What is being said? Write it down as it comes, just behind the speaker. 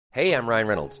Hey, I'm Ryan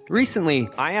Reynolds. Recently,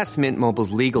 I asked Mint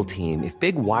Mobile's legal team if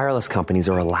big wireless companies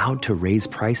are allowed to raise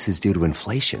prices due to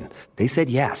inflation. They said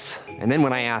yes. And then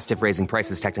when I asked if raising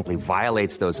prices technically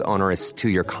violates those onerous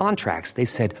two-year contracts, they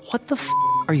said, "What the f***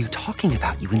 are you talking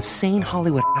about, you insane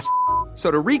Hollywood ass?" So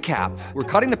to recap, we're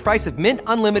cutting the price of Mint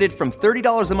Unlimited from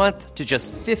 $30 a month to just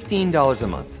 $15 a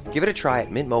month. Give it a try at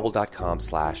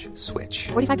mintmobile.com/switch.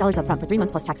 $45 up front for 3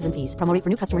 months plus taxes and fees. Promo rate for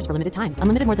new customers for limited time.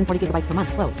 Unlimited more than 40 gigabytes per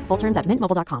month. Slows full terms at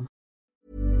mintmobile.com.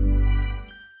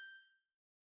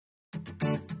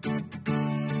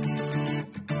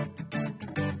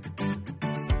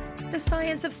 The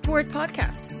Science of Sport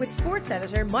podcast with sports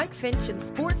editor Mike Finch and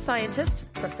sports scientist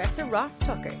Professor Ross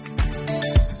Tucker.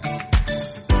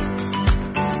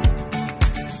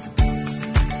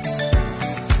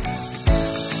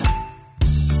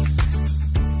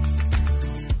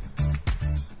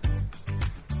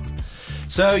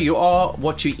 So you are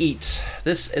what you eat.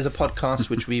 This is a podcast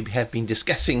which we have been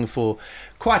discussing for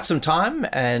quite some time,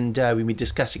 and we've been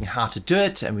discussing how to do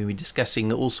it, and we've been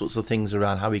discussing all sorts of things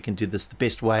around how we can do this the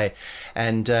best way.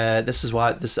 And this is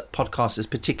why this podcast is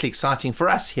particularly exciting for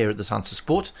us here at the Science of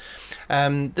Sport.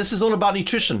 This is all about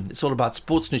nutrition. It's all about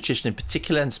sports nutrition in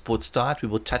particular and sports diet. We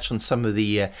will touch on some of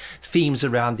the themes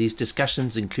around these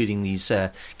discussions, including these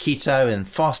keto and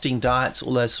fasting diets,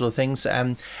 all those sort of things.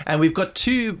 And we've got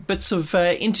two bits of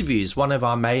interviews. One of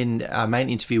our main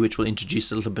interview, which we'll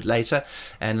introduce a little bit later,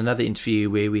 and another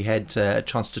interview where we had a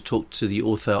chance to talk to the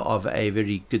author of a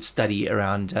very good study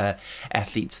around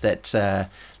athletes that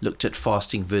looked at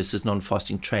fasting versus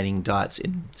non-fasting training diets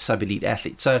in sub-elite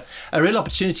athletes. So a real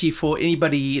opportunity for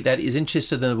anybody that is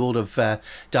interested in the world of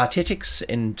dietetics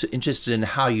and interested in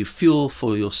how you fuel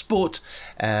for your sport,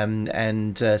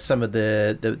 and some of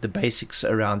the basics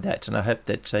around that. And I hope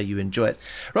that you enjoy it.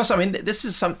 Ross, I mean, this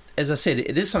is as I said,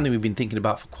 it is something we've been thinking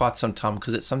about for quite some time,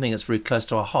 because it's something that's very close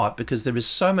to our heart, because there is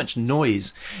so much noise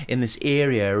in this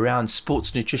area around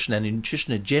sports nutrition and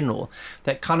nutrition in general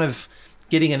that kind of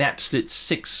getting an absolute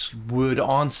 6-word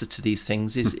answer to these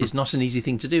things is not an easy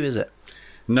thing to do, is it?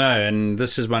 No, and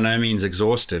this is by no means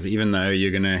exhaustive, even though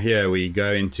you're going to hear we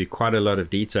go into quite a lot of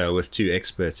detail with two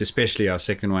experts, especially our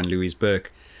second one, Louise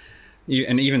Burke.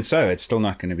 And even so, it's still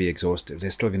not going to be exhaustive.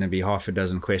 There's still going to be half a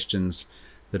dozen questions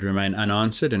that remain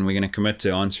unanswered, and we're going to commit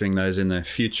to answering those in the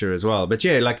future as well. But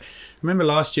yeah, like, remember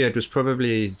last year, it was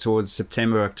probably towards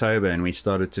September, October, and we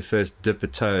started to first dip a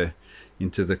toe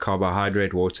into the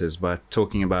carbohydrate waters by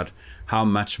talking about how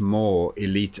much more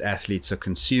elite athletes are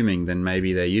consuming than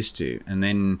maybe they used to. And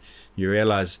then you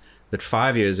realize that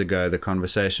 5 years ago, the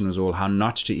conversation was all how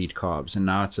not to eat carbs, and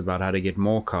now it's about how to get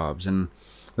more carbs. And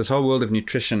this whole world of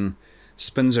nutrition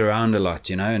spins around a lot,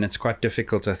 you know, and it's quite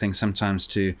difficult, I think, sometimes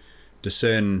to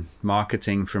discern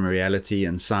marketing from reality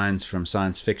and science from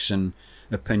science fiction,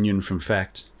 opinion from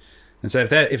fact. And so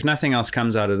if nothing else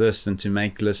comes out of this than to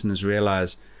make listeners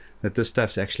realize that this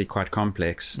stuff's actually quite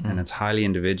complex, and it's highly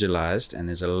individualized, and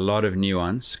there's a lot of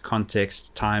nuance,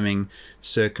 context, timing,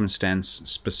 circumstance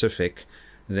specific,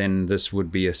 then this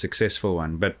would be a successful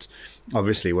one. But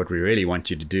obviously what we really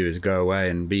want you to do is go away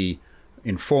and be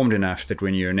informed enough that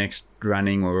when you're next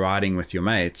running or riding with your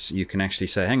mates, you can actually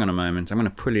say, hang on a moment, I'm going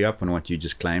to pull you up on what you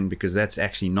just claimed, because that's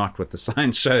actually not what the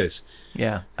science shows.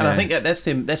 Yeah. And I think that's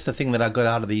the thing that I got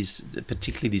out of these,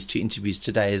 particularly these two interviews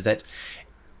today, is that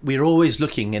we're always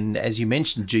looking, and as you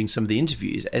mentioned during some of the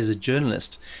interviews, as a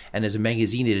journalist and as a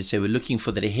magazine editor, we're looking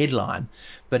for that headline.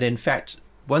 But in fact,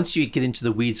 once you get into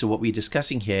the weeds of what we're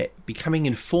discussing here, becoming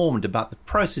informed about the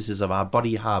processes of our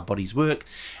body, how our bodies work,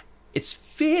 it's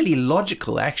fairly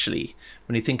logical, actually,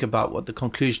 when you think about what the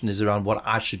conclusion is around what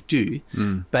I should do.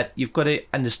 But you've got to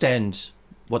understand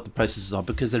what the processes are,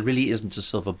 because there really isn't a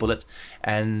silver bullet.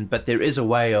 But there is a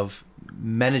way of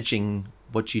managing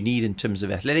what you need in terms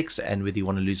of athletics and whether you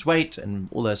want to lose weight and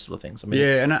all those sort of things. I mean,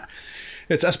 yeah, and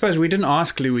I suppose we didn't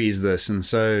ask Louise this, and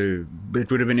so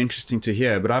it would have been interesting to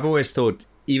hear. But I've always thought,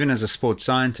 even as a sports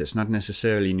scientist, not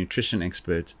necessarily nutrition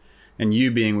expert, and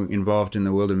you being involved in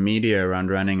the world of media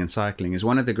around running and cycling, is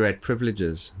one of the great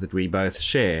privileges that we both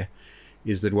share,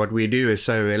 is that what we do is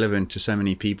so relevant to so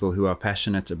many people who are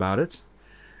passionate about it.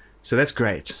 So that's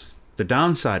great. The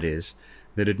downside is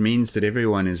that it means that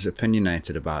everyone is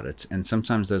opinionated about it, and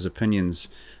sometimes those opinions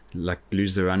like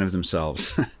lose the run of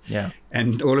themselves. Yeah.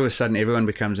 And all of a sudden everyone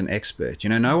becomes an expert. You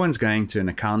know, no one's going to an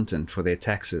accountant for their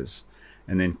taxes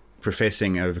and then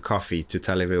professing over coffee to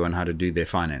tell everyone how to do their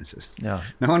finances. Yeah.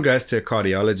 No one goes to a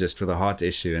cardiologist with a heart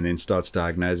issue and then starts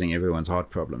diagnosing everyone's heart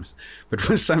problems. But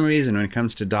for some reason, when it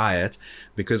comes to diet,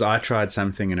 because I tried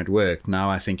something and it worked, now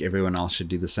I think everyone else should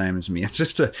do the same as me.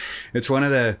 It's one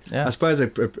of the, I suppose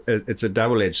it's a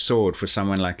double-edged sword for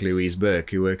someone like Louise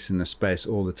Burke, who works in the space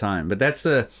all the time. But that's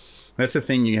the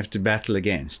thing you have to battle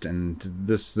against. And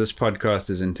this podcast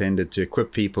is intended to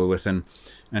equip people with an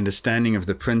understanding of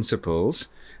the principles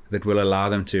that will allow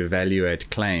them to evaluate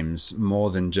claims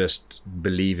more than just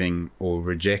believing or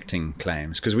rejecting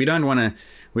claims. Because we don't want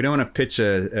to pitch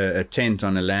a tent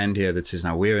on a land here that says,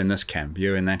 now we're in this camp,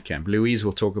 you're in that camp. Louise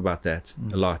will talk about that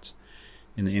a lot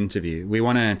in the interview. We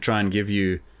want to try and give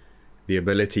you the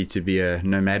ability to be a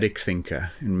nomadic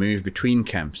thinker and move between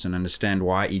camps and understand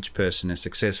why each person is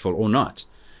successful or not,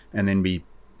 and then be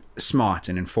smart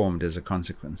and informed as a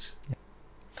consequence.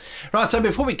 Right, so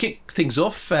before we kick things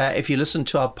off, if you listened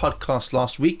to our podcast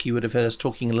last week, you would have heard us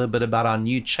talking a little bit about our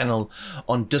new channel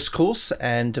on Discourse.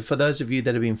 And for those of you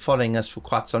that have been following us for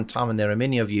quite some time, and there are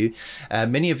many of you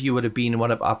would have been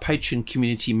one of our Patreon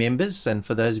community members. And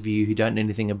for those of you who don't know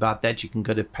anything about that, you can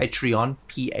go to Patreon,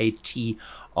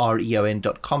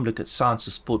 patreon.com, look at Science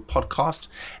of Sport podcast,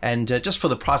 and just for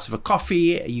the price of a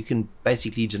coffee, you can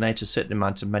basically donate a certain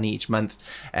amount of money each month,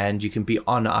 and you can be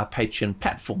on our Patreon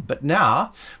platform. But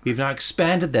now we've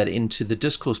expanded that into the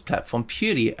Discourse platform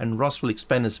purely, and Ross will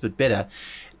explain this a bit better.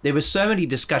 There were so many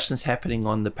discussions happening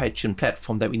on the Patreon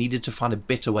platform that we needed to find a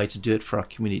better way to do it for our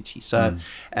community. So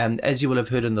as you will have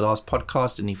heard in the last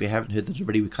podcast, and if you haven't heard that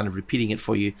already, we're kind of repeating it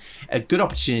for you, a good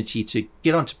opportunity to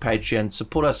get onto Patreon,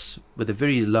 support us with a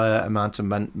very low amount of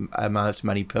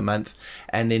money per month,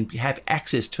 and then have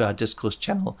access to our Discourse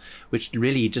channel, which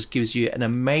really just gives you an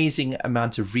amazing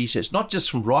amount of research, not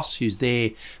just from Ross, who's there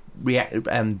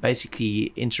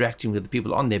basically interacting with the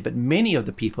people on there, but many of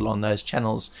the people on those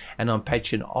channels and on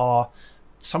Patreon are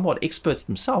somewhat experts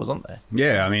themselves, aren't they?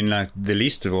 Yeah, I mean, the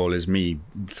least of all is me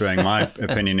throwing my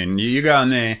opinion in. You go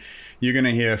on there, you're going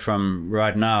to hear from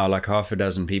right now like half a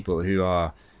dozen people who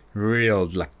are real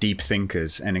deep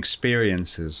thinkers and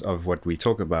experiencers of what we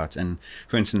talk about. And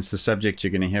for instance, the subject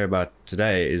you're going to hear about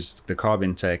today is the carb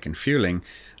intake and fueling.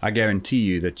 I guarantee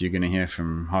you that you're going to hear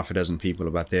from half a dozen people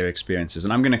about their experiences.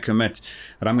 And I'm going to commit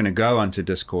that I'm going to go onto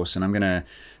Discourse, and I'm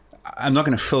not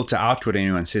going to filter out what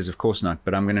anyone says, of course not,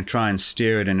 but I'm going to try and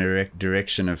steer it in a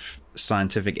direction of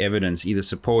scientific evidence, either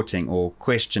supporting or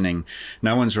questioning.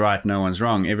 No one's right, no one's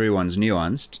wrong, everyone's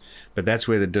nuanced, but that's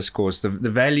where the Discourse, the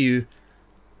value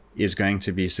is going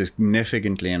to be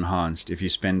significantly enhanced if you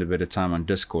spend a bit of time on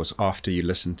Discourse after you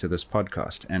listen to this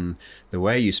podcast. And the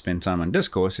way you spend time on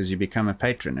Discourse is you become a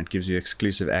patron. It gives you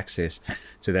exclusive access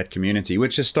to that community,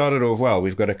 which has started off well.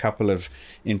 We've got a couple of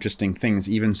interesting things,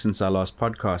 even since our last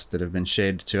podcast, that have been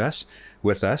shared to us,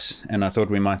 with us. And I thought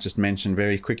we might just mention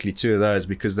very quickly two of those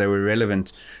because they were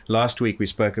relevant. Last week, we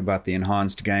spoke about the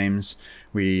enhanced games.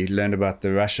 We learned about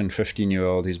the Russian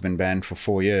 15-year-old who's been banned for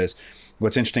 4 years.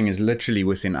 What's interesting is literally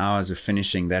within hours of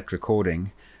finishing that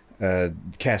recording,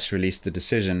 CAS released the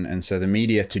decision, and so the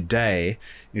media today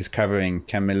is covering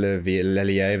Kamila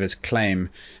Valiyeva's claim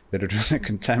that it was a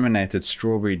contaminated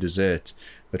strawberry dessert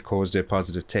that caused her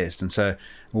positive test. And so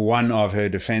one of her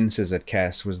defenses at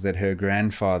CAS was that her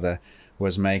grandfather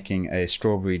was making a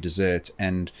strawberry dessert,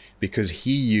 and because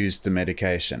he used the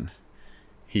medication,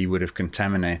 he would have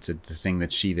contaminated the thing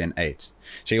that she then ate.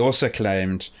 She also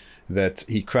claimed that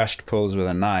he crushed pills with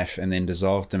a knife and then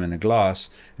dissolved them in a glass,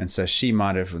 and so she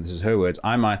might have, this is her words,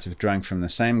 I might have drunk from the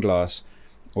same glass,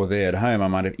 or there at home I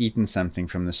might have eaten something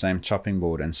from the same chopping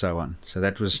board, and so on. So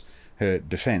that was her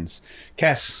defense.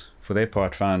 CAS, for their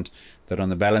part, found that on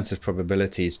the balance of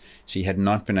probabilities, she had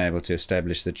not been able to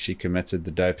establish that she committed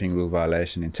the doping rule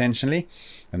violation intentionally,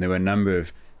 and there were a number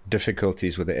of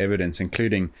difficulties with the evidence,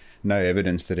 including no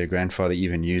evidence that her grandfather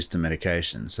even used the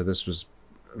medication. So this was,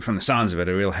 from the sounds of it,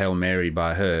 a real Hail Mary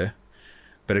by her.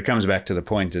 But it comes back to the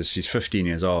point is she's 15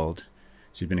 years old.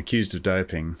 She's been accused of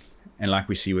doping. And like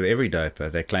we see with every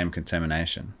doper, they claim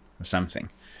contamination or something.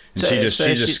 And she just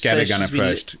scattergun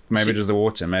approached. Maybe it was the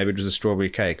water. Maybe it was the strawberry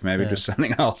cake. Maybe it was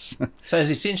something else. So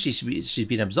essentially she's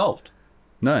been absolved?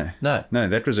 No,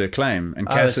 that was her claim. And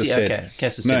CAS has said,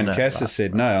 CAS has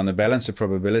said no. On the balance of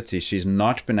probability, she's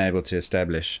not been able to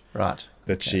establish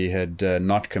that she had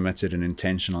not committed an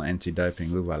intentional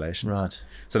anti-doping rule violation. Right.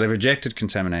 So they've rejected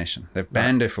contamination. They've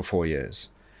banned her for 4 years.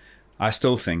 I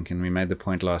still think, and we made the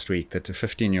point last week, that a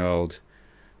 15-year-old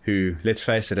who, let's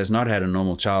face it, has not had a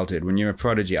normal childhood. When you're a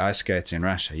prodigy ice skater in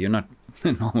Russia, you're not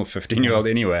a normal 15-year-old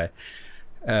anyway.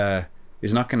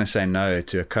 Is not going to say no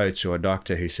to a coach or a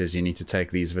doctor who says you need to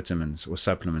take these vitamins or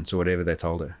supplements or whatever they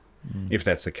told her. if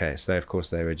that's the case. Of course,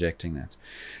 they're rejecting that.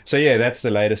 So yeah, that's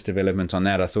the latest development on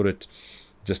that. I thought it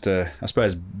just, I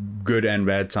suppose, good and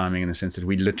bad timing in the sense that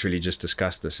we literally just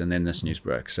discussed this and then this news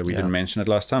broke. So we didn't mention it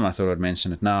last time. I thought I'd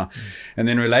mention it now. And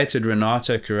then related,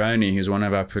 Renato Caroni, who's one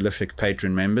of our prolific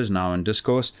patron members now in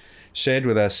Discourse, shared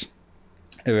with us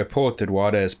a report that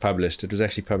WADA has published. It was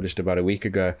actually published about a week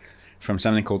ago from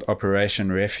something called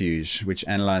Operation Refuge, which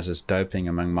analyzes doping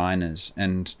among minors,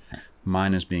 and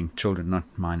minors being children, not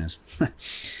minors.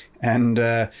 And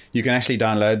you can actually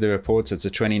download the reports. It's a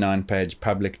 29-page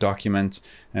public document,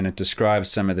 and it describes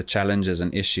some of the challenges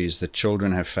and issues that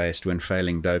children have faced when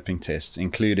failing doping tests,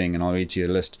 including, and I'll read you a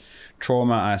list,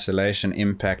 trauma, isolation,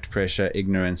 impact, pressure,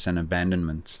 ignorance, and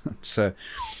abandonment. So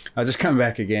I'll just come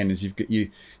back again, is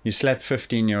you slap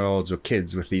 15-year-olds or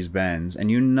kids with these bans, and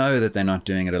you know that they're not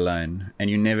doing it alone, and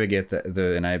you never get the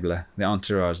enabler, the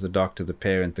entourage, the doctor, the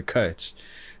parent, the coach.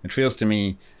 It feels to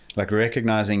me like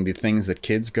recognizing the things that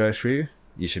kids go through.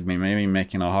 You should be maybe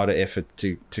making a harder effort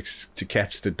to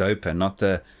catch the doper, not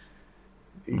the...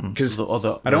 Because I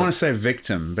don't want to say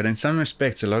victim, but in some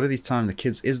respects, a lot of these times the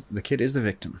kid is the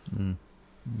victim.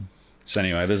 So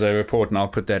anyway, there's a report, and I'll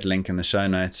put that link in the show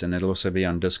notes, and it'll also be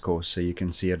on Discourse, so you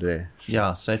can see it there.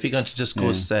 Yeah, so if you go into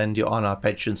Discourse and you're on our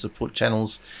Patreon support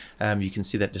channels, you can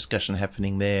see that discussion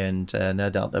happening there, and no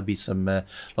doubt there'll be some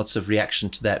lots of reaction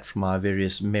to that from our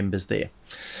various members there.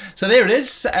 So there it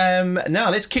is. Now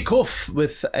let's kick off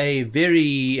with a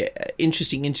very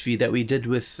interesting interview that we did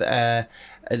with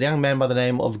a young man by the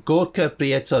name of Gorka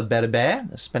Prieto Berber,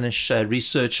 a Spanish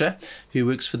researcher who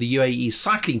works for the UAE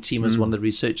cycling team as one of the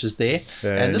researchers there.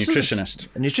 And nutritionist.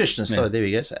 A nutritionist, so there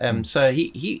he goes. So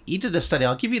he did a study.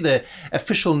 I'll give you the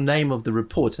official name of the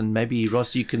report, and maybe,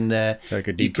 Ross, you can take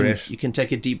a deep breath. You can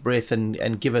take a deep breath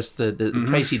and give us the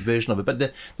Prayseed version of it. But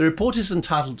the report is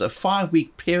entitled, "A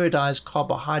 5-week periodized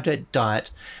carbohydrate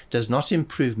diet does not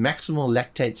improve maximal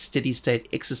lactate steady-state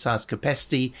exercise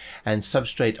capacity and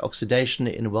substrate oxidation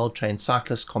in a well-trained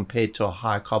cyclist compared to a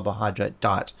high carbohydrate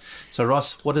diet." So,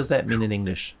 Ross, what does that mean in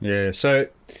English? Yeah, so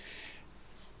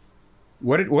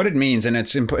what it means, and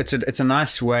it's a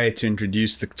nice way to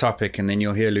introduce the topic, and then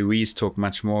you'll hear Louise talk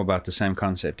much more about the same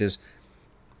concept, is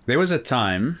there was a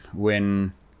time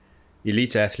when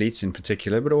elite athletes in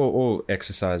particular, but all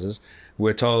exercisers,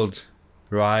 were told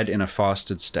ride in a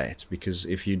fasted state, because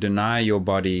if you deny your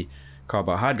body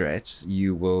carbohydrates,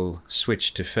 you will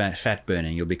switch to fat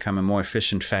burning. You'll become a more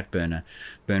efficient fat burner,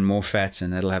 burn more fats,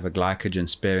 and that'll have a glycogen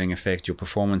sparing effect. Your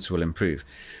performance will improve.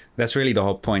 That's really the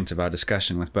whole point of our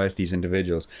discussion with both these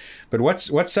individuals. But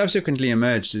what's subsequently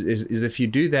emerged is if you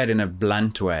do that in a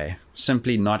blunt way,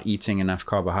 simply not eating enough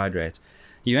carbohydrates,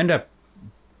 you end up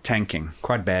tanking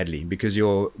quite badly, because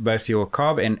both your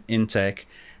carb intake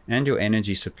and your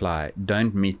energy supply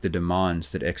don't meet the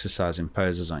demands that exercise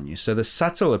imposes on you. So the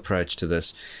subtle approach to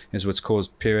this is what's called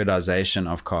periodization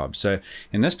of carbs. So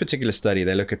in this particular study,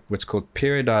 they look at what's called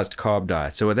periodized carb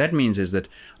diet. So what that means is that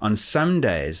on some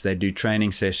days they do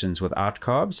training sessions without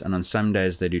carbs, and on some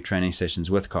days they do training sessions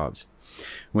with carbs.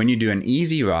 When you do an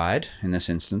easy ride, in this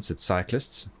instance it's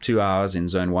cyclists, 2 hours in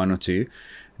zone 1 or 2,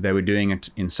 they were doing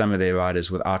it in some of their riders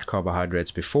without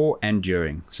carbohydrates before and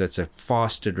during. So it's a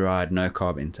fasted ride, no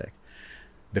carb intake.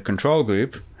 The control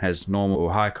group has normal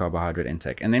or high carbohydrate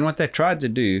intake. And then what they tried to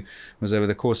do was, over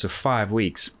the course of 5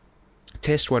 weeks,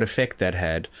 test what effect that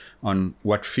had on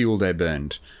what fuel they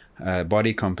burned,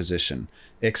 body composition,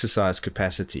 exercise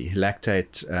capacity,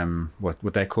 lactate,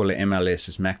 what they call a MLS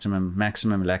is maximum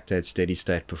lactate steady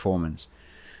state performance.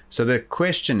 So the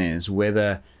question is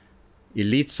whether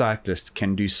elite cyclists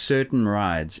can do certain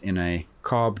rides in a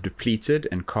carb depleted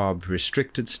and carb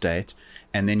restricted state,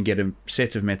 and then get a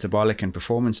set of metabolic and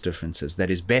performance differences that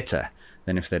is better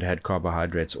than if they'd had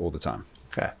carbohydrates all the time.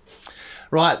 Okay.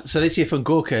 Right, so let's hear from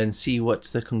Gorka and see what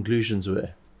the conclusions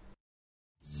were.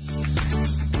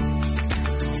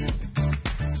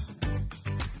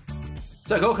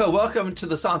 So Gorka, welcome to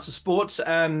the Science of Sport.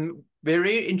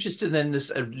 Very interested in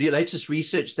this latest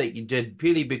research that you did,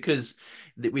 purely because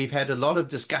we've had a lot of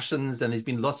discussions and there's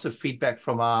been lots of feedback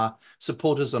from our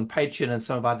supporters on Patreon and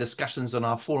some of our discussions on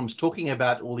our forums talking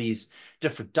about all these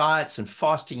different diets and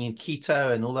fasting and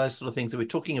keto and all those sort of things that we're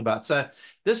talking about. So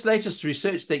this latest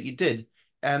research that you did,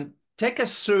 take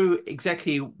us through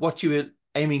exactly what you were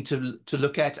aiming to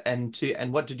look at and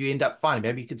what did you end up finding?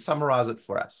 Maybe you could summarize it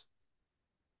for us.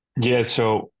 Yeah,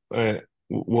 so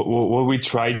what we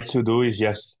tried to do is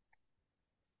just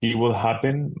see what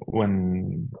happened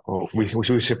when we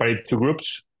separate 2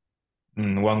 groups.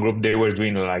 In one group, they were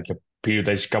doing like a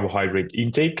periodized carbohydrate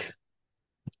intake,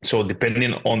 So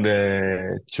depending on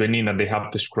the training that they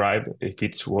have prescribed, if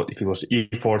it was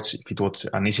efforts, if it was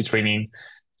an easy training,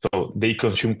 so they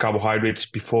consume carbohydrates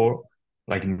before,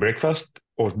 like in breakfast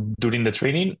or during the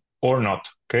training, or not.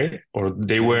 Okay, or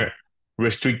they were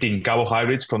restricting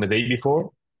carbohydrates from the day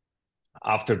before.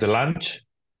 After the lunch,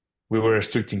 we were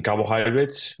restricting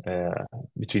carbohydrates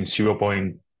between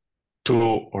 0.2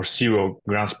 or 0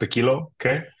 grams per kilo.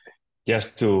 Okay,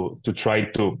 just to try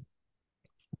to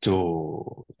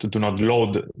do not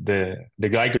load the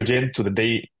glycogen to the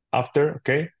day after.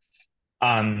 Okay,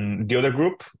 and the other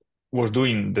group was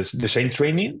doing the same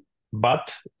training,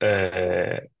 but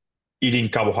eating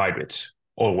carbohydrates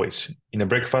always in the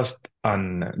breakfast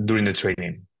and during the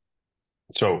training.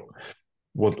 So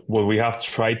what we have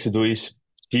tried to do is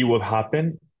see what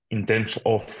happened in terms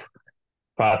of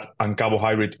fat and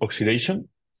carbohydrate oxidation,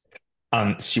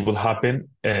 and see what happened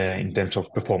in terms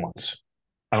of performance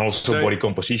and also body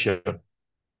composition.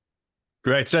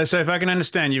 Great. So if I can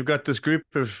understand, you've got this group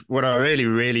of what are really,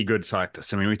 really good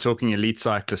cyclists. I mean, we're talking elite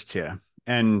cyclists here,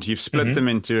 and you've split them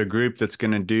into a group that's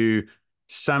going to do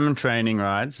some training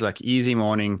rides, like easy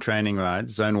morning training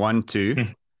rides, zone 1, 2.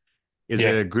 Is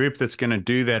a group that's going to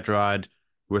do that ride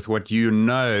with what you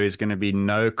know is going to be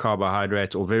no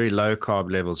carbohydrates or very low carb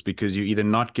levels, because you're either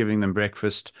not giving them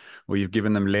breakfast or you've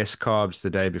given them less carbs the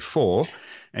day before,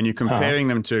 and you're comparing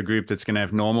them to a group that's going to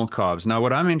have normal carbs. Now,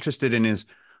 what I'm interested in is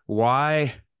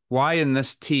why in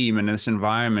this team and this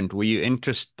environment were you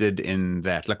interested in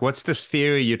that? Like, what's the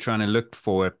theory you're trying to look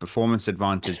for at performance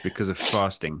advantage because of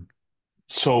fasting?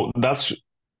 So that's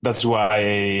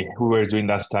why we were doing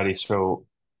that study. So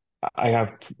I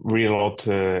have read a lot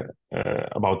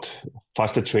about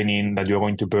fasted training, that you're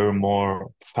going to burn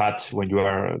more fat when you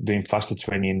are doing fasted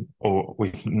training or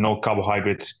with no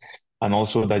carbohydrates, and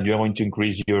also that you're going to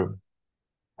increase your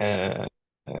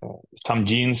some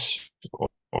genes or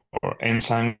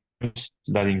enzymes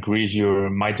that increase your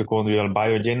mitochondrial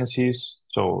biogenesis,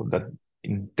 so that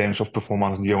in terms of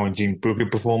performance, you're going to improve your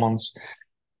performance.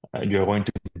 You're going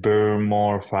to burn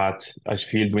more fat as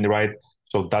fuel during the ride.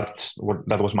 So that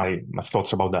was my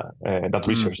thoughts about that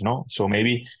research. No, so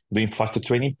maybe doing fasted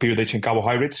training, periodizing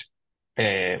carbohydrates,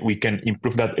 we can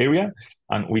improve that area,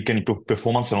 and we can improve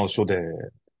performance, and also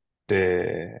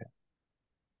the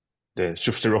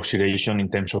substrate oxidation in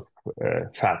terms of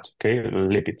fat, okay,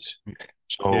 lipids.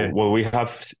 So what we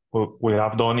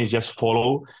have done is just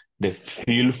follow the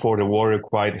Fuel for the War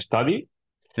Required study.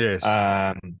 Yes.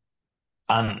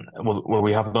 And what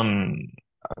we have done,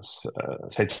 as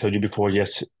I told you before,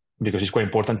 yes, because it's quite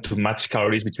important to match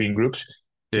calories between groups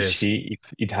to see if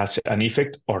it has an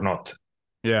effect or not.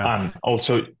 Yeah. And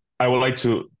also, I would like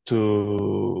to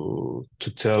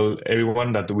tell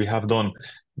everyone that we have done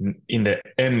in the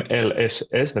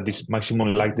MLSS, that is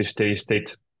maximum likely steady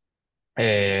state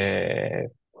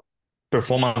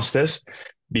performance test,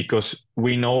 because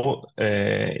we know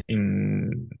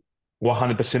in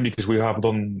 100%, because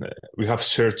we have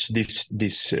searched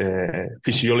this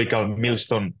physiological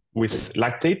milestone with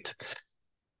lactate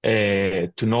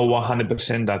to know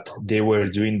 100% that they were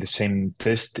doing the same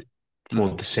test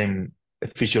for the same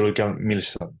physiological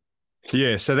milestone.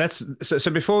 Yeah, so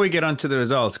before we get on to the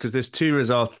results, because there's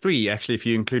three actually, if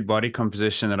you include body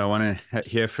composition, that I want to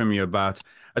hear from you about.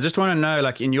 I just want to know,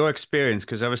 like, in your experience,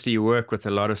 because obviously you work with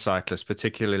a lot of cyclists,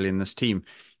 particularly in this team,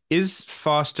 is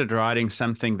fasted riding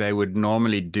something they would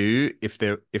normally do if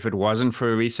it wasn't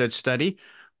for a research study?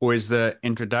 Or is the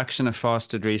introduction of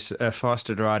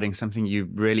fasted riding something you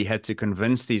really had to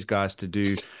convince these guys to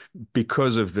do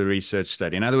because of the research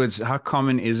study? In other words, how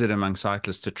common is it among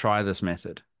cyclists to try this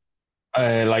method?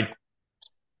 Like,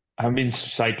 I've been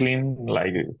cycling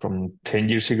like from 10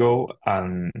 years ago,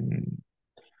 and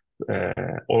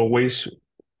always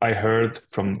I heard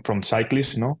from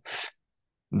cyclists,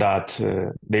 that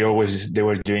they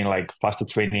were doing like fasted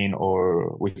training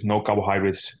or with no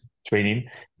carbohydrates training,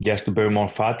 just to burn more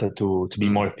fat to be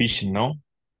more efficient.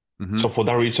 So for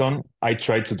that reason, I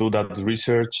tried to do that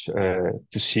research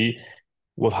to see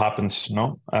what happens.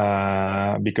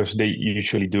 Because they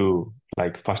usually do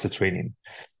like fasted training.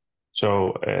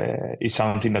 So it's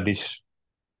something that is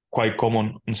quite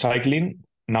common in cycling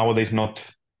nowadays,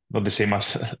 not the same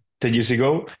as 10 years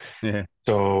ago. Yeah.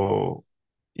 So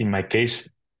in my case,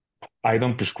 I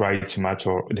don't prescribe too much,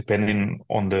 or depending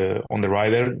on the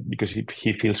rider, because if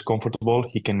he feels comfortable,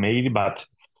 he can make it. But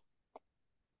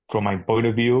from my point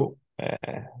of view,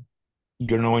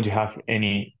 you're not going to have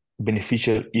any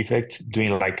beneficial effect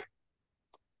doing like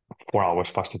 4 hours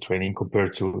fasted training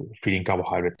compared to feeding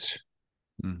carbohydrates.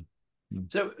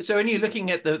 So when you're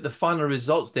looking at the final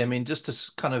results there, I mean, just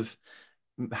to kind of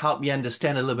help me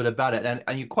understand a little bit about it.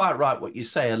 And you're quite right what you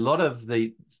say. A lot of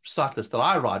the cyclists that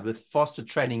I ride with, fasted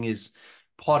training is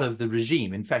part of the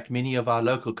regime. In fact, many of our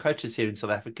local coaches here in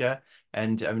South Africa,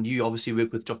 and you obviously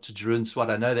work with Dr. Jeroen Swart.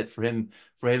 I know that for him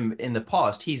in the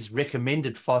past, he's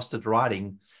recommended fasted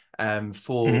riding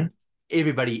for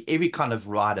everybody, every kind of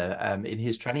rider in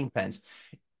his training plans.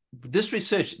 This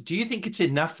research, do you think it's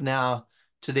enough now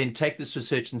to then take this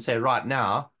research and say, right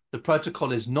now, the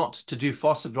protocol is not to do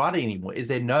fasted riding anymore? Is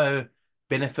there no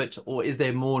benefit, or is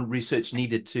there more research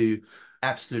needed to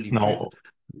absolutely prove it?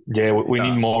 Yeah, we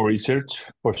need more research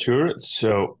for sure.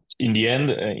 So in the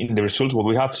end, in the results, what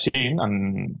we have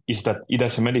seen is that it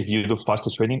doesn't matter if you do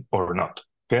fasted training or not.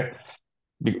 Okay,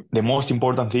 the most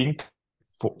important thing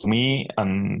for me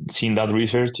and seeing that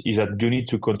research is that you need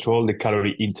to control the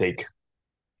calorie intake.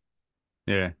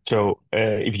 Yeah. So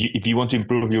if you want to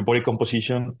improve your body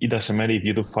composition, it doesn't matter if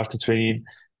you do fasted training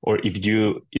or if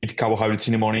you eat carbohydrates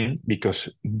in the morning, because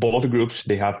both groups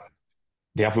they have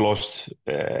lost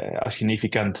a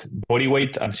significant body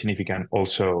weight and significant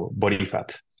also body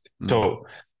fat. So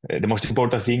the most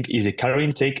important thing is the calorie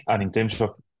intake, and in terms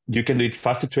of you can do it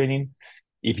fasted training.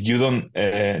 If you don't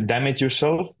damage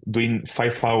yourself doing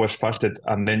 5 hours fasted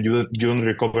and then you don't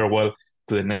recover well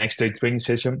to the next day training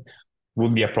session,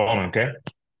 would be a problem. Okay,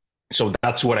 so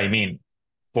that's what I mean.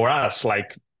 For us,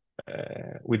 like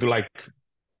we do like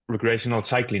recreational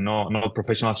cycling, not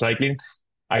professional cycling.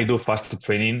 I do fasted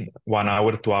training 1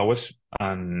 hour, 2 hours,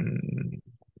 and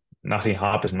nothing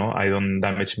happens. No, I don't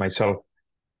damage myself.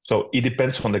 So it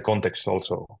depends on the context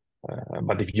also.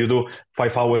 But if you do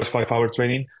 5 hour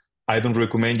training, I don't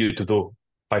recommend you to do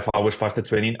 5 hours fasted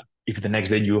training if the next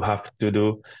day you have to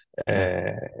do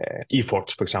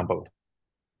efforts, for example.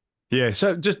 Yeah,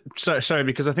 sorry,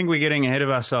 because I think we're getting ahead of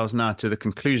ourselves now to the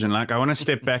conclusion. Like, I want to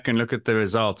step back and look at the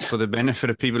results for the benefit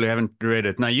of people who haven't read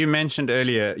it. Now, you mentioned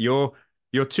earlier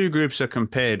your two groups are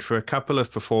compared for a couple of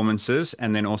performances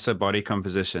and then also body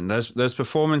composition. Those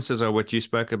performances are what you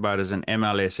spoke about as an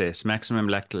MLSS, maximum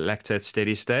lactate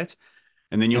steady state.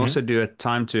 And then you also do a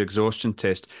time to exhaustion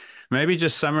test. Maybe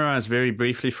just summarize very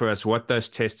briefly for us what those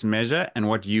tests measure and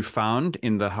what you found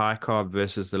in the high carb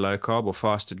versus the low carb or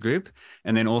fasted group,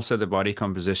 and then also the body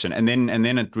composition. And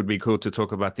then it would be cool to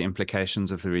talk about the implications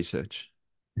of the research.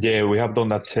 Yeah, we have done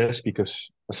that test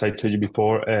because, as I told you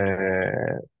before,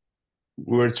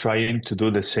 we were trying to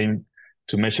do the same,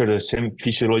 to measure the same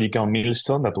physiological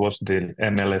milestone that was the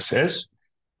MLSS.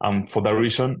 And for that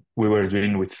reason, we were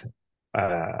doing with,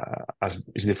 as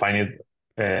is defined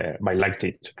by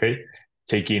lactate, okay?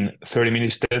 Taking 30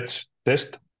 minutes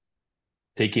test,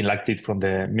 taking lactate from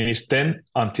the minus 10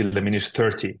 until the minus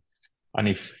 30. And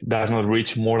if that does not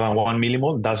reach more than 1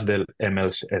 millimole, that's the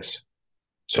MLSS.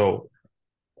 So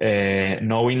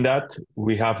knowing that,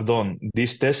 we have done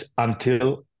this test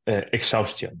until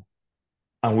exhaustion.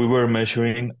 And we were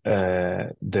measuring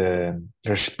the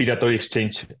respiratory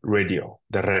exchange radio,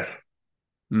 the RER,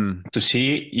 to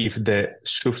see if the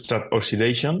substrate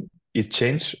oxidation, it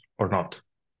changed or not.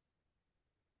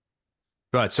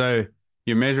 Right, so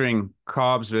you're measuring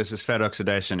carbs versus fat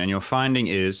oxidation, and your finding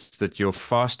is that your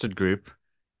fasted group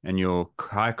and your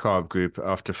high carb group,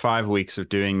 after 5 weeks of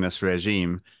doing this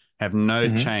regime, have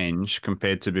no change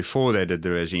compared to before they did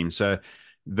the regime. So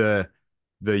the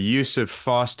use of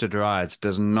fasted rides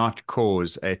does not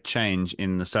cause a change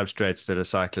in the substrates that a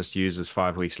cyclist uses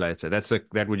 5 weeks later.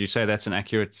 Would you say that's an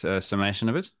accurate summation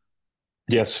of it?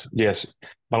 Yes.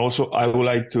 But also, I would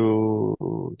like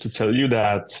to tell you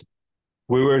that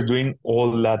we were doing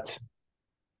all that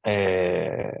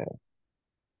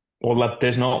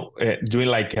test now, doing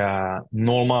like a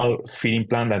normal feeding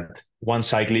plan that one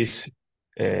cyclist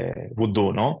would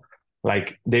do. No,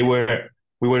 like we were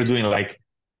doing like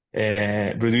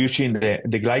reducing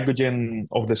the glycogen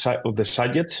of the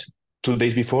subjects 2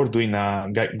 days before, doing a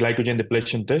glycogen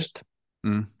depletion test.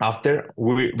 After,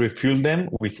 we refuel them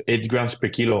with 8 grams per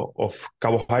kilo of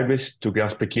carbohydrates, 2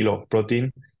 grams per kilo of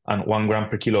protein, and 1 gram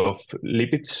per kilo of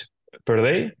lipids per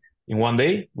day. In 1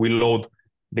 day, we load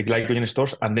the glycogen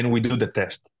stores, and then we do the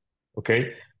test.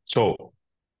 Okay. So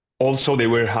also they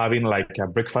were having like a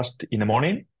breakfast in the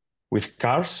morning with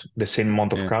carbs, the same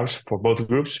amount of carbs for both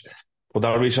groups. For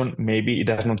that reason, maybe it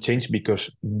does not change because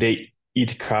they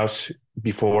eat carbs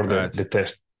before the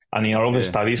test. And in our other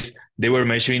studies, they were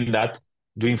measuring that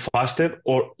doing fasted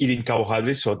or eating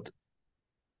carbohydrates, so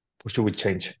for sure would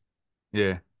change.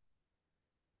 Yeah,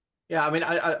 I mean,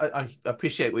 I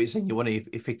appreciate what you're saying. You want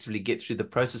to effectively get through the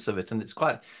process of it, and it's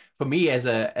quite, for me as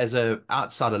a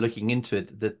outsider looking into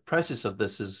it, the process of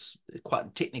this is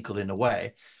quite technical in a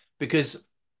way, because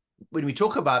when we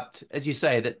talk about, as you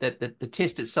say, that the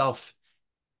test itself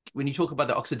when you talk about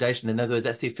the oxidation, in other words,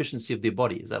 that's the efficiency of their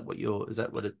body. Is that what in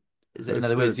other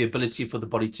It's words, the ability for the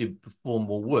body to perform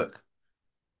more work?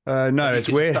 No, it's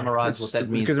where summarize what that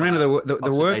means. Because remember, the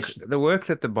oxidation. work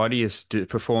that the body is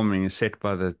performing is set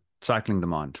by the cycling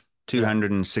demand,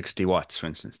 260 watts, for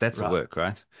instance. That's the work,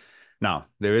 right? Now,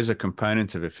 there is a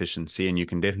component of efficiency, and you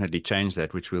can definitely change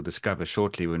that, which we'll discover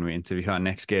shortly when we interview our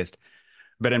next guest.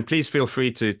 But, and please feel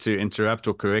free to interrupt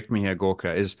or correct me here,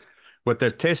 Gorka, is what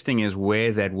they're testing is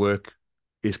where that work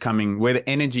is coming, where the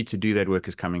energy to do that work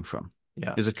is coming from.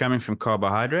 Yeah. Is it coming from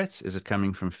carbohydrates? Is it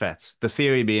coming from fats? The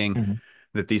theory being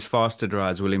that these fasted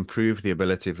rides will improve the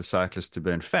ability of the cyclist to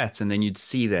burn fats, and then you'd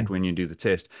see that when you do the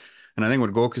test. And I think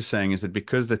what Gorka is saying is that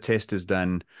because the test is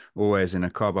done always in a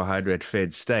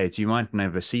carbohydrate-fed state, you might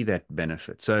never see that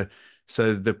benefit. So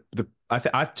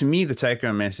to me, the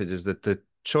take-home message is that the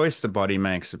choice the body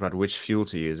makes about which fuel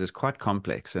to use is quite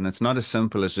complex, and it's not as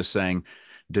simple as just saying,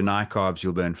 deny carbs,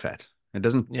 you'll burn fat. It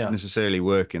doesn't necessarily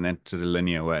work in that sort of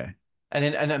linear way.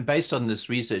 And based on this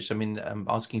research, I mean, I'm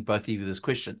asking both of you this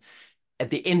question. At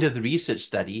the end of the research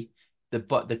study,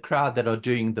 the crowd that are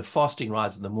doing the fasting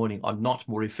rides in the morning are not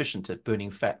more efficient at burning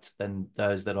fats than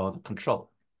those that are the control.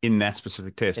 In that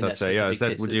specific test, I'd say,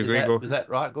 would you agree, Gorka? Is that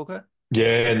right, Gorka?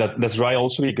 Yeah, that's right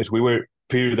also, because we were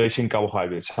periodizing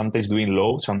carbohydrates, sometimes doing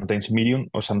low, sometimes medium,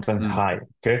 or sometimes high,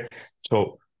 okay?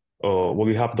 So what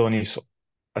we have done is,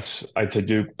 as I told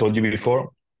you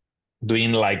before,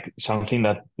 doing like something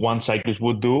that one cyclist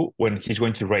would do when he's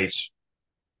going to race,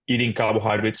 eating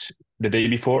carbohydrates the day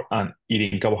before and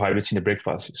eating carbohydrates in the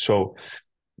breakfast. So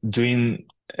doing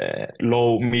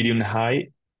low, medium, high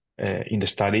in the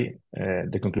study,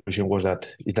 the conclusion was that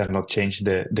it does not change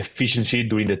the efficiency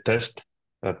during the test,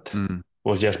 that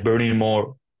was just burning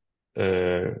more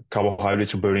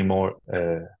carbohydrates or burning more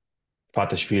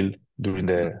fat as fuel during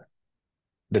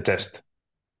the test.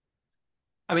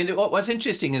 I mean, what's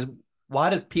interesting is, why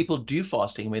did people do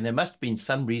fasting? I mean, there must have been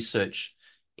some research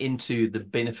into the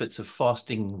benefits of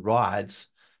fasting rides,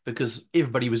 because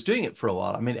everybody was doing it for a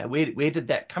while. I mean, where did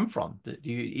that come from? Do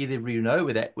you either of you know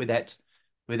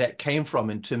where that came from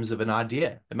in terms of an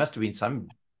idea? There must have been some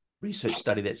research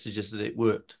study that suggested it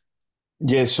worked.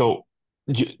 Yeah, so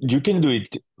you can do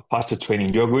it faster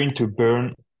training. You're going to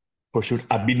burn for sure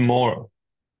a bit more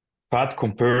fat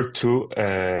compared to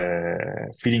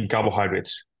feeding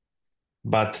carbohydrates.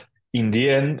 But in the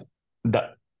end,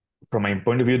 that, from my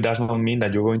point of view, does not mean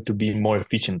that you're going to be more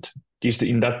efficient. It's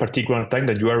in that particular time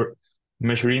that you are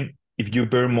measuring if you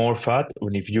burn more fat or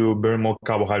if you burn more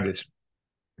carbohydrates.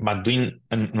 But doing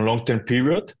a long-term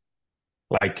period,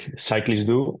 like cyclists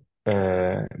do,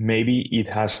 maybe it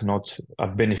has not a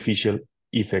beneficial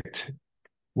effect.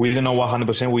 We don't know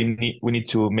 100%. We need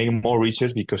to make more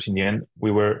research, because in the end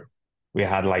we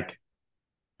had like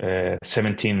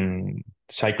 17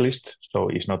 cyclists, so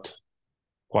it's not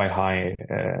quite high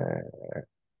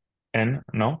N,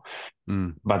 no?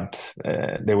 But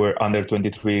they were under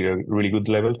 23, a really good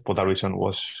level. For that reason,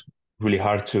 was really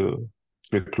hard to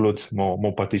recruit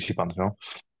more participants, no?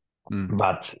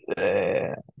 But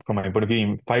from my point of view,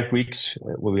 in 5 weeks,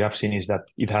 what we have seen is that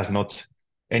it has not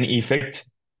any effect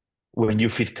when you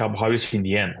feed carbohydrates in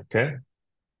the end, okay?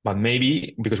 But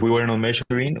maybe because we were not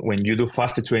measuring, when you do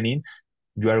fasted training,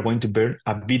 you are going to burn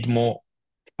a bit more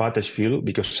fat as fuel,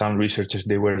 because some researchers,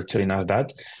 they were telling us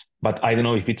that. But I don't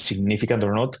know if it's significant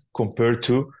or not compared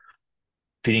to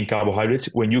feeding carbohydrates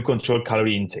when you control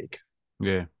calorie intake.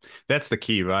 Yeah, that's the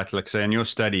key, right? Like, say in your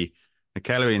study, the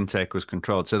calorie intake was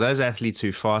controlled. So those athletes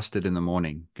who fasted in the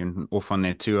morning and off on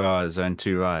their 2 hours zone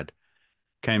 2 ride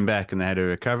came back and they had a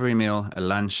recovery meal, a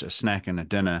lunch, a snack, and a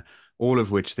dinner, all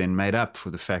of which then made up for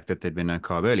the fact that there'd been no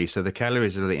carb early. So the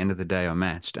calories at the end of the day are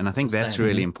matched. And I think that's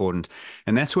really important.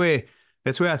 And that's where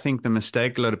I think the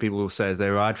mistake a lot of people will say is they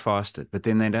ride fasted, but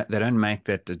then they don't make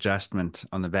that adjustment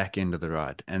on the back end of the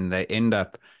ride. And they end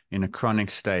up in a chronic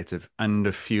state of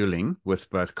underfueling with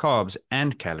both carbs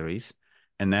and calories.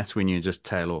 And that's when you just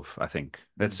tail off, I think.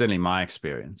 That's certainly my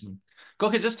experience.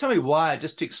 Gorka, just tell me why,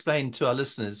 just to explain to our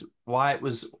listeners, why it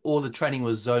was all the training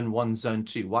was zone 1, zone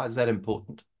 2. Why is that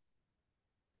important?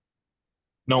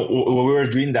 No, what we were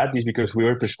doing that is because we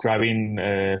were prescribing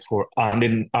for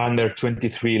under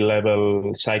 23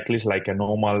 level cyclists, like a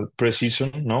normal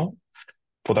pre-season, no?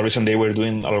 For that reason, they were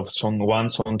doing a lot of zone 1,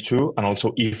 zone 2, and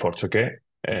also efforts, okay?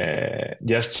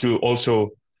 Just to also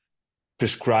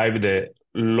prescribe the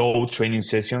low training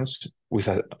sessions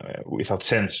without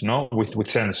sense, no? With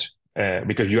sense,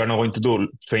 because you are not going to do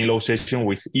train low session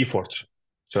with efforts.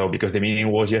 So because the meaning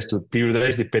was just to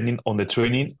periodize depending on the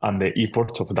training and the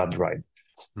efforts of that ride.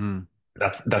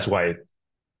 That's why.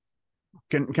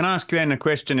 Can I ask then a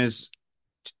question is,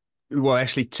 Well,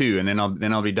 actually two, and then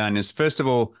I'll be done. Is first of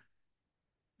all,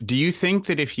 do you think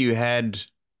that if you had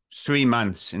 3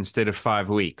 months instead of 5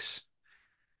 weeks,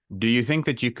 do you think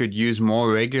that you could use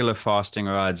more regular fasting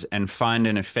rides and find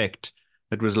an effect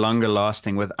that was longer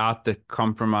lasting without the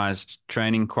compromised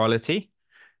training quality?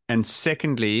 And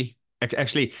secondly,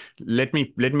 actually, let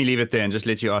me leave it there and just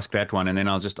let you ask that one, and then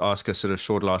I'll just ask a sort of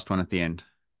short last one at the end.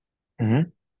 Mm-hmm.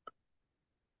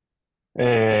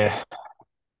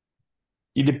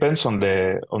 It depends on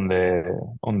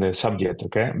the subject,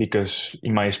 okay? Because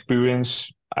in my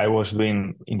experience, I was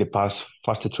doing in the past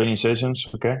fasted training sessions,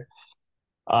 okay?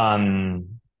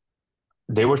 And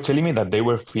they were telling me that they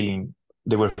were feeling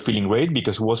great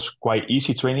because it was quite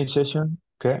easy training session,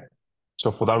 okay?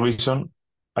 So for that reason,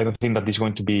 I don't think that this is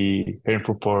going to be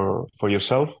harmful for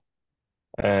yourself.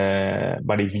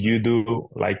 But if you do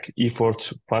like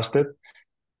efforts fasted,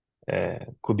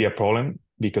 could be a problem,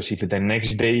 because if the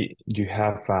next day you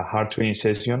have a hard training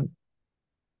session,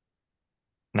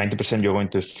 90% you're going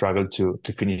to struggle to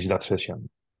finish that session.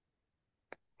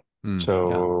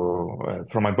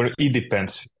 From my point, it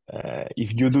depends.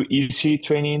 If you do easy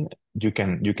training, you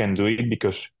can do it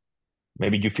because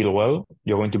maybe you feel well.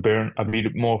 You're going to burn a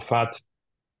bit more fat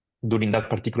during that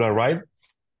particular ride,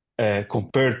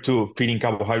 compared to feeding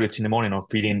carbohydrates in the morning or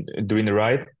feeding during the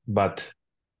ride. But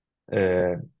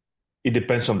it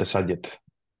depends on the subject.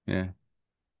 Yeah.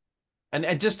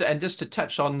 And just to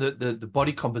touch on the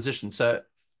body composition. So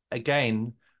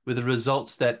again, with the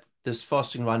results that this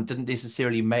fasting run didn't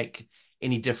necessarily make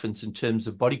any difference in terms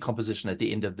of body composition at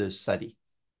the end of the study.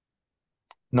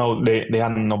 No, they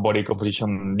had no body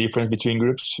composition difference between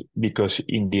groups, because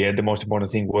in the end, the most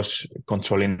important thing was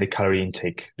controlling the calorie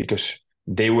intake, because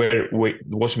it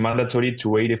was mandatory to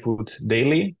weigh the food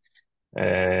daily,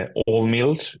 all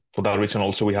meals. For that reason,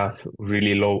 also we have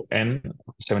really low N,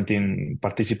 17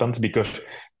 participants, because it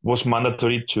was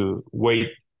mandatory to weigh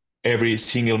every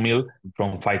single meal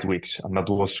from 5 weeks, and that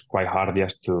was quite hard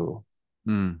just to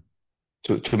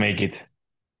make it.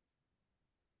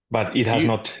 But it has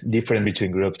not different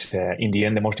between groups. In the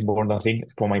end, the most important thing,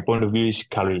 from my point of view, is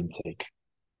calorie intake.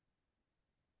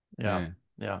 Yeah.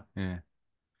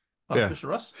 Question,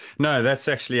 Ross? No, that's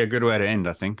actually a good way to end,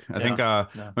 I think. I think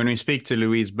when we speak to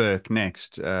Louise Burke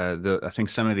next, I think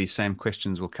some of these same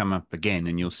questions will come up again,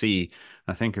 and you'll see,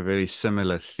 I think, a very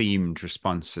similar themed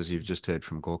response as you've just heard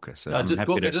from Gorka. So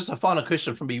Gorka, just a final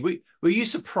question from me. Were you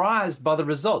surprised by the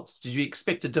results? Did you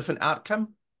expect a different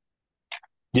outcome?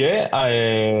 Yeah,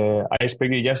 I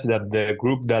expected just that the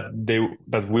group that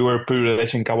we were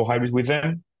prioritizing carbohydrates with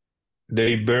them,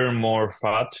 they burn more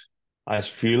fat as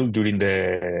fuel during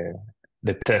the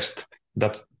test.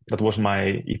 That was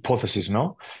my hypothesis,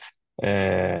 no?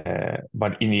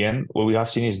 But in the end, what we have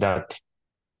seen is that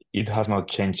it has not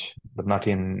changed, that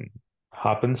nothing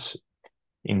happens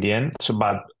in the end. So,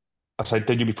 but as I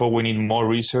told you before, we need more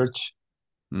research,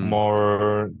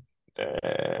 more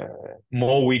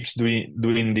weeks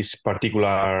doing this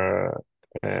particular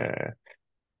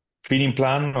feeding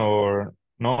plan, or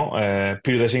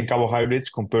periodizing carbohydrates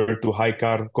compared to high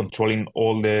carb, controlling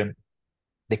all the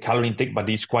calorie intake. But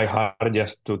it's quite hard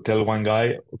just to tell one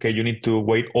guy, okay, you need to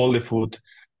weigh all the food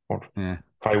for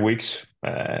 5 weeks.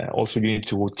 Also, you need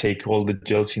to take all the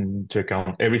gels into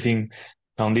account, everything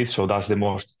counted. So that's the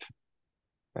most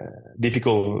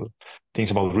difficult things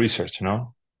about research,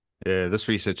 no? Yeah, this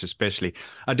research especially.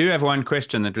 I do have one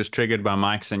question that was triggered by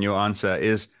Mike's, and your answer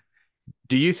is,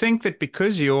 do you think that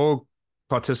because your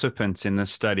participants in this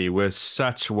study were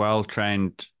such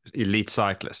well-trained elite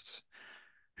cyclists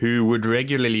who would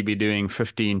regularly be doing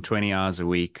 15, 20 hours a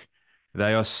week,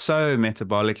 they are so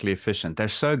metabolically efficient, they're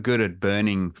so good at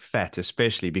burning fat,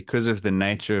 especially because of the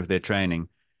nature of their training,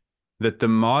 that the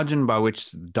margin by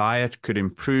which diet could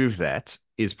improve that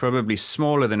is probably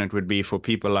smaller than it would be for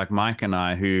people like Mike and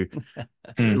I, who,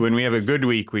 when we have a good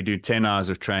week, we do 10 hours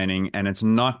of training and it's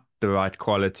not the right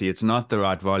quality, it's not the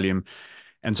right volume.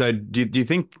 And so do you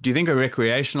think a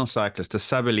recreational cyclist, a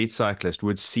sub-elite cyclist,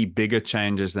 would see bigger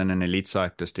changes than an elite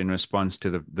cyclist in response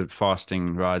to the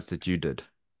fasting rides that you did?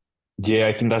 Yeah,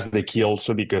 I think that's the key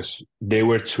also, because they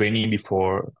were training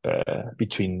before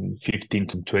between 15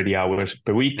 to 20 hours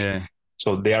per week. Yeah.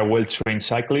 So they are well-trained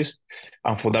cyclists.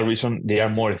 And for that reason, they are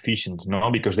more efficient,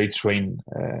 because they train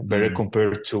better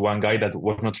compared to one guy that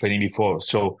was not training before.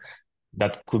 So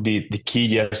that could be the key,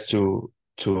 just to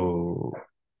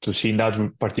see in that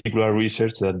particular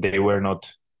research that they were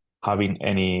not having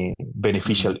any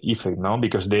beneficial effect,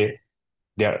 because they're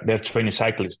training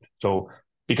cyclists. So,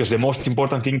 because the most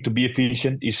important thing to be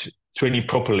efficient is training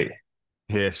properly.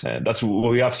 Yes. That's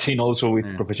what we have seen also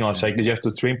with professional cyclists. You have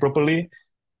to train properly,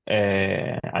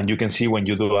 And you can see when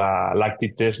you do a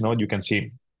lactate test, no, you can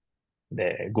see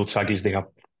the good cyclists, they have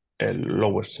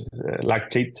lowest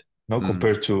lactate, no,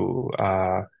 compared to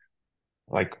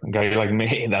like a guy like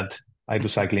me that I do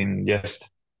cycling just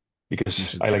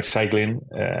because I like cycling.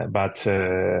 But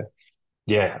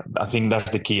yeah, I think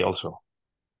that's the key also.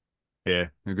 Yeah,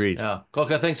 agreed. Yeah.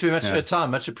 Gorka, thanks very much for your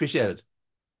time. Much appreciated.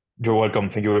 You're welcome.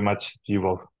 Thank you very much to you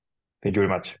both. Thank you very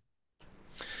much.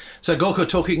 So Gorka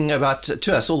talking about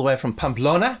to us all the way from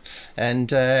Pamplona,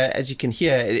 and as you can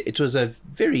hear, it was a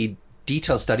very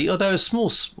detailed study, although a small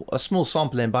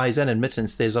sample, and by his own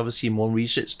admittance, there's obviously more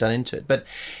research done into it. But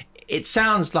it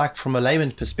sounds like, from a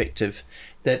layman's perspective,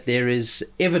 that there is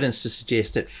evidence to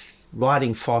suggest that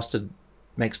riding faster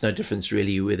makes no difference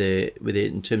really with it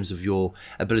in terms of your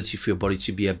ability for your body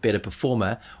to be a better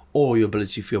performer or your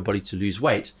ability for your body to lose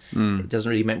weight. It doesn't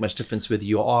really make much difference whether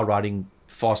you are riding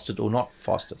fasted or not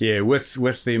fasted. Yeah,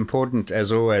 with the important,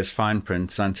 as always, fine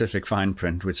print, scientific fine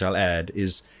print, which I'll add,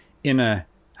 is in a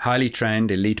highly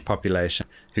trained elite population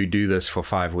who do this for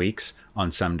 5 weeks on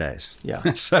some days. Yeah.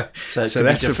 so it could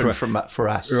that's be different for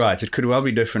us. Right. It could well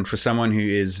be different for someone who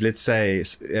is, let's say,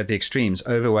 at the extremes,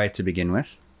 overweight to begin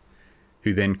with,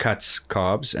 who then cuts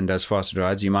carbs and does fasted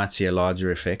rides. You might see a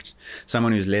larger effect.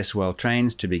 Someone who's less well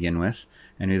trained to begin with,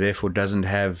 and who therefore doesn't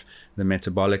have the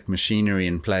metabolic machinery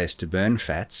in place to burn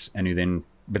fats, and who then,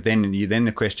 but then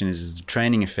the question is the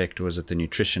training effect or is it the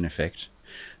nutrition effect?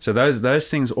 So those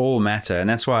things all matter, and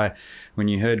that's why when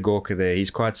you heard Gorka there,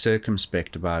 he's quite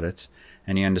circumspect about it,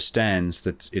 and he understands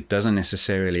that it doesn't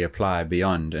necessarily apply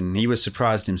beyond. And he was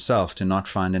surprised himself to not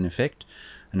find an effect,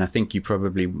 and I think you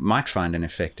probably might find an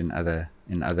effect in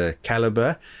other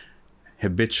caliber.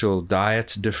 Habitual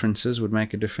diet differences would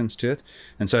make a difference to it.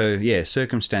 And so, yeah,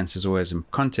 context is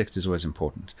always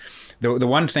important. The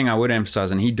one thing I would emphasize,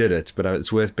 and he did it, but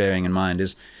it's worth bearing in mind,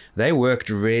 is they worked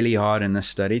really hard in this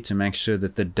study to make sure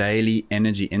that the daily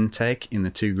energy intake in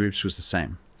the two groups was the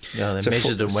same. Yeah, they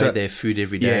measured and weighed their food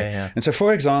every day. Yeah. And so,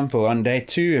 for example, on day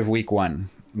 2 of week 1,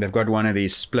 they've got one of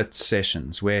these split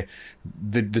sessions where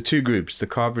the two groups, the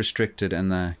carb restricted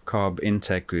and the carb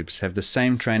intake groups, have the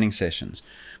same training sessions.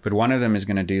 But one of them is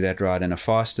going to do that ride in a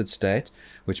fasted state,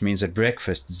 which means at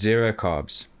breakfast, 0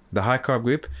 carbs. The high carb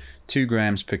group, 2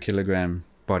 grams per kilogram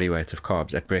body weight of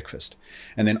carbs at breakfast.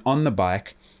 And then on the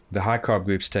bike, the high carb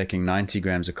group's taking 90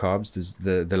 grams of carbs,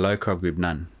 the low carb group,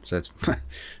 none. So it's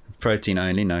protein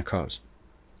only, no carbs.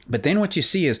 But then what you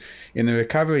see is in the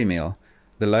recovery meal,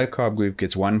 the low carb group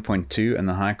gets 1.2 and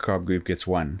the high carb group gets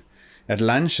 1. At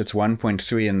lunch, it's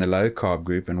 1.3 in the low carb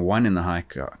group and 1 in the high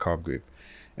carb group.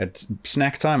 At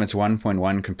snack time, it's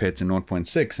 1.1 compared to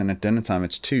 0.6, and at dinner time,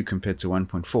 it's 2 compared to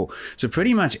 1.4. So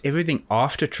pretty much everything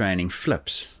after training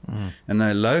flips. And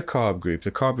the low carb group, the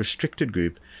carb restricted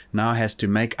group, now has to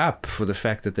make up for the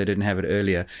fact that they didn't have it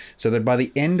earlier, so that by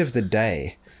the end of the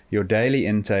day, your daily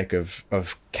intake of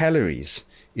calories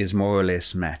is more or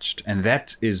less matched. And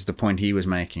that is the point he was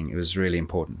making. It was really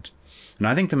important. And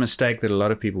I think the mistake that a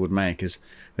lot of people would make is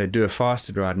they do a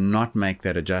fasted ride and not make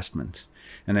that adjustment.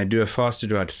 And they do a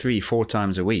fasted ride 3-4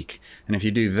 times a week. And if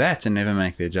you do that and never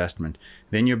make the adjustment,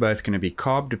 then you're both going to be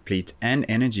carb deplete and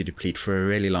energy deplete for a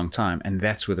really long time. And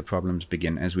that's where the problems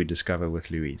begin, as we discover with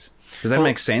Louise. Does that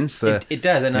make sense? It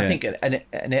does. And I think,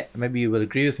 and maybe you will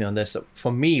agree with me on this,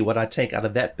 for me, what I take out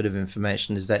of that bit of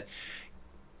information is that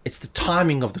it's the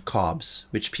timing of the carbs,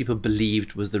 which people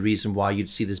believed was the reason why you'd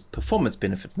see this performance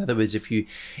benefit. In other words, if you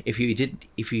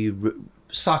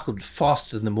cycled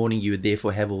faster in the morning, you would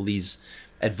therefore have all these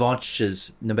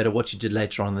advantages no matter what you did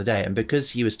later on in the day. And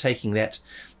because he was taking that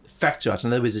factor out,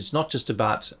 in other words, it's not just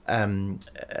about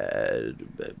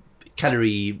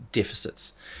calorie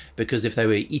deficits, because if they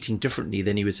were eating differently,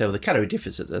 then he would say, well, the calorie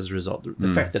deficit as a result,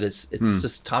 the fact that it's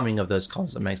just timing of those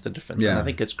carbs that makes the difference. And I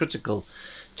think it's critical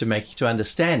to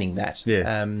understanding that,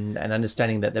 and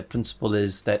understanding that the principle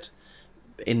is that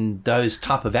in those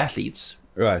type of athletes,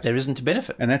 right, there isn't a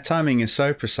benefit. And that timing is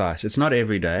so precise. It's not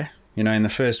every day. You know, in the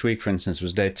first week, for instance,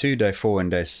 was day 2, day 4,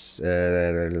 and day 6,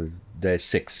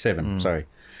 7, sorry.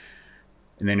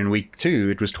 And then in week 2,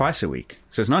 it was twice a week.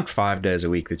 So it's not 5 days a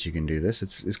week that you can do this.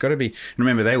 It's got to be.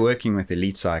 Remember, they're working with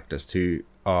elite cyclists who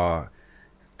are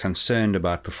concerned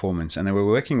about performance, and they were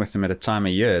working with them at a time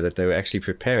of year that they were actually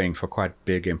preparing for quite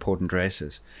big, important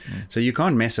races. So you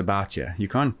can't mess about here. You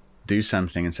can't do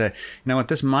something and say, you know what,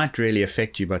 this might really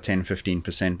affect you by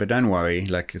 10-15%, but don't worry,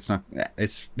 like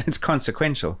it's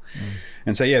consequential.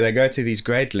 And so they go to these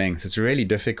great lengths. It's really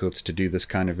difficult to do this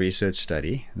kind of research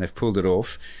study. They've pulled it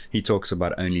off. He talks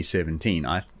about only 17.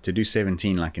 To do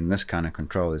 17 like in this kind of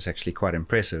control is actually quite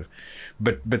impressive.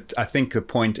 But I think the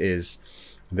point is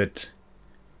that,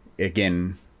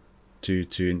 again, to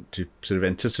sort of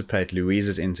anticipate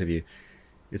Louise's interview,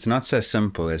 it's not so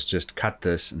simple as just cut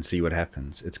this and see what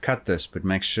happens. It's cut this, but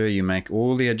make sure you make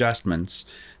all the adjustments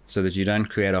so that you don't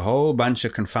create a whole bunch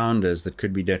of confounders that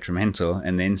could be detrimental,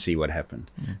 and then see what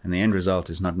happened. And the end result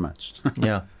is not much.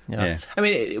 Yeah. Yeah. I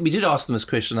mean, we did ask them this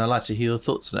question. I'd like to hear your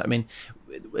thoughts on it. I mean,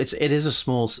 it is a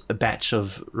small batch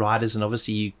of riders, and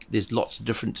obviously there's lots of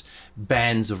different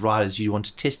bands of riders you want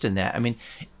to test in that. I mean,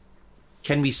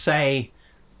 can we say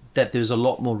that there's a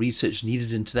lot more research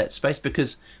needed into that space?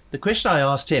 Because the question I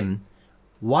asked him,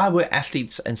 why were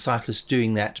athletes and cyclists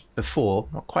doing that before?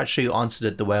 I'm not quite sure you answered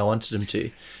it the way I wanted him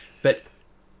to. But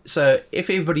so if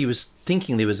everybody was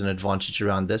thinking there was an advantage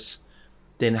around this,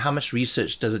 then how much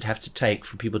research does it have to take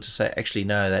for people to say, actually,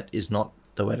 no, that is not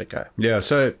the way to go? Yeah,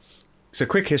 so it's a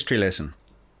quick history lesson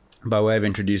by way of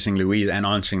introducing Louise and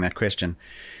answering that question.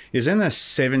 Is in the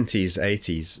 70s,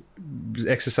 80s,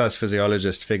 exercise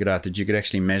physiologists figured out that you could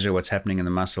actually measure what's happening in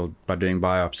the muscle by doing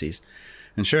biopsies.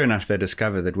 And sure enough, they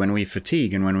discovered that when we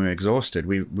fatigue and when we're exhausted,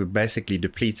 we basically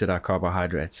depleted our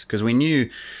carbohydrates, because we knew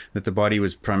that the body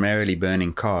was primarily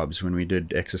burning carbs when we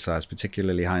did exercise,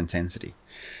 particularly high intensity.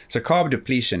 So carb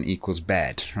depletion equals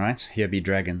bad, right? Here be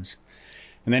dragons.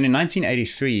 And then in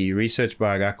 1983, research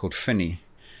by a guy called Finney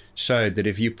showed that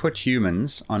if you put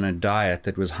humans on a diet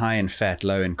that was high in fat,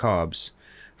 low in carbs,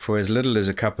 for as little as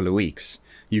a couple of weeks,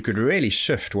 you could really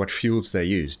shift what fuels they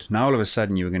used. Now all of a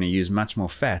sudden you were going to use much more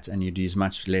fat and you'd use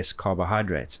much less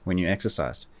carbohydrates when you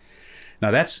exercised.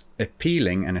 Now that's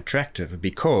appealing and attractive,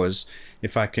 because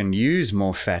if I can use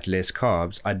more fat, less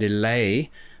carbs, I delay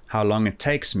how long it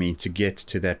takes me to get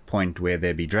to that point where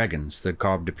there be dragons, the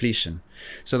carb depletion.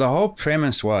 So the whole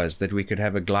premise was that we could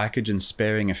have a glycogen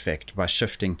sparing effect by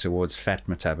shifting towards fat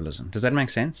metabolism. Does that make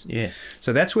sense? Yes.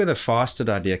 So that's where the fasted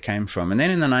idea came from. And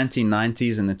then in the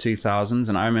 1990s and the 2000s,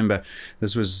 and I remember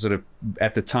this was sort of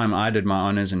at the time I did my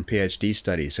honors and PhD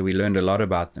studies, so we learned a lot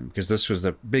about them, because this was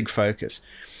the big focus,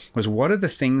 was what are the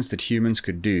things that humans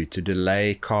could do to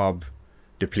delay carb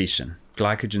depletion,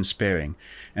 glycogen sparing.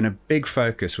 And a big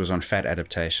focus was on fat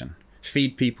adaptation.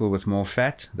 Feed people with more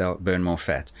fat, they'll burn more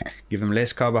fat. Give them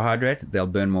less carbohydrate, they'll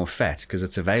burn more fat because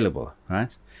it's available,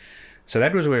 right? So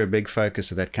that was where a big focus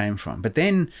of that came from. But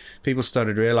then people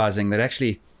started realizing that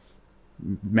actually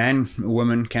man,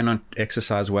 woman cannot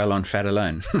exercise well on fat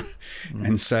alone.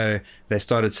 And so they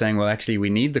started saying, well, actually we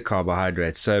need the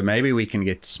carbohydrates. So maybe we can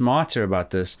get smarter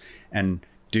about this and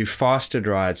do fasted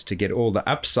rides to get all the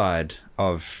upside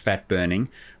of fat burning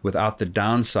without the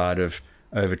downside of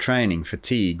overtraining,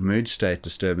 fatigue, mood state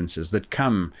disturbances that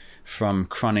come from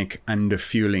chronic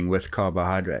underfueling with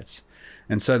carbohydrates.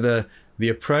 And so the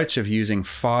approach of using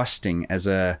fasting as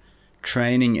a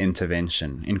training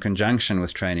intervention, in conjunction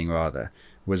with training rather,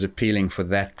 was appealing for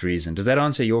that reason. Does that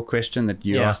answer your question that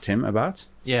you asked him about?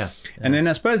 Yeah. And then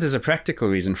I suppose there's a practical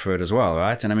reason for it as well,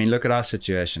 right? And I mean, look at our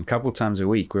situation. A couple times a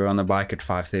week, we're on the bike at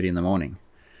 5:30 in the morning.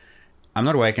 I'm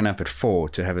not waking up at 4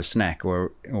 to have a snack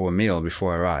or a meal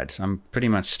before I ride. I'm pretty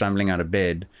much stumbling out of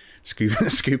bed,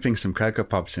 scooping some Cocoa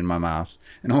Pops in my mouth,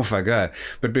 and off I go.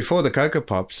 But before the Cocoa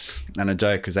Pops, and a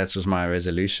joke, because that was my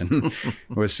resolution,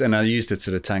 and I used it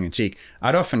sort of tongue in cheek,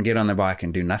 I'd often get on the bike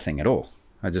and do nothing at all.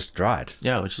 I just ride.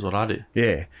 Yeah, which is what I do.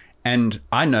 Yeah. And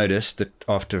I noticed that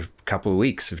after a couple of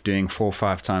weeks of doing 4 or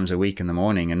 5 times a week in the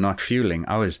morning and not fueling,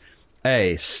 I was,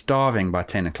 A, starving by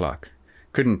 10 o'clock.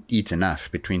 Couldn't eat enough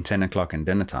between 10 o'clock and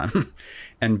dinner time.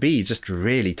 And B, just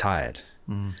really tired.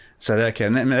 So, okay,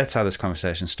 and that's how this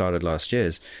conversation started last year.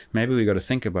 Is maybe we got to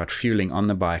think about fueling on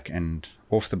the bike and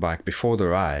off the bike before the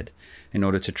ride in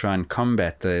order to try and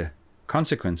combat the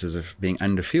consequences of being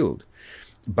underfueled.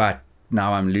 But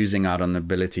now I'm losing out on the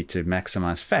ability to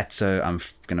maximize fat, so I'm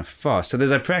going to fast. So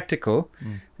there's a practical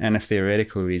and a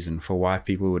theoretical reason for why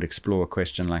people would explore a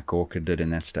question like Gorka did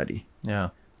in that study. Yeah.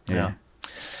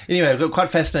 Anyway, we've got quite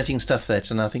fascinating stuff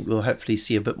that, and I think we'll hopefully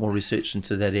see a bit more research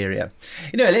into that area.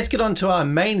 Anyway, let's get on to our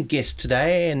main guest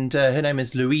today, and her name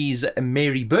is Louise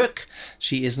Mary Burke.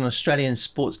 She is an Australian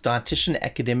sports dietitian,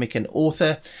 academic and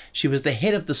author. She was the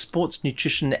head of the sports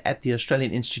nutrition at the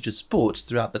Australian Institute of Sports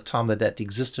throughout the time that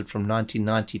existed from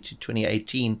 1990 to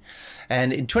 2018.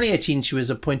 And in 2018, she was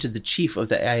appointed the chief of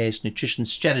the AIS Nutrition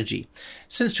Strategy.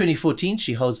 Since 2014,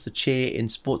 she holds the chair in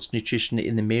sports nutrition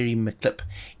in the Mary McClip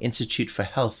Institute for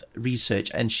Health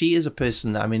Research. And she is a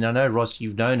person, I mean, I know, Ross,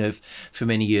 you've known her for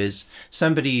many years,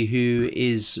 somebody who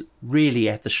is really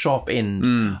at the sharp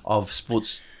end of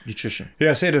sports nutrition.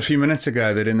 Yeah, I said a few minutes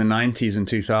ago that in the 90s and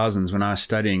 2000s, when I was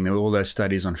studying, there were all those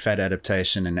studies on fat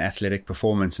adaptation and athletic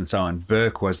performance and so on.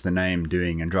 Burke was the name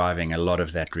doing and driving a lot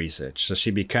of that research. So she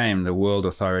became the world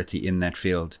authority in that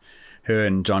field her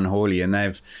and John Hawley, and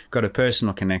they've got a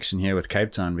personal connection here with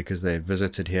Cape Town because they've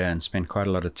visited here and spent quite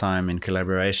a lot of time in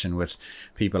collaboration with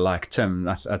people like Tim.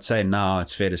 I'd say now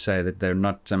it's fair to say that they're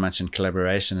not so much in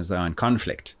collaboration as they are in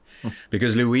conflict.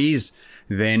 Because Louise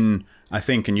then, I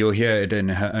think, and you'll hear it in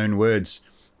her own words,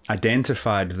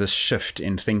 identified this shift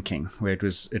in thinking where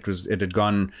it had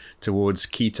gone towards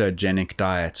ketogenic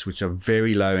diets, which are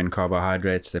very low in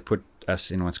carbohydrates. They put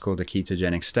us in what's called a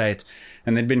ketogenic state,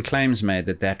 and there'd been claims made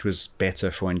that that was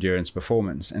better for endurance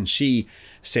performance, and she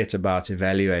set about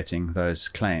evaluating those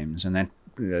claims, and that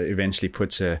eventually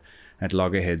puts her at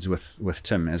loggerheads with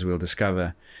Tim, as we'll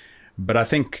discover. But I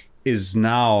think is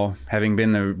now, having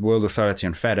been the world authority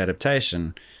on fat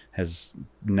adaptation, has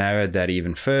narrowed that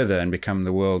even further and become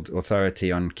the world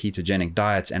authority on ketogenic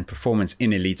diets and performance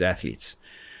in elite athletes.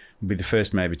 Would be the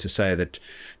first maybe to say that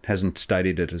hasn't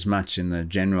studied it as much in the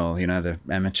general, the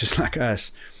amateurs like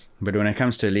us. But when it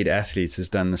comes to elite athletes, has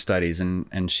done the studies,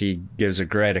 and she gives a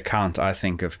great account, I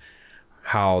think, of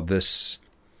how this,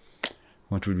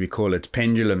 what would we call it,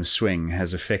 pendulum swing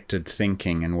has affected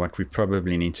thinking and what we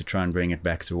probably need to try and bring it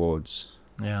back towards.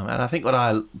 Yeah, and I think what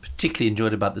I particularly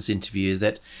enjoyed about this interview is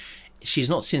that she's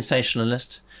not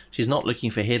sensationalist. She's not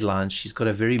looking for headlines. She's got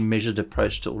a very measured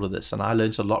approach to all of this. And I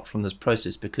learned a lot from this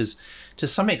process because to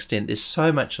some extent, there's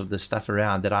so much of this stuff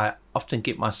around that I often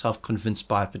get myself convinced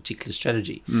by a particular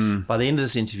strategy. By the end of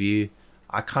this interview,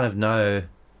 I kind of know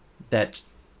that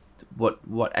what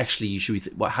actually you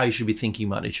should be, how you should be thinking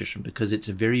about nutrition, because it's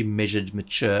a very measured,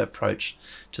 mature approach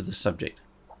to the subject.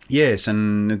 Yes,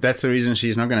 and that's the reason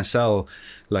she's not going to sell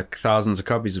like thousands of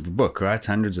copies of a book, right?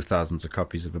 Hundreds of thousands of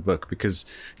copies of a book, because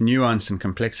nuance and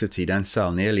complexity don't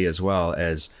sell nearly as well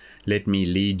as let me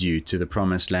lead you to the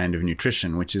promised land of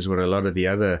nutrition, which is what a lot of the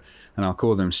other, and I'll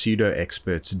call them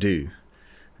pseudo-experts, do.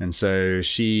 And so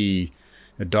she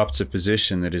adopts a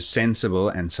position that is sensible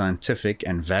and scientific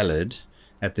and valid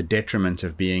at the detriment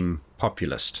of being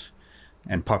populist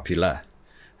and popular.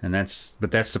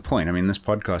 But that's the point. I mean, this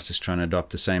podcast is trying to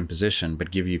adopt the same position, but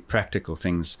give you practical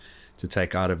things to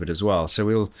take out of it as well. So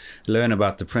we'll learn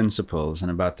about the principles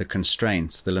and about the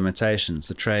constraints, the limitations,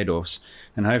 the trade-offs,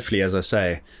 and hopefully, as I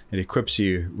say, it equips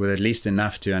you with at least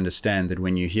enough to understand that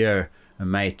when you hear a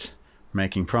mate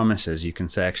making promises, you can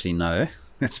say, actually, no,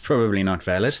 that's probably not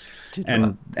valid.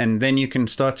 And then you can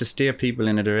start to steer people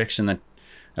in a direction that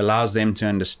allows them to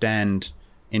understand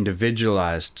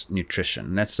individualized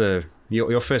nutrition. That's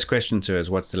your first question to her is,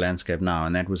 what's the landscape now?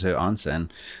 And that was her answer.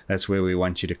 And that's where we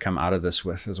want you to come out of this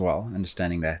with as well,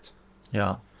 understanding that.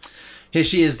 Yeah. Here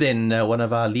she is then, one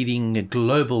of our leading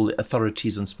global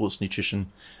authorities on sports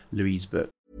nutrition, Louise Burke.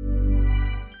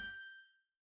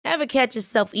 Ever catch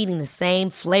yourself eating the same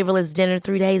flavorless dinner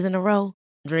 3 days in a row?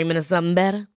 Dreaming of something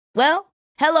better? Well,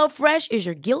 HelloFresh is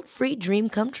your guilt-free dream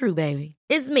come true, baby.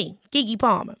 It's me, Keke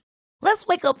Palmer. Let's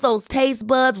wake up those taste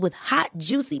buds with hot,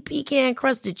 juicy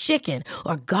pecan-crusted chicken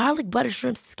or garlic butter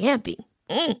shrimp scampi.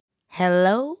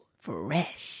 Hello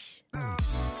Fresh.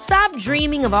 Stop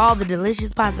dreaming of all the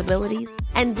delicious possibilities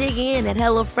and dig in at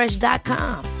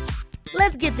HelloFresh.com.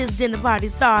 Let's get this dinner party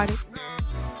started.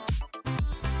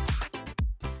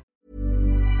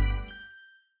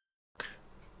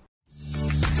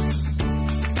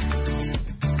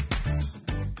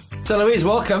 So Louise,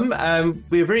 welcome.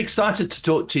 We're very excited to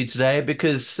talk to you today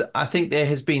because I think there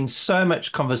has been so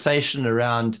much conversation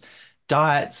around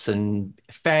diets and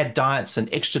fad diets and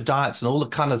extra diets and all the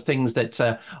kind of things that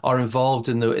are involved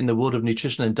in the world of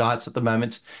nutrition and diets at the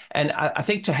moment. And I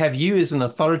think to have you as an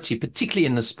authority, particularly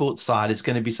in the sports side, is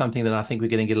going to be something that I think we're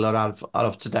going to get a lot out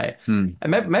of today. And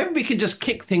maybe we can just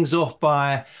kick things off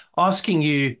by asking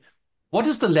you, what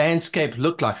does the landscape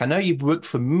look like? I know you've worked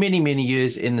for many, many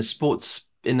years in the sports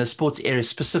area,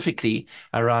 specifically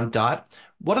around diet.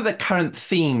 What are the current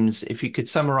themes, if you could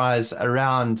summarize,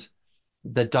 around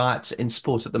the diets in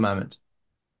sport at the moment?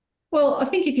 Well, I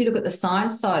think if you look at the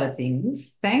science side of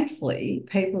things, thankfully,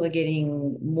 people are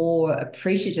getting more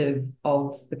appreciative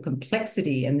of the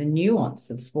complexity and the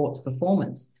nuance of sports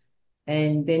performance.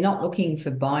 And they're not looking for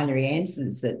binary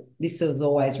answers that this is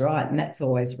always right and that's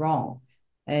always wrong.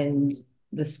 And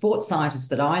the sports scientists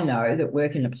that I know that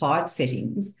work in applied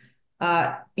settings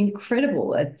are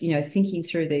incredible at, thinking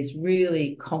through these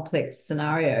really complex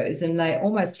scenarios, and they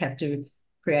almost have to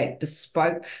create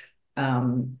bespoke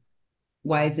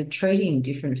ways of treating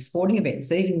different sporting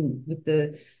events. Even with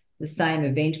the same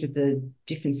event with the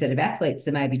different set of athletes,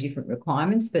 there may be different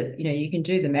requirements, but, you can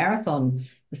do the marathon,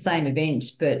 the same event,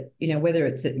 but, whether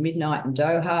it's at midnight in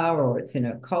Doha or it's in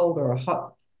a cold or a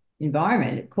hot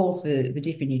environment, it calls for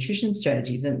different nutrition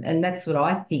strategies. And that's what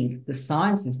I think the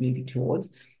science is moving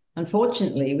towards.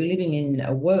 unfortunately, we're living in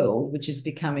a world which is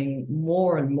becoming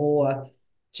more and more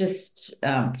just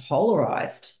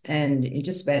polarized, and in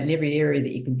just about in every area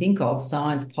that you can think of,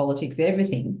 science, politics,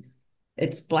 everything,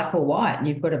 it's black or white, and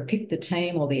you've got to pick the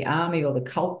team or the army or the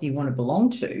cult you want to belong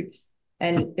to.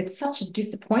 And it's such a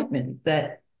disappointment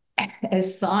that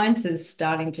as science is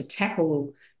starting to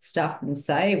tackle stuff and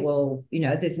say, well,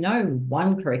 there's no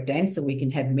one correct answer, we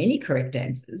can have many correct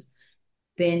answers,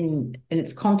 then, and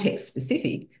it's context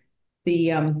specific,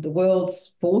 the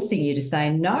world's forcing you to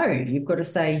say no. You've got to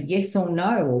say yes or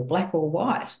no, or black or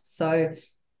white. So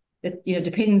it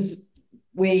depends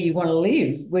where you want to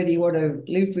live, whether you want to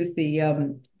live with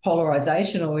the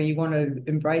polarization or you want to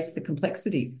embrace the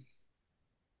complexity.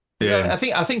 Yeah,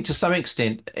 I think to some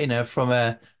extent, from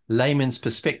a layman's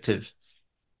perspective,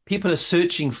 people are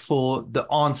searching for the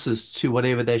answers to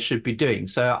whatever they should be doing.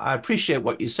 So I appreciate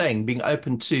what you're saying. Being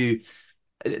open to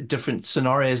different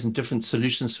scenarios and different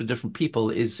solutions for different people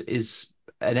is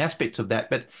an aspect of that.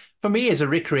 But for me, as a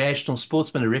recreational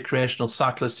sportsman, a recreational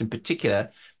cyclist in particular,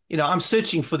 I'm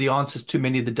searching for the answers to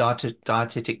many of the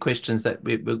dietetic questions that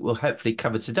we'll hopefully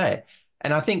cover today.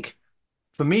 And I think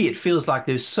for me, it feels like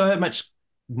there's so much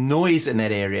noise in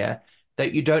that area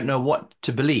that you don't know what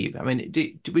to believe. I mean,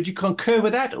 would you concur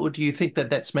with that, or do you think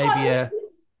that that's maybe Yeah,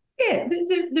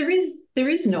 there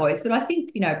is noise, but I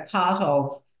think, part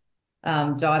of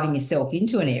diving yourself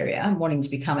into an area and wanting to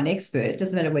become an expert, it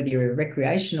doesn't matter whether you're a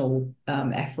recreational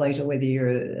athlete or whether you're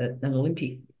an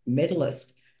Olympic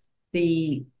medalist.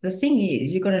 The thing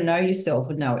is, you've got to know yourself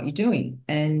and know what you're doing,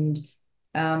 and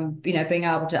being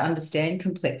able to understand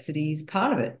complexity is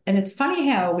part of it. And it's funny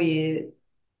how we're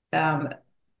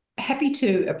happy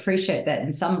to appreciate that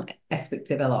in some aspects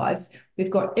of our lives.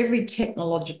 We've got every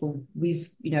technological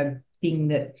thing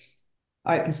that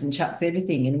opens and shuts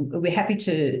everything, and we're happy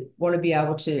to want to be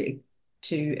able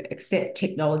to accept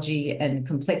technology and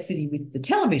complexity with the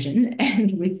television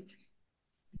and with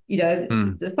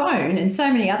the phone and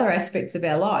so many other aspects of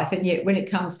our life. And yet when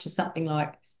it comes to something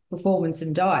like performance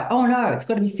and diet, oh no, it's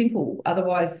got to be simple,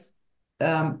 otherwise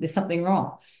there's something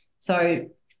wrong. So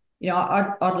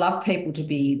I'd love people to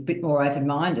be a bit more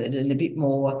open-minded and a bit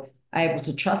more able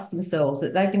to trust themselves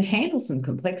that they can handle some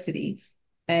complexity.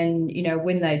 And,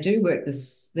 when they do work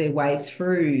their way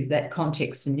through that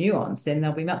context and nuance, then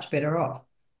they'll be much better off.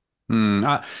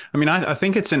 I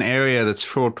think it's an area that's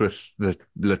fraught with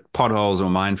the potholes or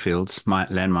minefields,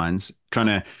 landmines, trying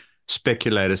to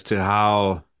speculate as to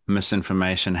how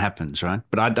misinformation happens, right?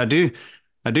 But I do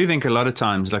think a lot of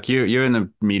times, like you're in the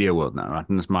media world now, right?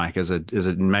 And this Mike as a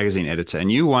magazine editor,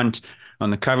 and you want,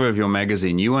 on the cover of your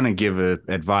magazine, you want to give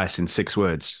advice in 6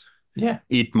 words. Yeah.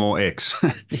 Eat more X.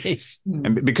 Yes.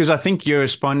 And because I think you're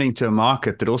responding to a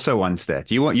market that also wants that.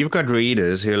 You've got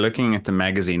readers who are looking at the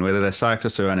magazine, whether they're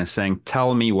cyclists or runners, saying,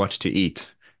 tell me what to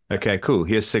eat. Okay, cool.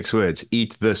 Here's 6 words.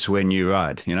 Eat this when you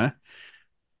ride,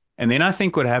 And then I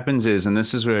think what happens is, and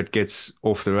this is where it gets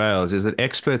off the rails, is that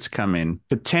experts come in,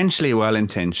 potentially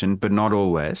well-intentioned, but not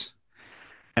always.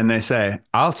 And they say,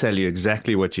 I'll tell you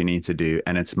exactly what you need to do.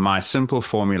 And it's my simple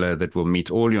formula that will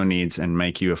meet all your needs and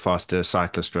make you a faster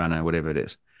cyclist, runner, whatever it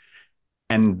is.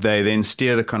 And they then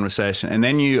steer the conversation. And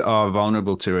then you are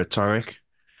vulnerable to rhetoric.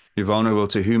 You're vulnerable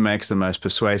to who makes the most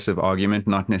persuasive argument,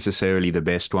 not necessarily the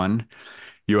best one.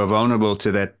 You are vulnerable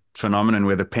to that phenomenon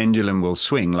where the pendulum will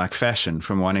swing like fashion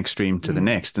from one extreme to the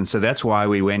next. And so that's why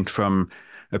we went from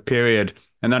a period,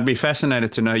 and I'd be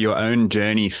fascinated to know your own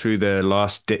journey through the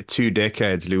last 2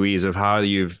 decades, Louise, of how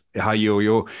your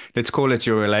let's call it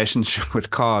your relationship with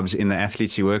carbs in the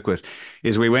athletes you work with,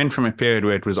 is we went from a period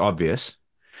where it was obvious.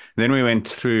 Then we went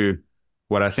through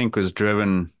what I think was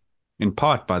driven in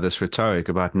part by this rhetoric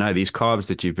about, no, these carbs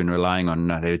that you've been relying on,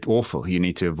 no, they're awful. You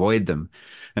need to avoid them.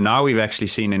 And now we've actually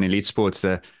seen in elite sports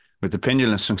with the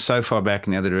pendulum swing so far back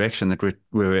in the other direction that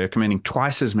we're recommending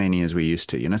twice as many as we used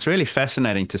to. It's really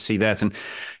fascinating to see that. And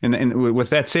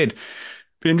with that said,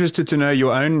 be interested to know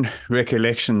your own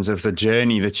recollections of the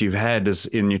journey that you've had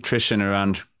in nutrition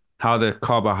around how the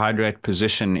carbohydrate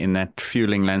position in that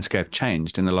fueling landscape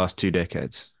changed in the last 2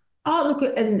 decades. Oh,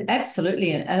 look, and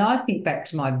absolutely. And I think back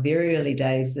to my very early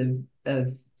days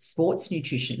of sports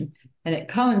nutrition, and it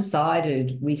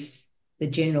coincided with the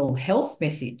general health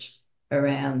message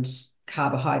around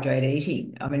carbohydrate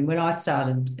eating. I mean, when I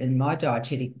started in my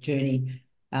dietetic journey,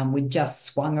 we just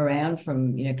swung around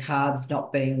from, carbs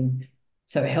not being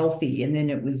so healthy, and then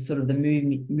it was sort of the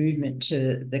movement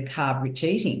to the carb-rich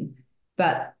eating.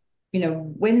 But,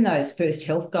 when those first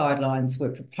health guidelines were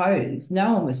proposed,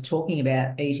 no one was talking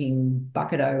about eating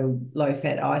bucket-o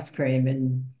low-fat ice cream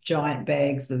and giant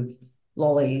bags of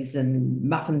lollies and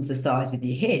muffins the size of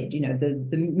your head. You know,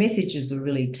 the messages were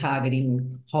really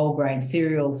targeting whole grain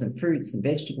cereals and fruits and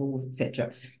vegetables,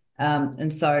 etc.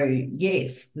 And so,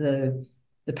 yes, the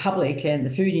public and the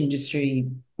food industry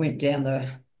went down the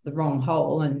wrong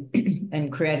hole and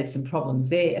and created some problems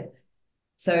there.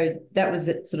 So that was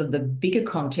sort of the bigger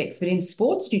context. But in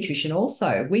sports nutrition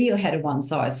also, we had a one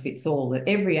size fits all, that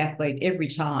every athlete every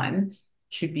time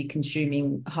should be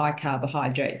consuming high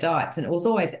carbohydrate diets. And it was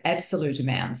always absolute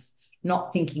amounts,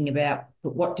 not thinking about,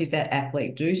 but what did that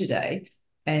athlete do today,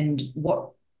 and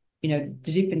what, you know,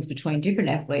 the difference between different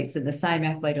athletes and the same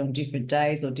athlete on different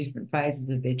days or different phases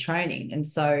of their training. And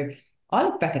so I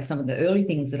look back at some of the early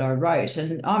things that I wrote,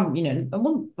 and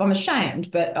I'm ashamed,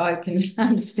 but I can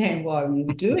understand why we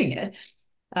were doing it.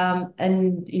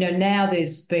 And, you know, now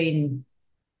there's been,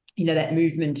 you know, that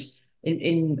movement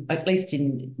in at least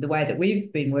in the way that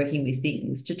we've been working with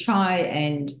things, to try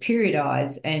and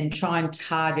periodize and try and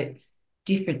target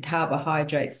different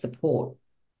carbohydrate support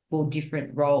for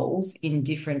different roles in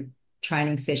different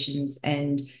training sessions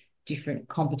and different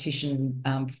competition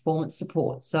performance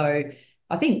support. So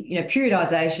I think, you know,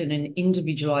 periodization and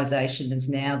individualization is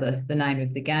now the name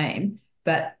of the game.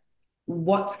 But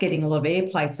what's getting a lot of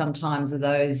airplay sometimes are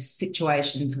those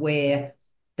situations where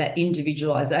that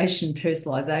individualization,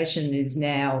 personalization is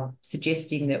now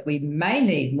suggesting that we may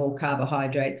need more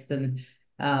carbohydrates than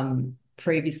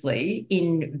previously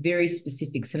in very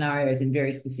specific scenarios in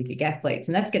very specific athletes.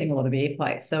 And that's getting a lot of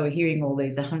airplay. So we're hearing all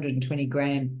these 120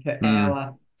 gram per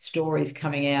hour stories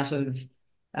coming out of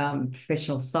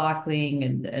professional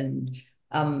cycling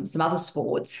and some other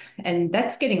sports. And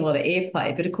that's getting a lot of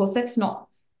airplay. But of course, that's not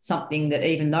something that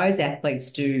even those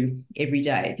athletes do every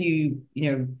day. If you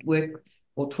know, work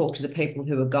or talk to the people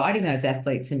who are guiding those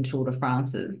athletes in Tour de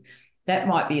France's, that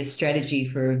might be a strategy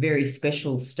for a very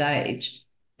special stage.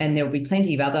 And there'll be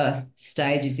plenty of other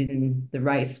stages in the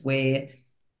race where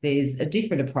there's a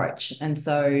different approach. And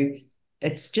so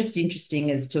it's just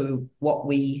interesting as to what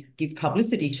we give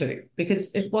publicity to,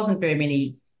 because it wasn't very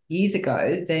many years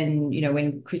ago then, you know,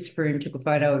 when Chris Froome took a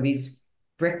photo of his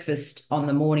breakfast on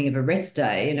the morning of a rest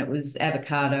day, and it was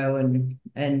avocado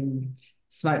and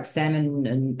smoked salmon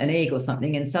and an egg or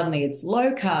something, and suddenly it's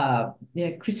low carb. You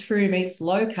know, Chris Froome eats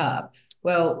low carb.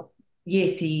 Well,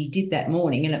 yes, he did that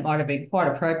morning, and it might have been quite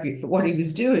appropriate for what he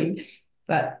was doing.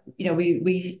 But, you know,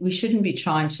 we shouldn't be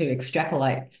trying to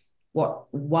extrapolate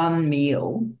what one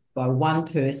meal by one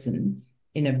person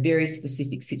in a very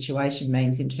specific situation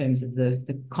means in terms of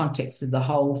the context of the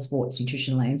whole sports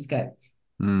nutrition landscape.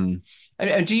 And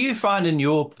do you find in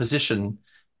your position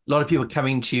a lot of people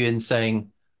coming to you and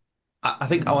saying, I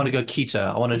think I want to go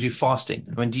keto, I want to do fasting?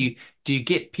 I mean, do you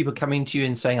get people coming to you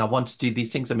and saying, I want to do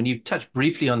these things? I mean, you touched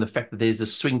briefly on the fact that there's a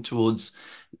swing towards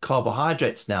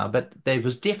carbohydrates now, but there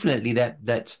was definitely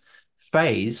that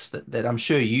phase that I'm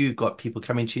sure you got people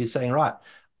coming to you saying, right,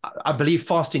 I believe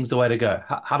fasting's the way to go.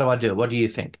 How do I do it? What do you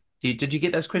think? Did you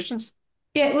get those questions?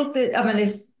 Yeah, look, I mean,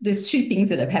 there's two things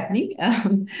that are happening.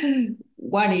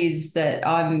 One is that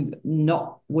I'm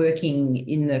not working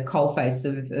in the coalface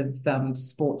of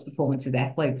sports performance with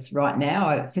athletes right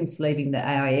now. Since leaving the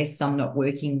AIS, I'm not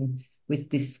working with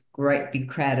this great big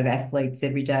crowd of athletes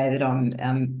every day that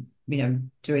I'm, you know,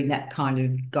 doing that kind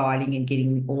of guiding and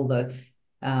getting all the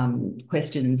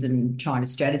questions and trying to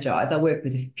strategize. I work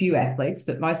with a few athletes,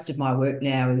 but most of my work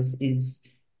now is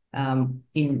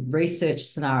in research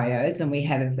scenarios, and we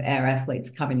have our athletes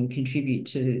come in and contribute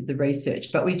to the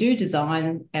research. But we do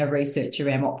design our research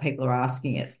around what people are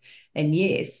asking us. And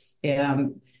yes,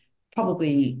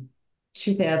 probably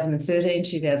 2013,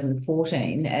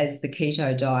 2014, as the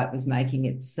keto diet was making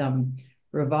its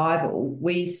revival,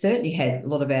 we certainly had a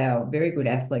lot of our very good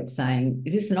athletes saying,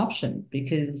 is this an option?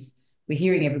 Because we're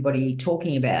hearing everybody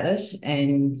talking about it,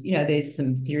 and, you know, there's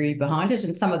some theory behind it.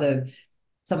 And some of the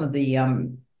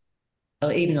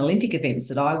even Olympic events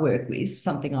that I work with,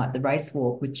 something like the race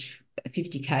walk, which a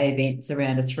 50K event's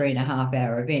around a 3.5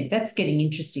 hour event, that's getting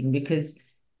interesting because,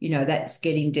 you know, that's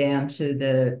getting down to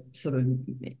the sort of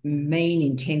mean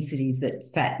intensities that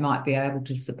fat might be able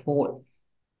to support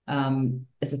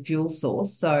as a fuel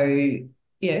source. So, you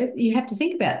know, you have to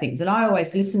think about things. And I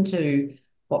always listen to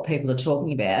what people are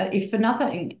talking about, if for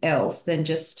nothing else than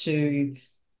just to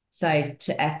say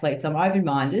to athletes, I'm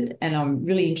open-minded and I'm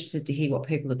really interested to hear what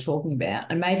people are talking about.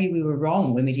 And maybe we were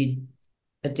wrong when we did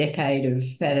a decade of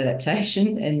fat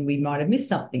adaptation and we might have missed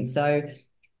something. So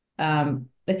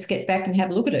let's get back and have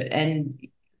a look at it. And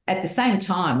at the same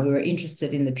time, we were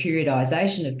interested in the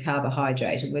periodization of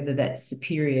carbohydrate and whether that's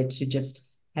superior to just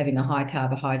having a high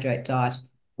carbohydrate diet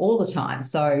all the time.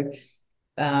 So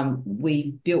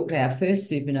we built our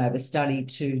first Supernova study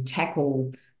to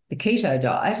tackle the keto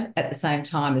diet at the same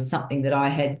time as something that I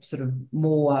had sort of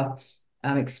more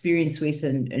experience with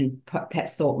and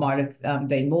perhaps thought might have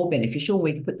been more beneficial.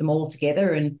 We could put them all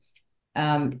together.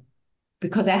 And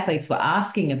because athletes were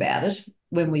asking about it,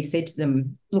 when we said to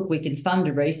them, look, we can fund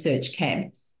a research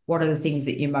camp, what are the things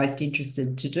that you're most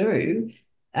interested to do?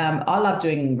 I love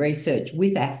doing research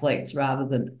with athletes rather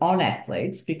than on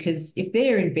athletes, because if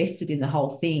they're invested in the whole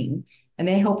thing and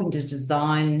they're helping to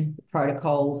design the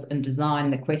protocols and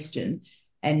design the question,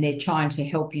 and they're trying to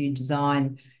help you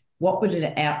design what would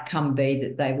an outcome be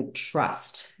that they would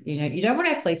trust. You don't want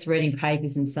athletes reading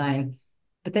papers and saying,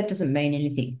 but that doesn't mean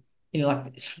anything. Like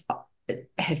it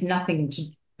has nothing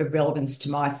of relevance to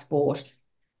my sport.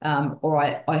 Or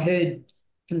I heard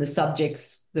from the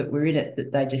subjects that were in it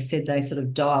that they just said they sort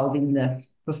of dialed in the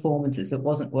performances. It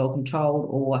wasn't well controlled,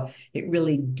 or it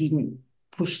really didn't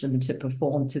push them to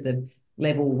perform to the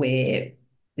level where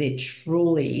they're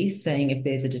truly seeing if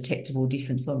there's a detectable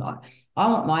difference or not. I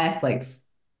want my athletes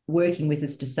working with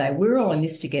us to say, we're all in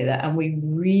this together and we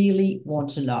really want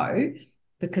to know,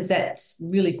 because that's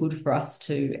really good for us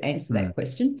to answer that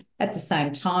question. At the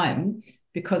same time,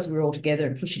 because we're all together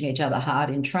and pushing each other hard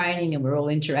in training and we're all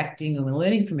interacting and we're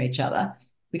learning from each other,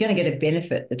 we're going to get a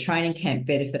benefit, the training camp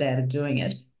benefit out of doing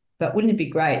it. But wouldn't it be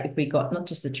great if we got not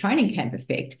just the training camp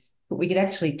effect, but we could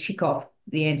actually tick off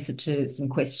the answer to some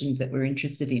questions that we're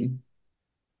interested in?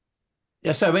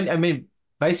 Yeah, so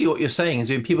basically what you're saying is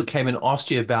when people came and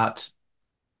asked you about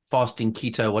fasting,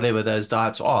 keto, whatever those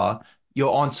diets are,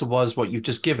 your answer was what you've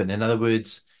just given. In other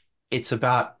words, it's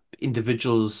about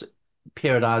individuals'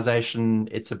 periodization.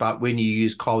 It's about when you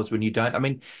use carbs, when you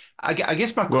don't. I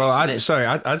guess my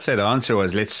question I'd say the answer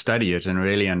was let's study it and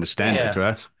really understand it,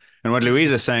 right? And what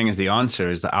Louise is saying is the answer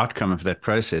is the outcome of that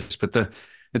process. But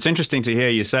it's interesting to hear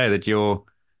you say that your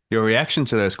reaction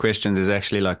to those questions is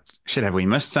actually like, shit, have we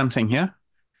missed something here?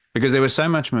 Because there was so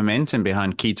much momentum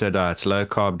behind keto diets, low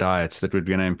carb diets that were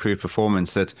going to improve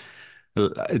performance that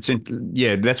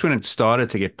that's when it started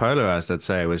to get polarized. I'd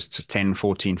say it was 10,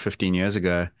 14, 15 years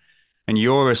ago. And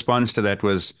your response to that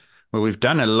was, well, we've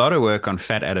done a lot of work on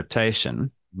fat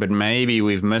adaptation, but maybe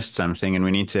we've missed something and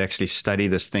we need to actually study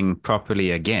this thing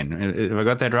properly again. Have I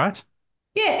got that right?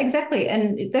 Yeah, exactly.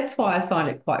 And that's why I find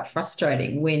it quite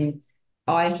frustrating when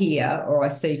I hear or I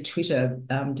see Twitter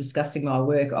discussing my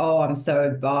work. Oh, I'm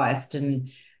so biased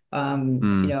and,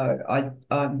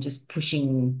 I'm just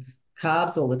pushing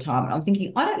carbs all the time. And I'm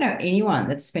thinking, I don't know anyone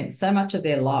that's spent so much of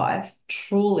their life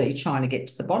truly trying to get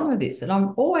to the bottom of this. And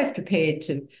I'm always prepared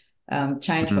to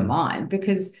change my mind,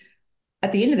 because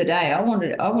at the end of the day, I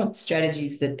want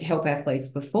strategies that help athletes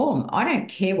perform. I don't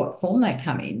care what form they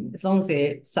come in, as long as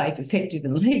they're safe, effective,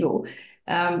 and legal.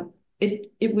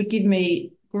 It would give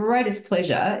me greatest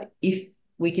pleasure if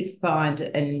we could find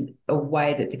a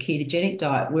way that the ketogenic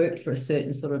diet worked for a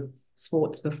certain sort of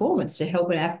sports performance to help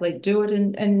an athlete do it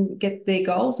and get their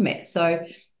goals met. So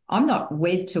I'm not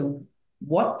wed to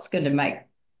what's going to make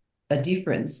a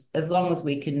difference, as long as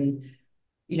we can,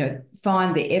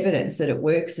 find the evidence that it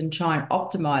works and try and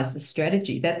optimize the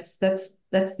strategy. That's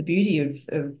the beauty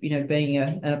of being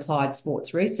an applied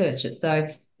sports researcher. So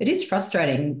it is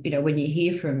frustrating, when you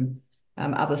hear from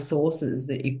other sources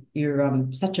that you're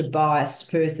such a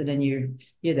biased person and you're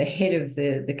the head of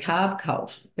the carb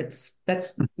cult.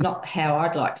 That's not how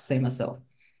I'd like to see myself.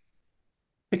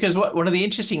 Because one of the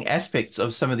interesting aspects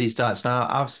of some of these diets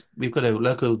now, we've got a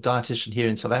local dietitian here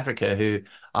in South Africa who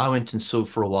I went and saw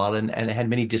for a while and had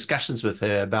many discussions with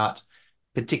her about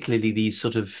particularly these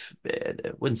sort of, I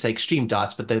wouldn't say extreme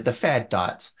diets, but the fad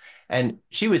diets. And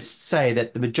she would say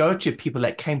that the majority of people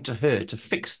that came to her to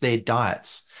fix their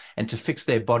diets and to fix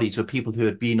their bodies were people who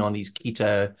had been on these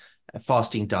keto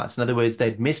fasting diets. In other words,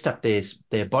 they'd messed up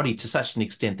their body to such an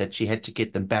extent that she had to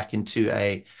get them back into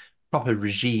a proper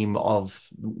regime of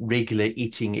regular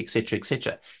eating, etc.,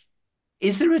 etc.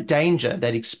 Is there a danger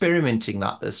that experimenting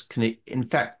like this can, in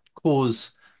fact,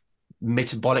 cause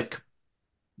metabolic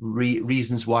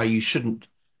reasons why you shouldn't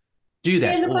do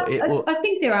that? Yeah, look, I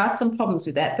think there are some problems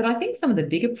with that, but I think some of the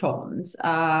bigger problems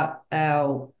are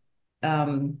the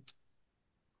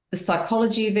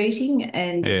psychology of eating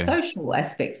and the social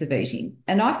aspects of eating.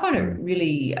 And I find it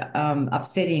really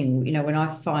upsetting, when I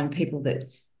find people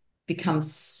that become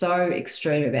so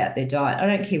extreme about their diet. I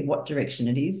don't care what direction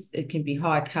it is. It can be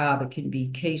high carb, it can be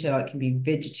keto, it can be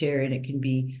vegetarian, it can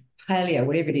be paleo,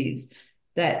 whatever it is,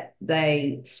 that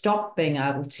they stop being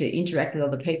able to interact with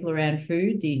other people around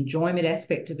food. The enjoyment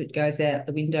aspect of it goes out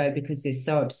the window because they're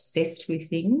so obsessed with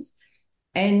things.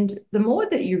 And the more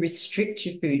that you restrict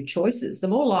your food choices, the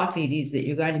more likely it is that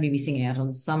you're going to be missing out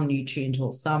on some nutrient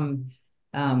or some,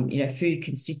 food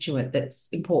constituent that's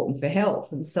important for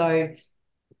health. And so,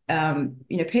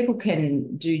 people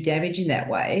can do damage in that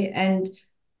way. And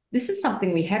this is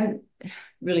something we haven't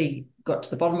really got to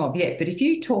the bottom of yet. But if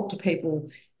you talk to people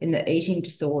in the eating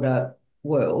disorder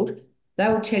world, they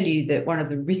will tell you that one of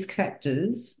the risk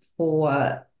factors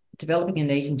for developing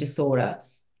an eating disorder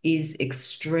is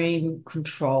extreme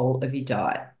control of your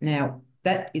diet. Now,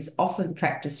 that is often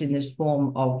practiced in the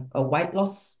form of a weight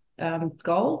loss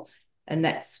goal, and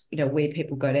that's where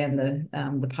people go down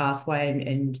the pathway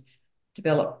and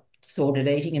develop disordered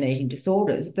eating and eating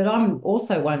disorders. But I'm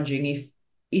also wondering if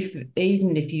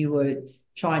even if you were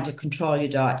trying to control your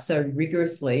diet so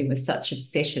rigorously with such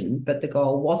obsession, but the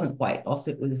goal wasn't weight loss,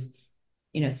 it was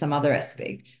some other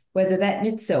aspect, whether that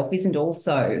in itself isn't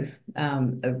also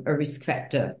a risk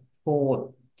factor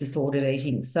for disordered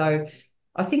eating. So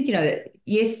I think,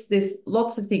 yes, there's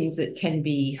lots of things that can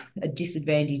be a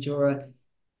disadvantage or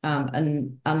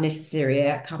an unnecessary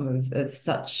outcome of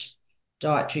such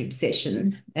dietary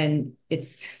obsession. And it's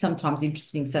sometimes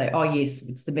interesting to say, oh, yes,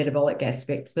 it's the metabolic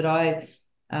aspects. But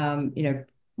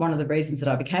one of the reasons that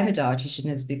I became a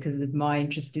dietitian is because of my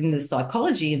interest in the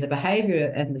psychology and the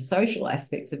behaviour and the social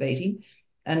aspects of eating.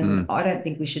 And I don't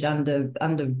think we should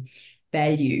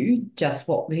undervalue just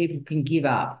what people can give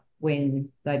up when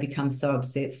they become so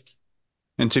obsessed.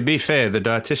 And to be fair, the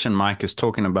dietitian Mike is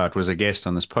talking about was a guest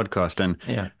on this podcast, and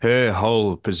her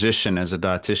whole position as a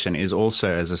dietitian is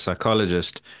also as a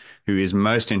psychologist who is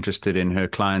most interested in her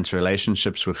clients'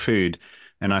 relationships with food.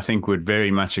 And I think would very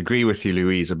much agree with you,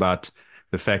 Louise, about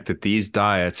the fact that these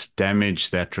diets damage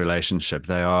that relationship.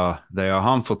 They are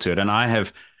harmful to it. And I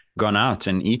have gone out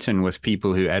and eaten with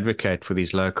people who advocate for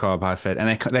these low carb, high fat,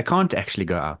 and they can't actually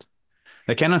go out.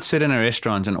 They cannot sit in a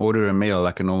restaurant and order a meal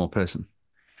like a normal person.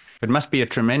 It must be a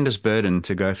tremendous burden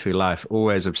to go through life,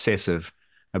 always obsessive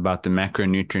about the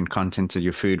macronutrient content of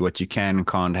your food, what you can and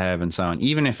can't have, and so on,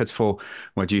 even if it's for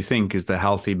what you think is the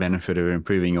healthy benefit of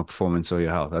improving your performance or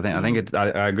your health.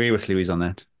 I agree with Louise on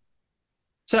that.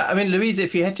 So, I mean, Louise,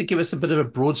 if you had to give us a bit of a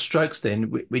broad strokes then,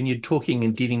 when you're talking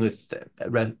and dealing with,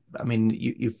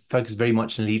 you focus very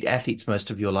much on elite athletes most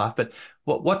of your life, but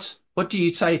what do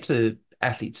you say to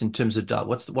athletes in terms of diet?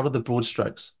 What are the broad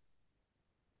strokes?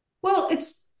 Well,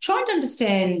 it's trying to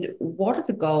understand what are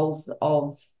the goals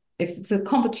of, if it's a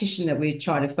competition that we're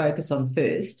trying to focus on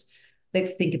first,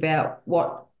 let's think about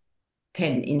what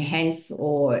can enhance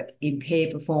or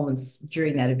impair performance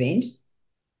during that event.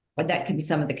 And that can be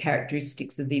some of the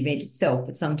characteristics of the event itself,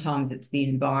 but sometimes it's the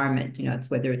environment, it's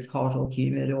whether it's hot or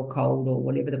humid or cold or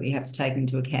whatever that we have to take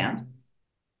into account.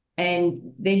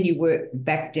 And then you work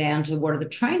back down to what are the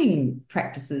training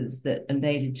practices that are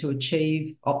needed to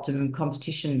achieve optimum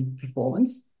competition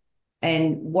performance,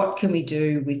 and what can we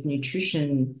do with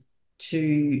nutrition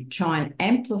to try and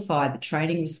amplify the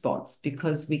training response,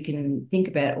 because we can think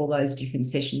about all those different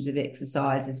sessions of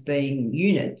exercise as being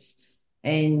units,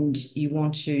 and you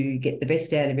want to get the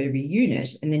best out of every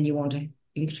unit, and then you want to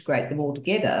integrate them all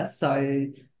together so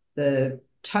the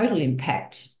total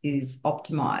impact is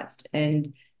optimized.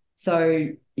 And so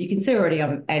you can see already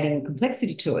I'm adding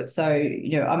complexity to it. So,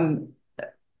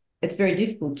 it's very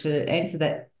difficult to answer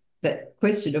that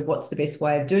question of what's the best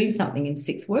way of doing something in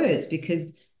 6 words,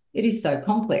 because it is so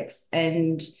complex.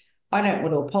 And I don't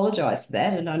want to apologise for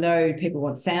that. And I know people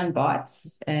want sound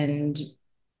bites, and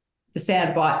the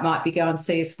sound bite might be go and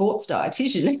see a sports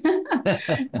dietitian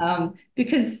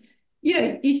because,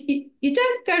 you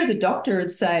don't go to the doctor and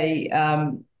say,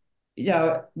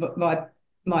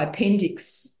 my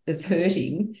appendix is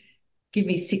hurting, give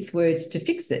me 6 words to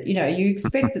fix it. You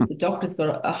expect that the doctor's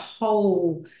got a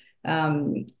whole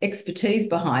expertise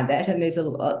behind that, and there's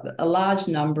a large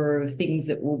number of things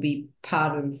that will be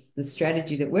part of the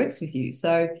strategy that works with you.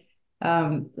 So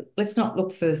let's not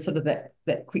look for sort of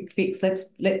that quick fix.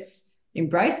 Let's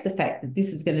embrace the fact that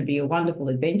this is going to be a wonderful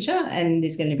adventure, and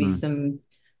there's going to be some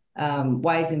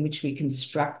ways in which we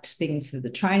construct things for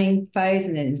the training phase,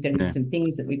 and then there's going to be some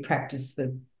things that we practice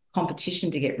for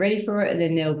competition to get ready for it, and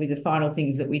then there'll be the final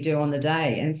things that we do on the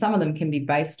day. And some of them can be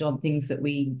based on things that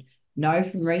we know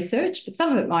from research, but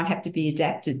some of it might have to be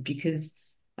adapted because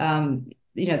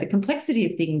the complexity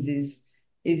of things is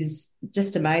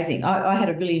just amazing. I had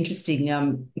a really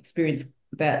interesting experience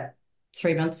about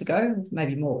 3 months ago,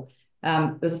 maybe more.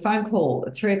 There was a phone call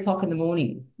at 3:00 in the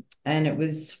morning, and it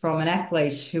was from an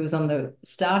athlete who was on the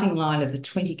starting line of the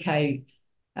 20K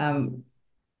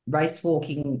race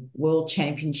walking world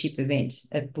championship event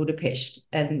at Budapest.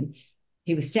 And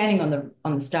he was standing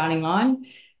on the starting line,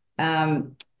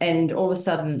 And all of a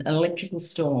sudden, an electrical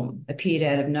storm appeared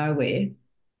out of nowhere.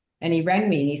 And he rang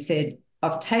me and he said,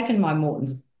 I've taken my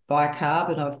Morton's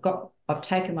bicarb and I've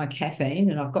taken my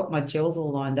caffeine and I've got my gels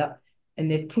all lined up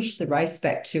and they've pushed the race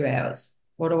back 2 hours.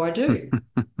 What do I do?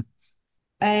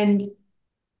 And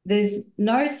there's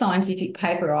no scientific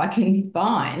paper I can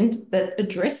find that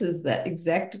addresses that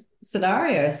exact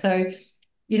scenario. So,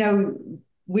 you know,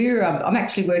 I'm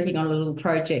actually working on a little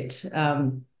project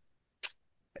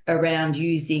around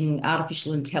using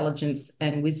artificial intelligence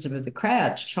and wisdom of the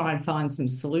crowd to try and find some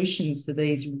solutions for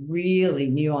these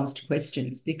really nuanced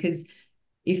questions. Because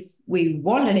if we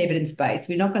want an evidence base,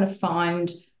 we're not going to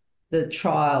find the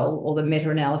trial or the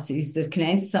meta-analyses that can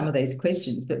answer some of these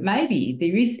questions. But maybe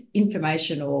there is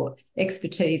information or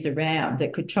expertise around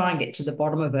that could try and get to the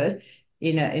bottom of it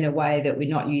in a way that we're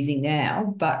not using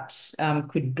now, but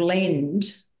could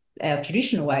blend our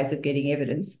traditional ways of getting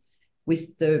evidence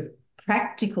with the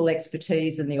practical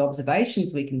expertise and the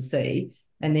observations we can see,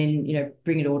 and then, you know,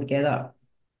 bring it all together.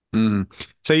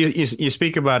 So you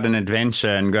speak about an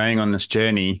adventure and going on this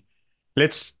journey.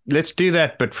 Let's do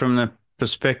that, but from the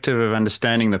perspective of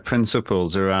understanding the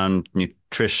principles around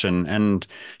nutrition. And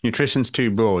nutrition's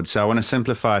too broad, so I want to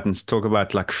simplify it and talk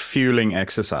about like fueling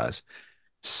exercise.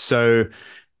 So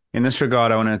in this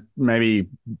regard, I want to maybe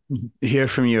hear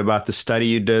from you about the study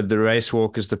you did, the race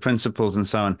walkers, the principles, and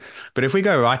so on. But if we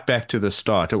go right back to the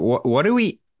start, what are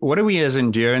we as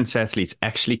endurance athletes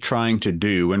actually trying to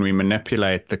do when we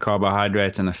manipulate the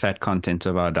carbohydrates and the fat content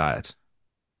of our diet?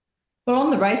 Well,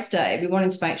 on the race day, we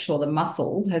wanted to make sure the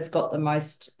muscle has got the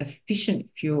most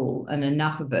efficient fuel and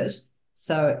enough of it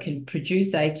so it can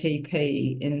produce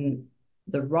ATP in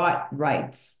the right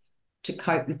rates to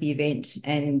cope with the event,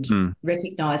 and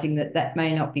recognising that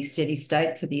may not be steady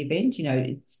state for the event. You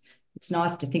know, it's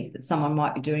nice to think that someone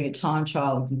might be doing a time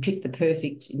trial and can pick the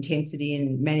perfect intensity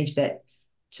and manage that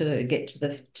to get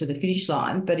to the finish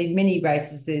line. But in many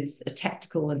races, there's a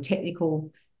tactical and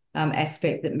technical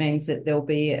aspect that means that there'll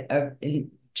be a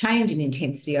change in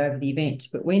intensity over the event.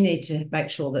 But we need to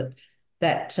make sure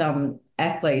that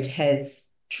athlete has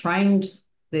trained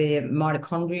their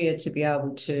mitochondria to be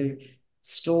able to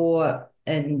store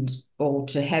or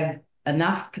to have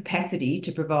enough capacity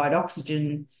to provide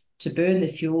oxygen to burn the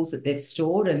fuels that they've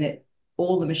stored, and that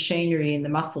all the machinery in the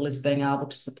muscle is being able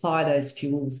to supply those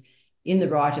fuels in the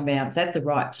right amounts at the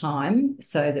right time,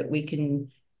 so that we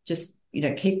can just, you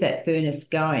know, keep that furnace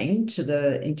going to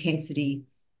the intensity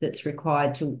that's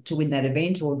required to win that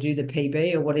event or do the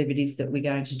PB or whatever it is that we're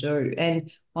going to do.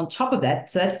 And on top of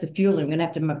that, so that's the fueling, we're going to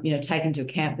have to, you know, take into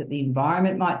account that the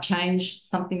environment might change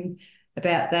something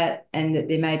about that, and that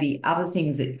there may be other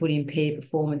things that could impair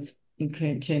performance in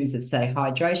terms of, say,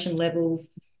 hydration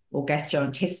levels or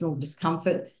gastrointestinal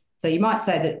discomfort. So you might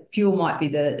say that fuel might be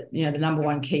the number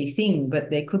one key thing, but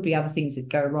there could be other things that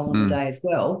go wrong on the day as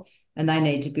well, and they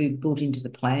need to be built into the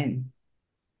plan.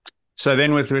 So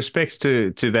then with respect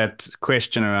to that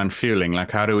question around fueling,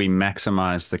 like how do we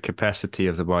maximize the capacity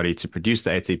of the body to produce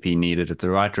the ATP needed at the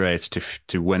right rates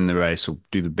to win the race or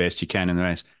do the best you can in the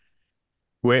race?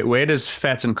 Where does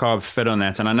fat and carb fit on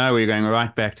that? And I know we're going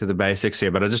right back to the basics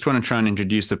here, but I just want to try and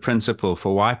introduce the principle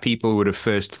for why people would have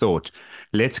first thought,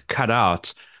 let's cut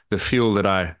out the fuel that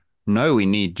I know we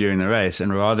need during the race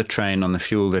and rather train on the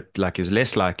fuel that like is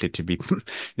less likely to be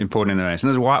important in the race.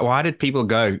 And why did people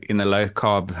go in the low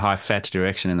carb, high fat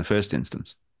direction in the first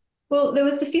instance? Well, there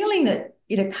was the feeling that,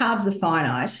 you know, carbs are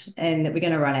finite and that we're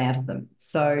going to run out of them.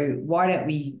 So why don't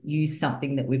we use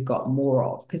something that we've got more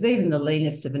of? Because even the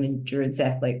leanest of an endurance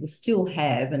athlete will still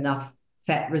have enough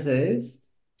fat reserves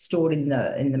stored in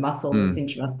the muscle, it's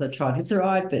intramuscular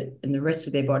triglyceride, but in the rest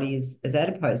of their body is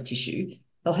adipose tissue.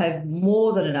 They'll have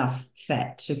more than enough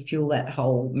fat to fuel that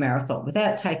whole marathon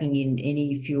without taking in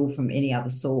any fuel from any other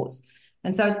source.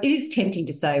 And so it is tempting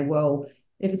to say, well,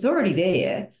 if it's already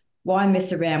there, why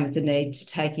mess around with the need to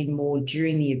take in more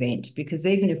during the event? Because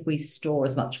even if we store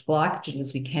as much glycogen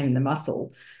as we can in the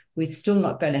muscle, we're still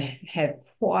not going to have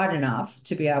quite enough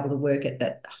to be able to work at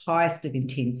that highest of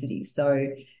intensity. So,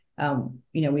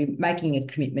 you know, we're making a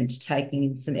commitment to taking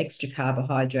in some extra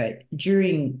carbohydrate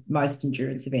during most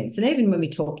endurance events. And even when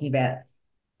we're talking about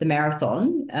the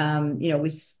marathon, you know,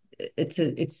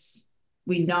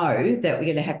 we know that we're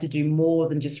going to have to do more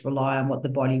than just rely on what the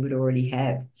body would already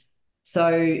have. So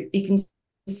you can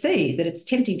see that it's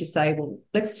tempting to say, well,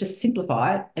 let's just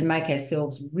simplify it and make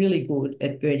ourselves really good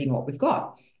at burning what we've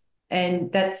got.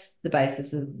 And that's the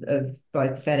basis of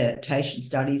both the fat adaptation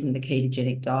studies and the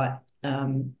ketogenic diet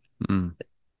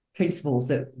principles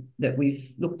that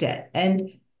we've looked at. And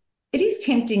it is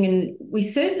tempting, and we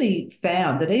certainly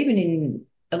found that even in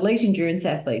elite endurance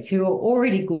athletes who are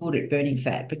already good at burning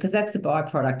fat, because that's a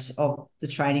byproduct of the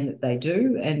training that they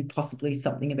do and possibly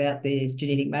something about their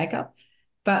genetic makeup.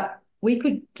 But we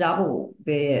could double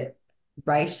their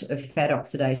rate of fat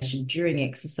oxidation during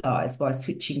exercise by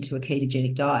switching to a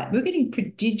ketogenic diet. We're getting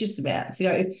prodigious amounts.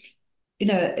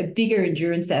 A bigger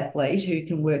endurance athlete who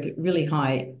can work at really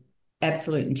high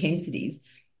absolute intensities,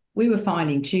 we were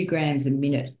finding 2 grams a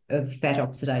minute of fat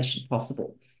oxidation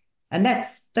possible. And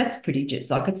that's prodigious.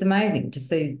 Like, it's amazing to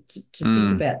see, to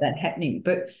think about that happening.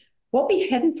 But what we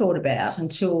hadn't thought about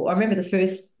until I remember the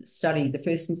first study, the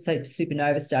first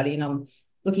supernova study, and I'm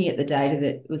looking at the data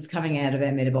that was coming out of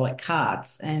our metabolic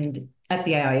carts. And at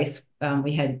the AIS,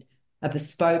 we had a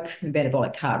bespoke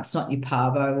metabolic cart. It's not your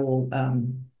Parvo or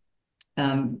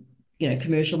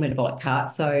commercial metabolic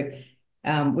cart. So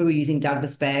we were using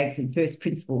Douglas bags and first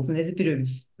principles, and there's a bit of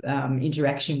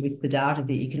interaction with the data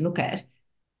that you can look at.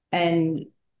 And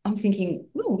I'm thinking,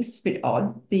 oh, this is a bit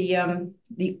odd.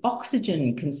 The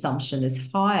oxygen consumption is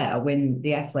higher when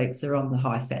the athletes are on the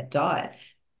high-fat diet.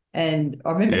 And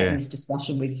I remember having this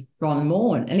discussion with Ron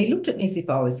Morn, and he looked at me as if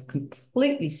I was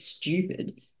completely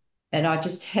stupid, and I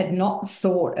just had not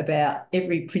thought about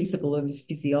every principle of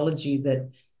physiology that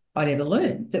I'd ever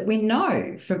learned, that we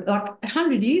know from like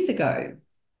 100 years ago,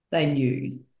 they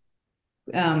knew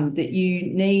that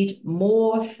you need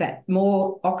more fat,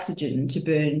 more oxygen to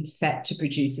burn fat to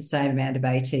produce the same amount of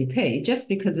ATP, just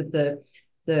because of the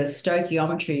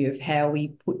stoichiometry of how we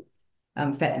put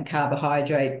fat and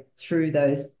carbohydrate through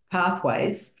those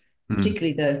pathways,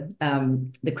 particularly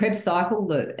the Krebs cycle,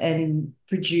 and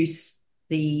produce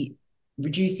the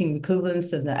reducing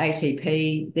equivalence of the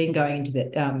ATP, then going into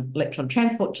the electron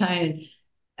transport chain.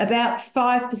 About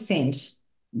 5%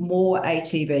 more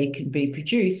ATP can be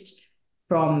produced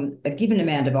from a given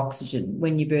amount of oxygen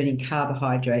when you're burning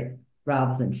carbohydrate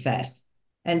rather than fat.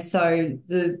 And so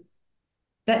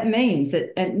that means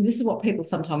that, and this is what people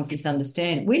sometimes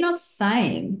misunderstand, we're not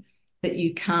saying that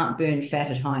you can't burn fat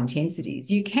at high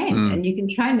intensities. You can, and you can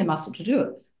train the muscle to do it.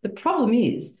 The problem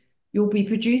is you'll be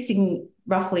producing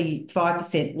roughly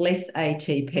 5% less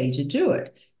ATP to do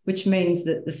it, which means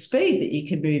that the speed that you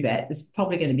can move at is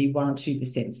probably going to be 1 or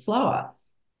 2% slower.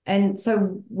 And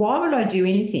so why would I do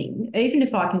anything, even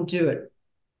if I can do it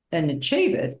and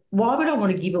achieve it, why would I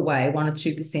want to give away 1 or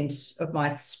 2% of my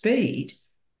speed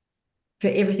for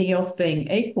everything else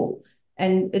being equal?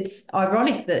 And it's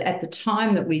ironic that at the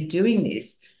time that we're doing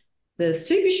this, the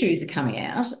super shoes are coming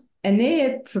out and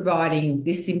they're providing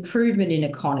this improvement in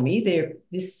economy.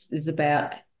 This is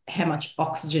about how much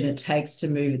oxygen it takes to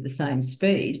move at the same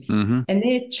speed. And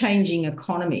they're changing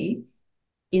economy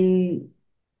in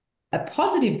a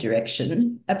positive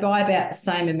direction by about the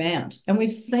same amount. And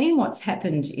we've seen what's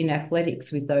happened in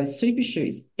athletics with those super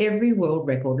shoes. Every world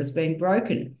record has been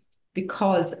broken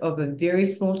because of a very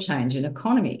small change in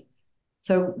economy.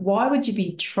 So why would you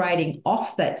be trading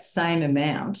off that same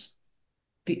amount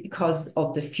because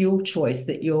of the fuel choice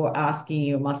that you're asking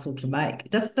your muscle to make?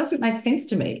 It doesn't make sense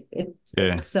to me.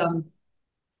 So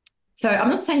I'm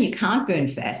not saying you can't burn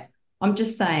fat. I'm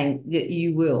just saying that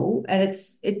you will. And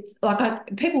it's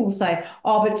like people will say,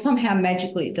 oh, but somehow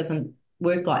magically it doesn't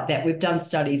work like that. We've done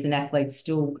studies and athletes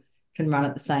still can run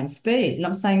at the same speed. And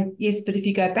I'm saying, yes, but if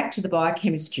you go back to the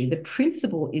biochemistry, the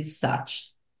principle is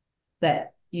such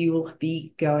that you will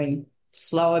be going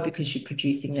slower because you're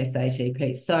producing less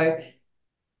ATP. So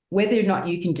whether or not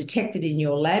you can detect it in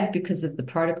your lab because of the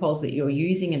protocols that you're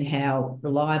using and how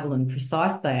reliable and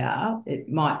precise they are, it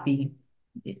might be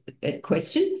a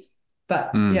question.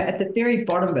 But at the very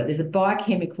bottom of it, there's a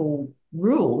biochemical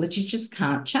rule that you just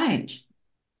can't change.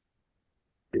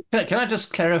 Can I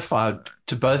just clarify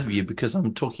to both of you, because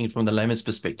I'm talking from the layman's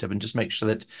perspective, and just make sure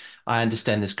that I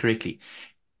understand this correctly.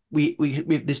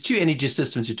 There's 2 energy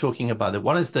systems you're talking about.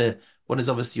 One is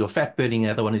obviously your fat burning,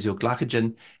 the other one is your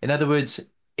glycogen. In other words,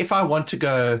 if I want to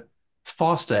go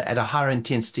faster at a higher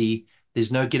intensity, there's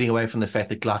no getting away from the fact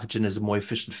that glycogen is a more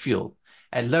efficient fuel.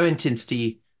 At low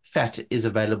intensity, fat is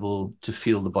available to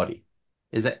fuel the body.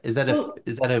 Is that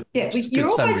a you're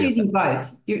always using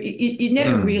both. You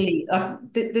never really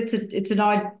it's an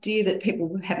idea that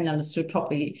people haven't understood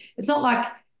properly. It's not like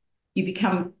you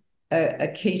become a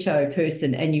keto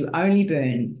person and you only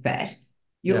burn fat.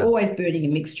 You're always burning a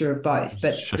mixture of both,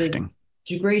 but the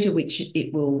degree to which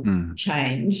it will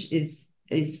change is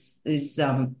based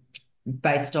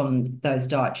on those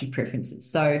dietary preferences.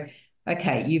 So,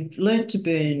 okay, you've learnt to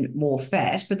burn more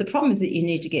fat, but the problem is that you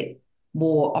need to get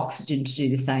more oxygen to do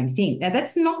the same thing. Now,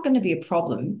 that's not going to be a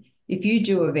problem if you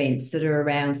do events that are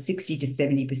around 60 to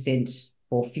 70%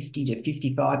 or 50 to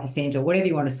 55% or whatever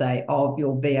you want to say of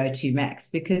your VO2 max,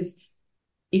 because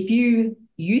if you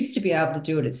used to be able to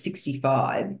do it at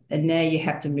 65, and now you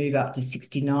have to move up to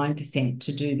 69%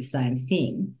 to do the same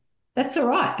thing, that's all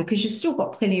right because you've still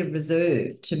got plenty of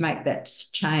reserve to make that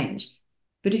change.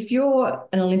 But if you're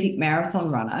an Olympic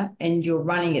marathon runner and you're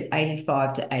running at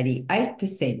 85 to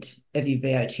 88% of your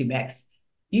VO2 max,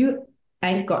 you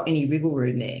ain't got any wriggle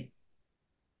room there.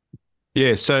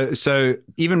 Yeah, so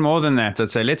even more than that, I'd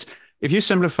say if you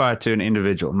simplify it to an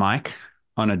individual, Mike,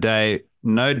 on a day,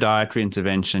 no dietary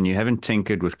intervention, you haven't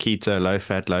tinkered with keto, low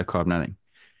fat, low carb, nothing.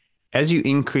 As you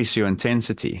increase your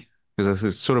intensity, because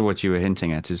that's sort of what you were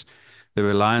hinting at, is the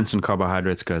reliance on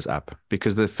carbohydrates goes up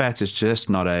because the fat is just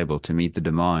not able to meet the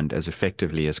demand as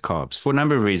effectively as carbs for a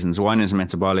number of reasons. One is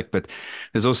metabolic, but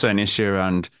there's also an issue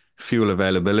around fuel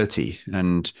availability.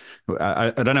 And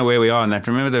I don't know where we are on that.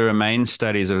 Remember the Remain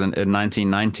studies of the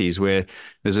 1990s where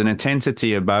there's an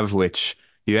intensity above which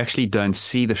you actually don't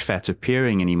see the fat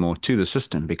appearing anymore to the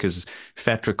system because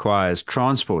fat requires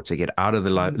transport to get out of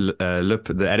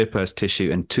the adipose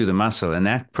tissue and to the muscle and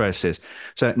that process.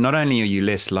 So not only are you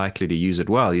less likely to use it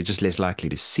well, you're just less likely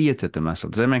to see it at the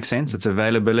muscle. Does that make sense? It's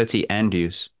availability and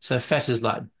use. So fat is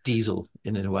like diesel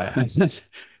in a way.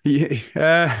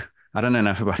 Yeah, I don't know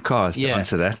enough about cars to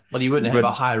answer that. Well, you wouldn't have a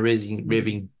high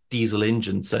revving diesel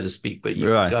engine, so to speak, but you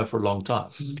could go for a long time.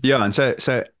 Yeah, and so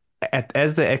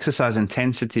as the exercise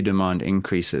intensity demand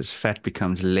increases, fat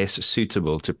becomes less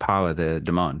suitable to power the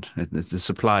demand. The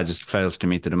supply just fails to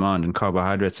meet the demand, and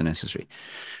carbohydrates are necessary.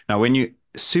 Now, when you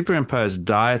superimpose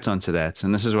diet onto that,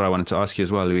 and this is what I wanted to ask you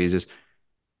as well, Louise, is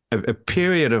a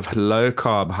period of low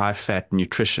carb, high fat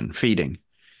nutrition, feeding,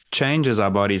 changes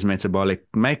our body's metabolic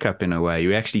makeup in a way.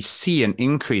 You actually see an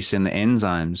increase in the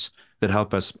enzymes that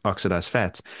help us oxidize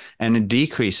fat and a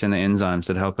decrease in the enzymes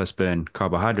that help us burn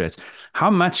carbohydrates. How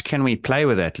much can we play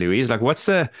with that, Louise? Like what's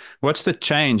the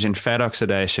change in fat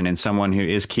oxidation in someone who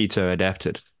is keto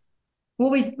adapted?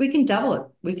 Well, we can double it.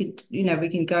 We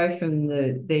can go from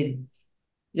they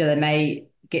may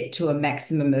get to a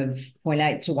maximum of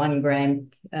 0.8 to 1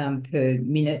 gram per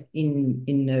minute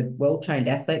in a well-trained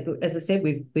athlete. But as I said,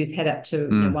 we've had up to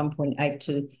 1.8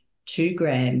 to 2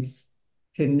 grams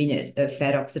per minute of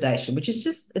fat oxidation, which is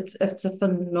just it's a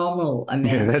phenomenal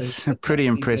amount. Yeah, that's a pretty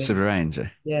impressive range.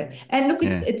 Yeah, and look,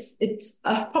 it's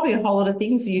probably a whole lot of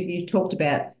things. You talked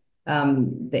about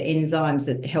the enzymes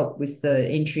that help with the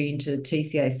entry into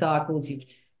TCA cycles. You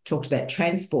talked about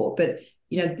transport, but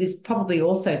there's probably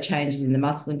also changes in the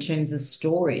muscle in terms of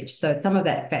storage. So some of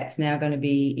that fat's now going to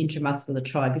be intramuscular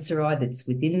triglyceride that's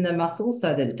within the muscle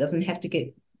so that it doesn't have to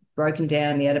get broken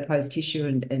down in the adipose tissue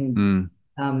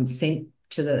and sent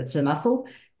to the muscle.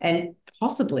 And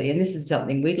possibly, and this is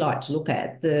something we'd like to look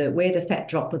at, where the fat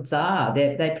droplets are,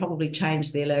 they probably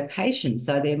change their location,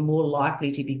 so they're more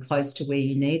likely to be close to where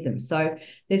you need them. So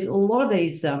there's a lot of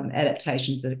these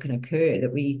adaptations that can occur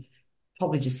that we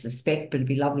probably just suspect, but it'd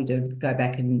be lovely to go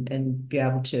back and be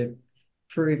able to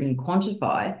prove and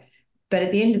quantify. But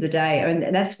at the end of the day,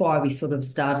 and that's why we sort of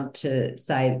started to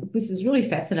say, this is really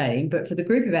fascinating, but for the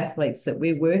group of athletes that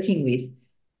we're working with,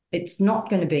 it's not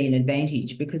going to be an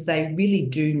advantage because they really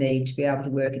do need to be able to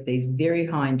work at these very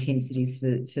high intensities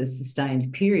for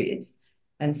sustained periods.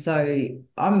 And so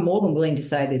I'm more than willing to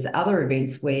say there's other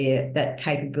events where that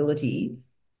capability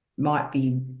might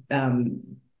be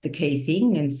the key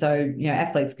thing. And so,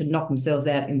 athletes can knock themselves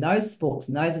out in those sports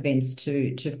and those events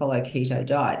to follow keto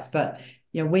diets. But,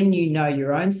 when you know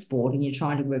your own sport and you're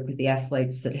trying to work with the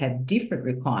athletes that have different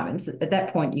requirements, at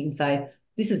that point you can say,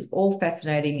 this is all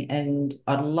fascinating and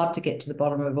I'd love to get to the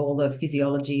bottom of all the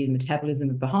physiology and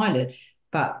metabolism behind it,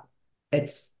 but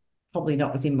it's probably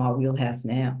not within my wheelhouse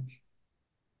now.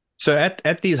 So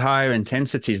at these higher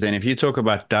intensities, then, if you talk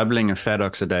about doubling of fat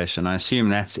oxidation, I assume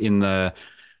that's in the,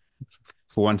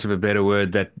 for want of a better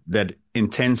word, that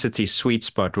intensity sweet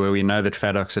spot where we know that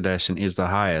fat oxidation is the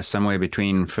highest, somewhere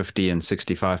between 50 and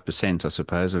 65%, I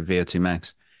suppose, of VO2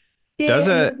 max.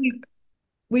 Yeah,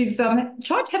 we've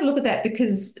tried to have a look at that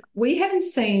because we haven't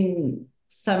seen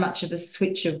so much of a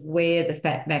switch of where the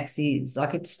fat max is.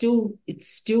 Like it's still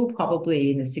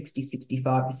probably in the 60,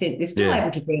 65%. They're still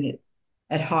able to burn it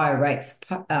at higher rates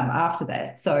after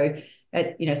that. So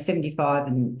at 75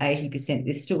 and 80%,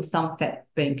 there's still some fat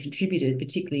being contributed,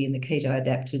 particularly in the keto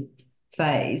adapted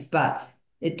phase. But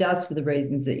it does, for the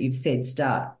reasons that you've said,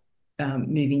 start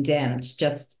moving down. It's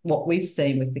just what we've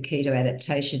seen with the keto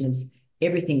adaptation is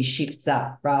everything shifts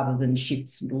up rather than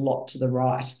shifts a lot to the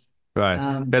right.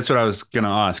 Right. That's what I was going to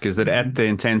ask, is that at the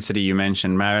intensity you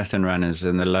mentioned, marathon runners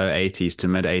in the low 80s to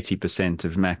mid 80%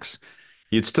 of max,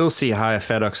 you'd still see higher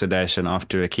fat oxidation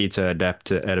after a keto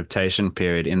adaptation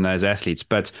period in those athletes.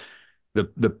 But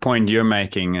the point you're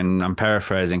making, and I'm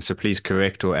paraphrasing, so please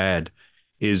correct or add,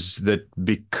 is that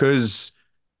because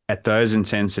at those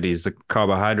intensities, the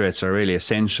carbohydrates are really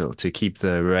essential to keep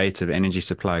the rate of energy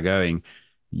supply going,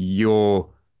 your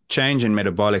change in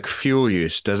metabolic fuel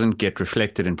use doesn't get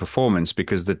reflected in performance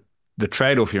because the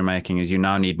trade-off you're making is you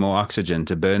now need more oxygen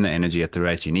to burn the energy at the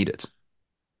rate you need it.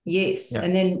 Yes. Yeah.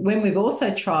 And then when we've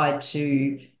also tried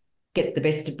to get the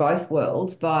best of both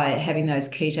worlds by having those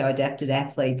keto-adapted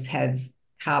athletes have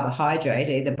carbohydrate,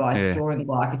 either by storing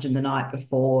glycogen the night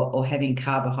before or having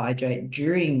carbohydrate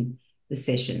during the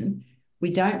session, we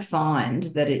don't find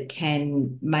that it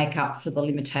can make up for the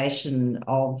limitation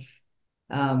of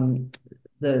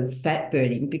the fat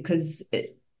burning, because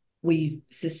we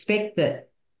suspect that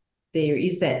there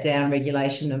is that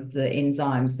down-regulation of the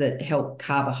enzymes that help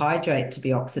carbohydrate to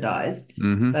be oxidized.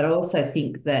 Mm-hmm. But I also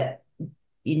think that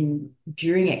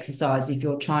during exercise, if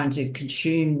you're trying to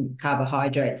consume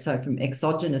carbohydrates, so from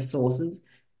exogenous sources,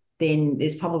 then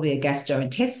there's probably a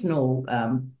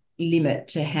gastrointestinal limit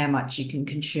to how much you can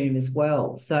consume as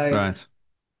well. So, right.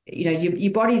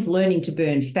 Your body's learning to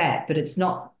burn fat, but it's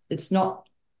not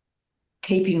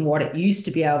keeping what it used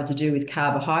to be able to do with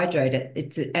carbohydrate.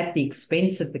 It's at the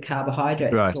expense of the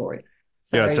carbohydrate story.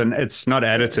 So, it's not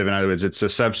additive. In other words, it's a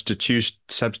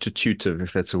substitutive,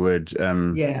 if that's a word.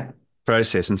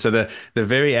 Process. And so the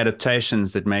very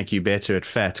adaptations that make you better at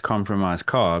fat compromise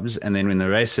carbs, and then in the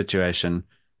race situation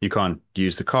you can't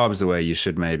use the carbs the way you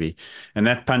should maybe, and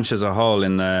that punches a hole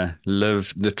in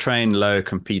the train low,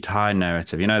 compete high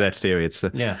narrative. You know that theory. It's so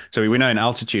we know in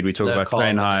altitude we talk about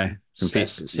train high,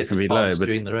 compete low, but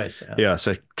during the race,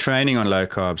 so training on low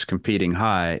carbs, competing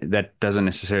high, that doesn't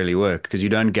necessarily work because you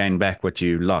don't gain back what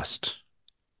you lost.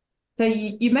 So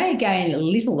you may gain a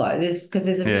little though, because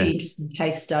there's a really interesting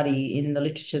case study in the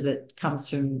literature that comes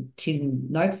from Tim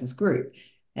Noakes' group,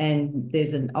 and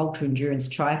there's an ultra endurance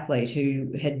triathlete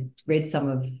who had read some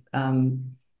of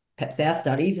perhaps our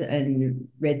studies and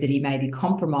read that he may be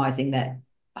compromising that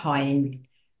high end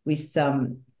with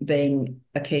being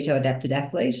a keto adapted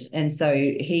athlete, and so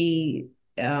he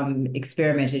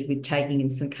experimented with taking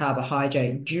in some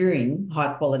carbohydrate during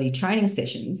high quality training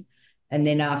sessions, and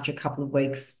then after a couple of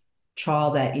weeks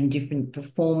trial that in different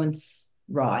performance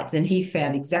rides, and he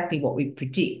found exactly what we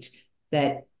predict,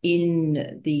 that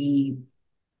in the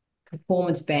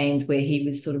performance bands where he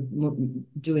was sort of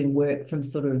doing work from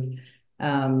sort of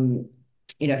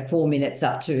 4 minutes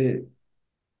up to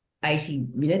 80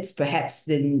 minutes perhaps,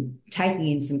 then taking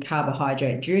in some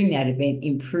carbohydrate during that event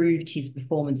improved his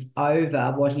performance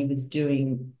over what he was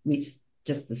doing with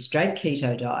just the straight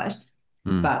keto diet.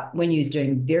 But when you was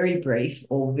doing very brief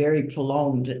or very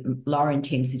prolonged lower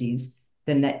intensities,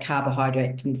 then that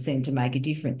carbohydrate can seem to make a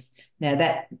difference. Now,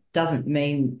 that doesn't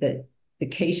mean that the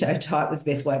keto diet was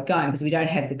the best way of going, because we don't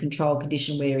have the control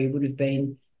condition where he would have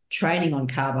been training on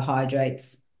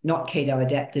carbohydrates, not keto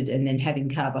adapted, and then having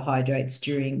carbohydrates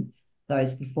during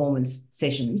those performance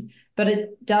sessions. But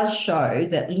it does show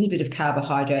that little bit of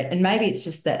carbohydrate, and maybe it's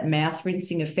just that mouth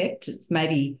rinsing effect. It's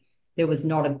maybe there was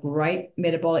not a great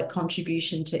metabolic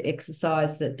contribution to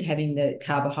exercise that having the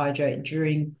carbohydrate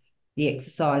during the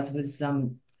exercise was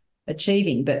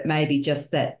achieving, but maybe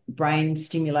just that brain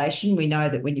stimulation. We know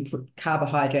that when you put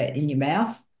carbohydrate in your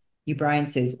mouth, your brain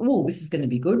says, oh, this is going to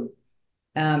be good.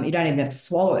 You don't even have to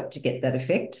swallow it to get that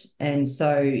effect. And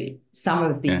so some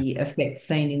of the effects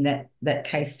seen in that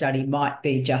case study might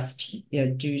be just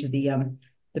due to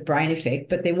the brain effect.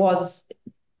 But there was,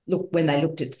 when they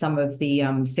looked at some of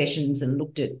the sessions and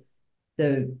looked at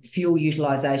the fuel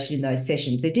utilisation in those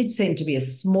sessions, there did seem to be a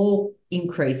small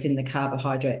increase in the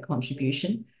carbohydrate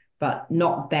contribution, but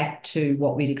not back to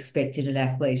what we'd expect in an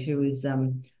athlete who is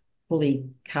fully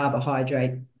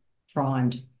carbohydrate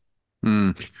primed.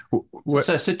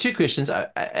 So two questions.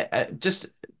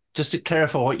 Just to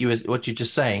clarify what you're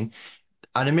just saying,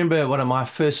 I remember one of my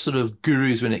first sort of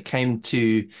gurus when it came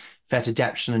to fat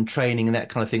adaptation and training and that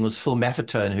kind of thing was Phil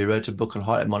Maffetone, who wrote a book on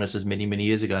heart rate monitors many, many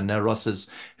years ago. And now Ross has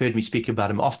heard me speak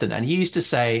about him often. And he used to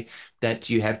say that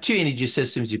you have two energy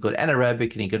systems. You've got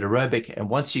anaerobic and you've got aerobic. And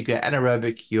once you go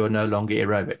anaerobic, you're no longer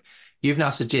aerobic. You've now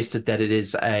suggested that it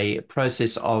is a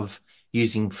process of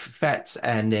using fats,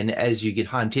 and then as you get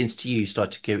high intensity, you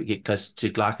start to get close to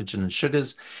glycogen and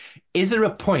sugars. Is there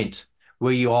a point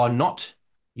where you are not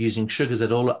using sugars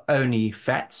at all, only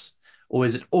fats? Or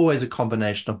is it always a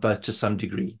combination of both to some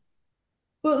degree?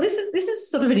 Well, this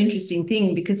is sort of an interesting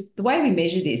thing, because the way we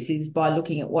measure this is by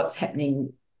looking at what's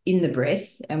happening in the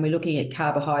breath, and we're looking at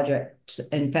carbohydrate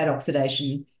and fat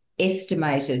oxidation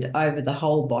estimated over the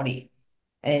whole body.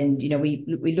 And,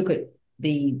 we look at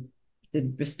the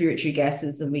respiratory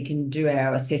gases, and we can do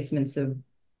our assessments of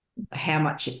how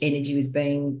much energy was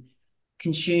being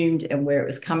consumed and where it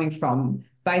was coming from.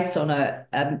 based on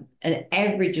an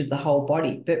average of the whole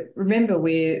body. But remember,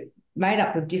 we're made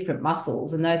up of different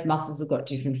muscles, and those muscles have got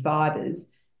different fibers,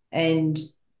 and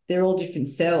they're all different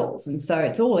cells. And so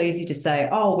it's all easy to say,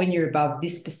 oh, when you're above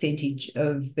this percentage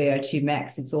of VO2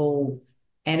 max, it's all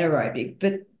anaerobic.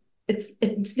 But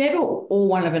it's never all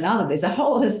one of another. There's a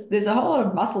whole lot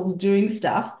of muscles doing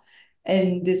stuff,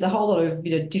 and there's a whole lot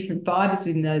of different fibers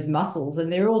within those muscles,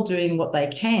 and they're all doing what they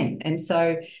can. And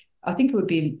so I think it would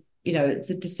be, it's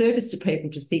a disservice to people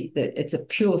to think that it's a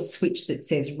pure switch that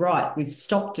says, right, we've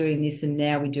stopped doing this and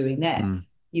now we're doing that.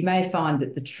 You may find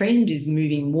that the trend is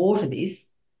moving more to this.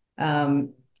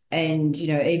 And,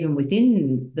 even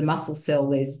within the muscle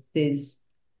cell, there's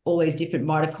all these different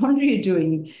mitochondria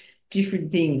doing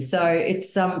different things. So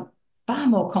it's far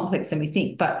more complex than we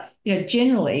think. But,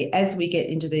 generally, as we get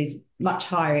into these much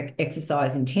higher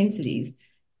exercise intensities,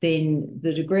 then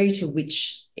the degree to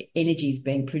which energy is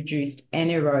being produced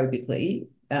anaerobically,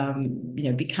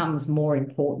 becomes more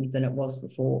important than it was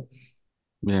before.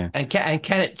 Yeah. And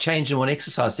can it change in one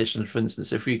exercise session? For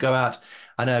instance, if we go out,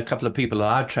 I know a couple of people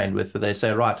I've trained with where they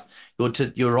say, right,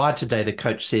 your ride today, the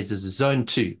coach says, is a zone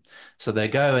 2. So they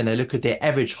go and they look at their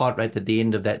average heart rate at the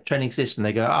end of that training session.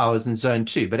 They go, oh, I was in zone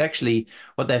 2. But actually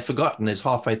what they've forgotten is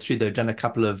halfway through, they've done a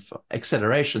couple of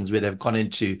accelerations where they've gone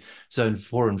into zone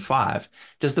 4 and 5.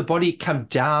 Does the body come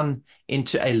down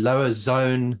into a lower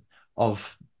zone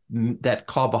of that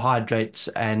carbohydrate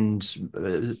and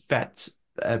fat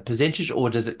percentage, or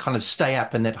does it kind of stay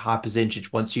up in that high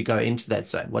percentage once you go into that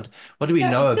zone? What do we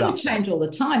know about? It's going to change all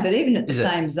the time, but even at the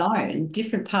same zone,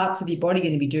 different parts of your body are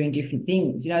going to be doing different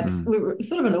things. We're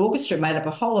sort of an orchestra made up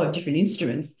of a whole lot of different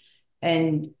instruments,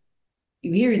 and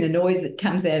you're hearing the noise that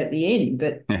comes out at the end,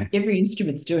 but every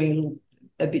instrument's doing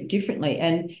a bit differently.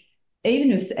 And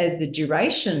even as the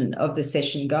duration of the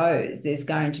session goes, there's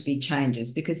going to be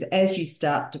changes, because as you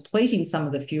start depleting some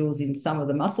of the fuels in some of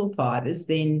the muscle fibers,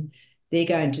 then they're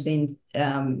going to then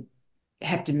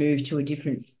have to move to a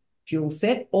different fuel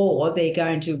set, or they're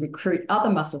going to recruit other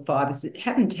muscle fibers that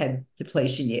haven't had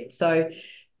depletion yet. So,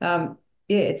 we're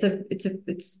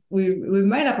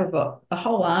made up of a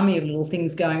whole army of little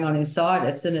things going on inside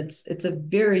us, and it's a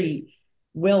very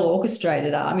well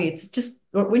orchestrated army. It's just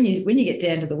when you get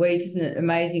down to the weeds, isn't it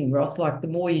amazing, Ross? Like, the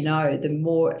more you know, the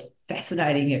more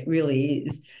fascinating it really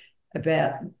is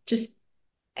about just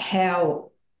how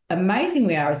amazing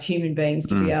we are as human beings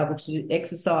to be able to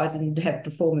exercise and have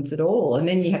performance at all. And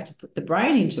then you have to put the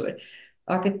brain into it.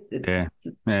 The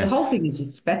whole thing is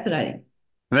just fascinating.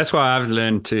 And that's why I've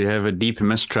learned to have a deep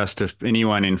mistrust of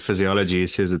anyone in physiology who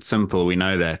says it's simple. We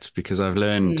know that, because I've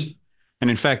learned, and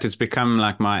in fact, it's become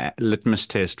like my litmus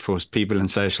test for people in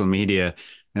social media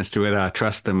as to whether I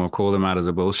trust them or call them out as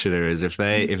a bullshitter, is if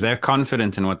they're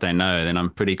confident in what they know, then I'm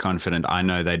pretty confident I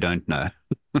know they don't know.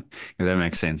 If that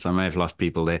makes sense. I may have lost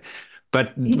people there.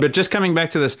 But just coming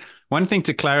back to this, one thing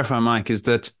to clarify, Mike, is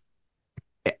that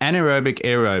anaerobic,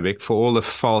 aerobic, for all the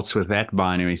faults with that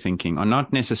binary thinking, are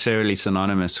not necessarily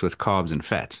synonymous with carbs and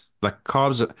fat. Like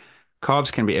carbs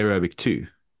can be aerobic too.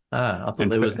 I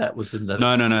thought that was in the...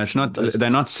 No, it's not. They're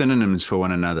not synonyms for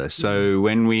one another. So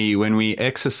when we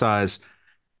exercise,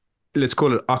 let's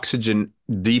call it oxygen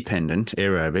dependent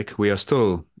aerobic, we are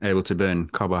still able to burn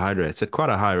carbohydrates at quite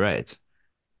a high rate.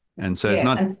 And so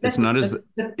That's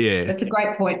a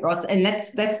great point, Ross. And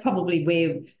that's probably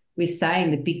where we're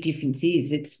saying the big difference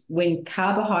is. It's when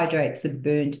carbohydrates are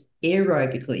burnt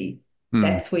aerobically,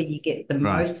 that's where you get the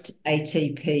most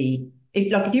ATP.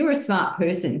 If you're a smart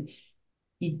person,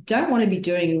 you don't want to be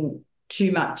doing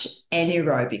too much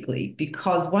anaerobically,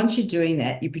 because once you're doing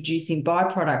that, you're producing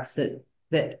byproducts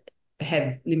that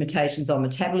have limitations on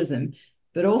metabolism.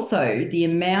 But also the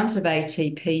amount of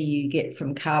ATP you get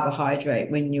from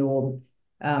carbohydrate when you're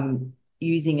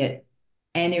using it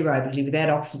anaerobically without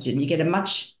oxygen, you get a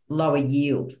much lower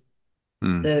yield.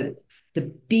 The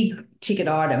big ticket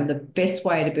item, the best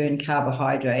way to burn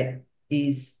carbohydrate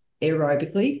is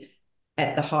aerobically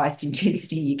at the highest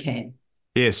intensity you can.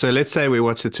 Yeah, so let's say we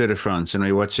watch the Tour de France and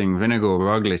we're watching Vingegaard,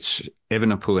 Roglic,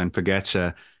 Evenepoel and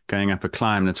Pogačar going up a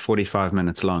climb that's 45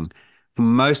 minutes long. For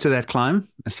most of that climb,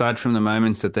 aside from the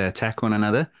moments that they attack one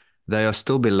another, they are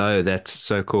still below that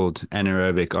so-called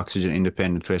anaerobic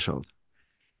oxygen-independent threshold.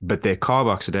 But their carb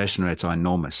oxidation rates are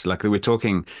enormous. Like, we're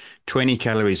talking 20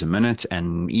 calories a minute,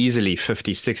 and easily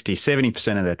 50, 60,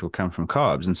 70% of that will come from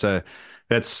carbs. And so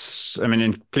that's,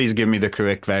 and please give me the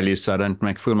correct values so I don't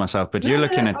make a fool of myself, but you're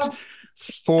looking at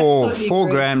four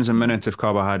grams a minute of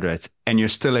carbohydrates, and you're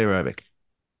still aerobic.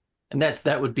 And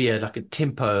that would be like a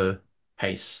tempo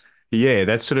pace. Yeah,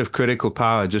 that's sort of critical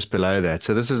power just below that.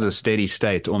 So this is a steady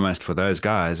state almost for those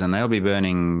guys, and they'll be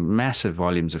burning massive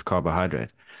volumes of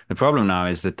carbohydrate. The problem now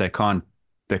is that they can't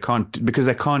because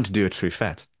they can't do it through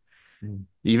fat.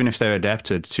 Even if they're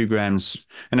adapted, 2 grams,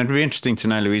 and it'd be interesting to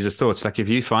know Louise's thoughts. Like if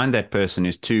you find that person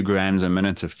who's 2 grams a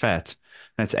minute of fat,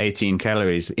 that's 18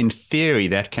 calories. In theory,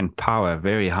 that can power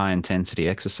very high intensity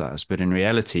exercise, but in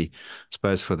reality, I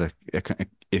suppose for the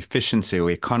efficiency or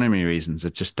economy reasons,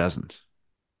 it just doesn't.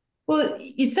 Well,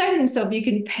 you'd say to himself, you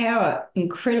can power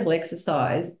incredible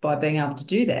exercise by being able to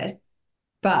do that,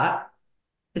 but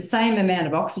the same amount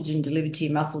of oxygen delivered to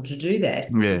your muscle to do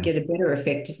that, you'd get a better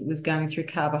effect if it was going through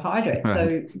carbohydrate. Right.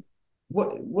 So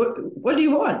what do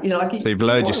you want? So you've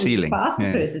lowered your ceiling. Faster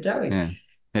person, don't we?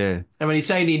 Yeah. And when you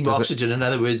say you need more oxygen, in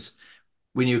other words,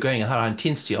 when you're going at high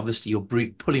intensity, obviously you're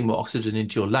pulling more oxygen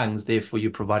into your lungs, therefore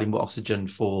you're providing more oxygen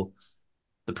for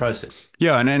the process.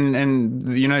 Yeah, and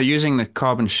using the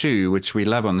carbon shoe, which we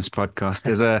love on this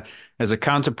podcast, as a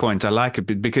counterpoint, I like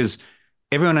it because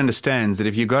everyone understands that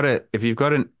if you've got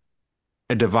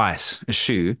a device, a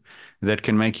shoe that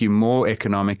can make you more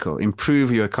economical,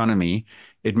 improve your economy,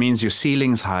 it means your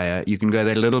ceiling's higher. You can go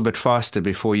that little bit faster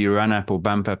before you run up or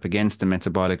bump up against the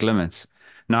metabolic limits.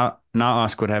 Now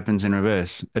ask what happens in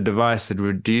reverse. A device that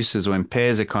reduces or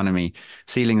impairs economy,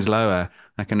 ceiling's lower,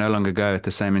 I can no longer go at the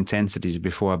same intensities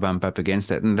before I bump up against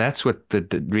that. And that's what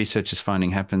the research is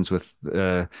finding happens with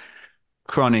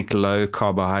chronic low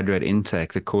carbohydrate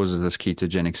intake that causes this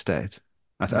ketogenic state.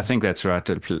 I think that's right.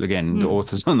 Again, the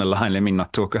author's on the line. Let me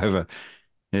not talk over.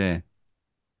 Yeah.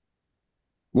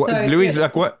 Louise,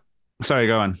 what? Sorry,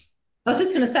 go on. I was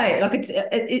just going to say,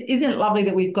 isn't it lovely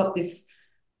that we've got this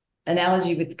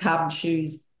analogy with carbon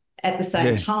shoes at the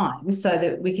same time, so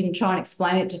that we can try and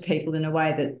explain it to people in a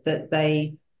way that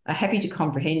they are happy to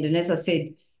comprehend. And as I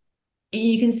said,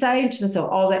 you can say to myself,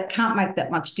 oh, that can't make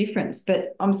that much difference.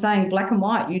 But I'm saying black and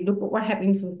white, you look at what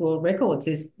happens with world records.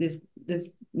 There's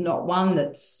not one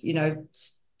that's,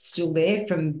 still there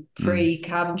from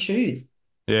pre-carbon shoes.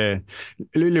 Yeah.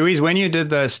 Louise, when you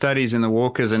did those studies in the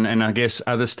walkers and I guess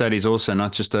other studies also,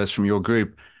 not just those from your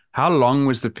group, how long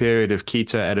was the period of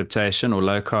keto adaptation or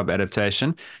low carb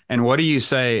adaptation? And what do you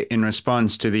say in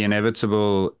response to the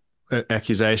inevitable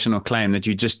accusation or claim that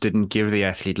you just didn't give the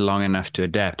athlete long enough to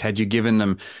adapt? Had you given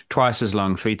them twice as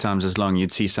long, 3 times as long,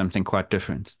 you'd see something quite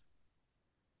different.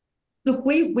 Look,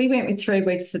 we went with 3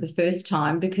 weeks for the first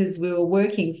time because we were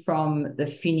working from the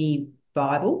Finney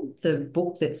Bible, the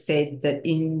book that said that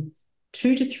in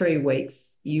 2 to 3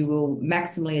 weeks, you will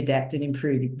maximally adapt and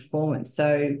improve your performance.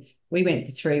 So we went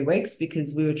for 3 weeks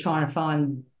because we were trying to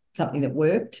find something that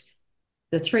worked.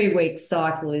 The 3-week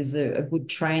cycle is a good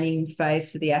training phase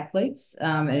for the athletes.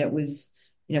 And it was,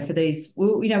 for these,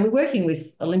 we're working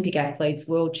with Olympic athletes,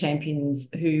 world champions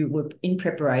who were in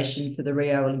preparation for the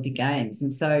Rio Olympic Games.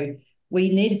 And so we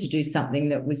needed to do something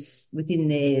that was within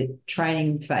their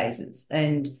training phases.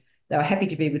 And they were happy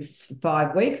to be with us for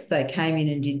 5 weeks. They came in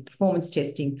and did performance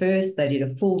testing first. They did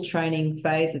a full training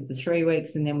phase of the 3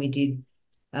 weeks, and then we did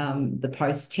the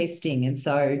post-testing. And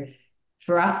so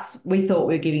for us, we thought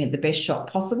we were giving it the best shot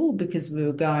possible because we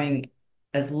were going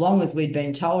as long as we'd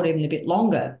been told, even a bit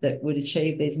longer, that would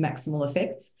achieve these maximal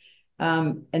effects.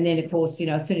 And then, of course,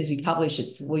 as soon as we publish,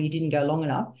 it's, well, you didn't go long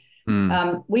enough.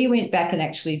 We went back and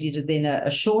actually did then a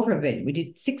shorter event. We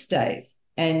did 6 days.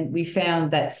 And we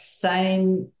found that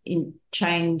same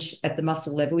change at the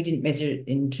muscle level. We didn't measure it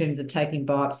in terms of taking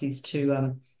biopsies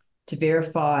to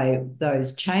verify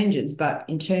those changes, but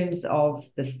in terms of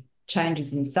the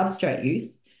changes in substrate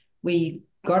use, we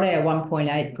got our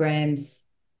 1.8 grams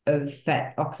of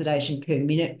fat oxidation per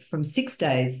minute from 6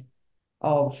 days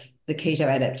of the keto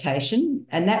adaptation.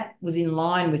 And that was in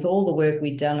line with all the work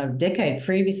we'd done a decade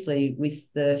previously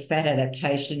with the fat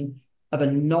adaptation of a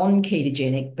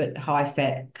non-ketogenic but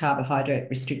high-fat carbohydrate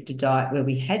restricted diet, where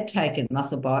we had taken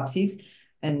muscle biopsies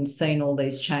and seen all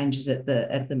these changes at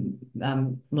the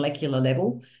molecular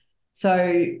level.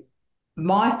 So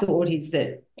my thought is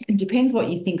that it depends what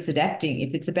you think's adapting.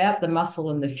 If it's about the muscle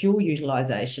and the fuel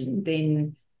utilization,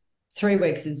 then 3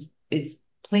 weeks is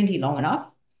plenty long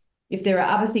enough. If there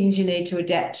are other things you need to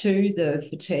adapt to, the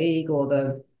fatigue or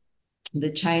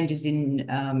the changes in,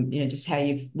 just how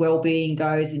your well-being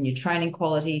goes and your training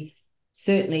quality,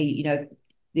 certainly,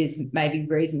 there's maybe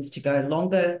reasons to go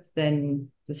longer than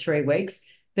the 3 weeks.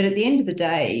 But at the end of the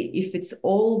day, if it's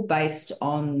all based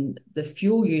on the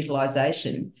fuel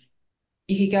utilization,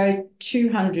 you could go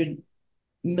 200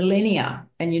 millennia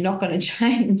and you're not going to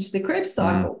change the Krebs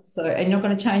cycle. And you're not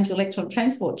going to change the electron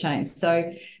transport chain.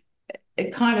 So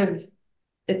it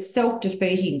it's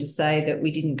self-defeating to say that we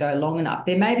didn't go long enough.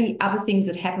 There may be other things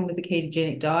that happen with the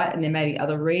ketogenic diet, and there may be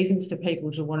other reasons for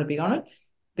people to want to be on it.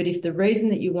 But if the reason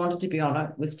that you wanted to be on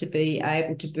it was to be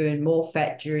able to burn more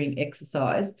fat during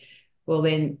exercise, well,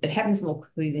 then it happens more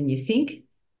quickly than you think,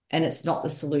 and it's not the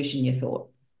solution you thought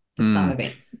for some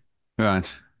events.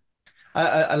 Right.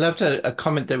 I loved a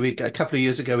comment that a couple of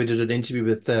years ago, we did an interview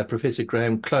with Professor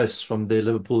Graham Close from the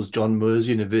Liverpool's John Moores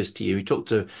University. We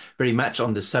talked very much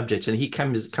on this subject, and he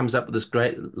comes up with this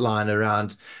great line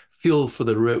around fuel for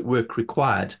the work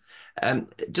required.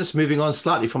 Just moving on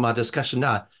slightly from our discussion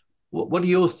now, what are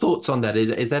your thoughts on that?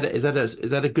 Is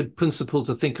that a good principle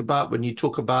to think about when you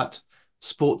talk about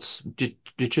sports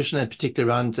nutrition, and particularly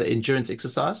around endurance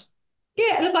exercise?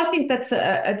 Yeah, look, I think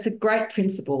it's a great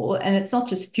principle, and it's not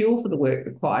just fuel for the work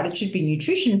required. It should be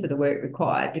nutrition for the work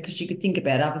required, because you could think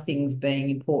about other things being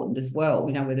important as well,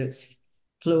 whether it's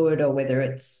fluid or whether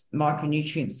it's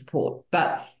micronutrient support.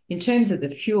 But in terms of the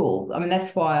fuel, I mean,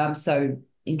 that's why I'm so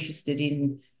interested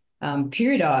in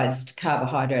periodized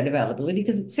carbohydrate availability,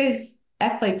 because it says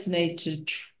athletes need to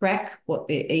track what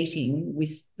they're eating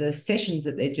with the sessions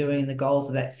that they're doing and the goals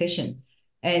of that session.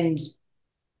 And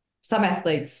some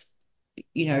athletes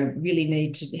really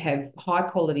need to have high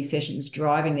quality sessions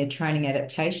driving their training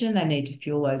adaptation, and they need to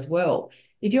fuel those well.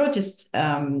 If you're just,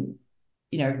 going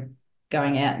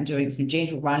out and doing some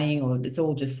gentle running, or it's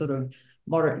all just sort of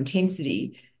moderate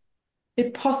intensity,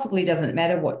 it possibly doesn't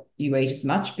matter what you eat as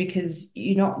much, because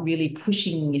you're not really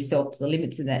pushing yourself to the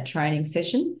limits in that training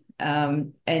session.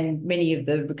 And many of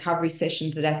the recovery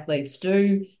sessions that athletes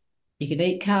do, you can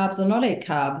eat carbs or not eat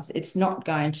carbs. It's not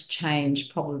going to change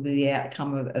probably the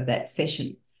outcome of that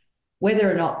session.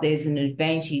 Whether or not there's an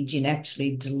advantage in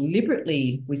actually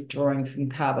deliberately withdrawing from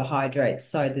carbohydrates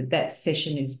so that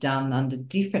session is done under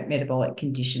different metabolic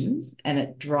conditions and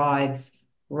it drives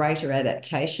greater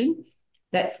adaptation,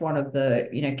 that's one of the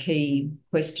key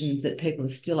questions that people are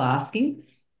still asking.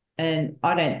 And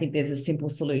I don't think there's a simple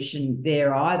solution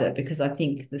there either, because I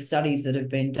think the studies that have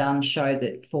been done show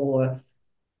that for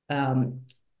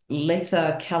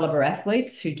lesser caliber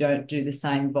athletes who don't do the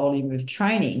same volume of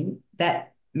training,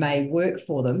 that may work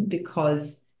for them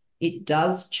because it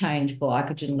does change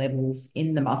glycogen levels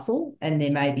in the muscle, and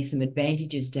there may be some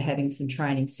advantages to having some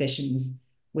training sessions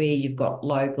where you've got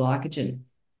low glycogen.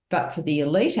 But for the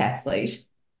elite athlete,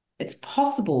 it's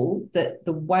possible that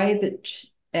the way that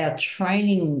our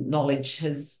training knowledge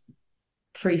has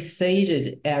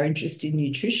preceded our interest in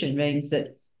nutrition means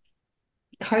that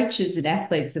coaches and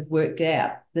athletes have worked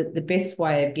out that the best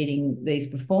way of getting these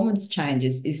performance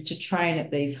changes is to train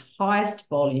at these highest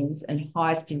volumes and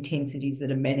highest intensities that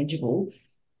are manageable,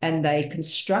 and they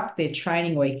construct their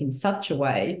training week in such a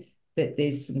way that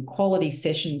there's some quality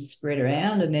sessions spread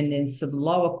around, and then there's some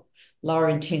lower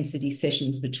intensity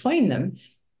sessions between them,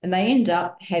 and they end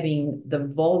up having the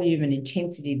volume and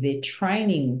intensity of their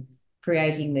training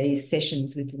creating these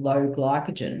sessions with low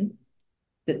glycogen.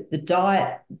 The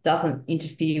diet doesn't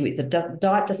interfere with, the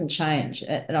diet doesn't change.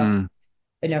 And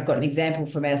I've got an example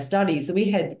from our studies. So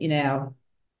we had in our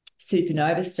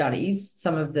Supernova studies,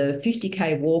 some of the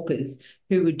 50K walkers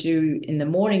who would do in the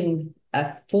morning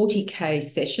a 40K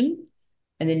session,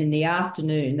 and then in the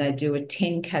afternoon they do a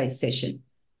 10K session.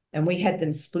 And we had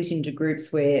them split into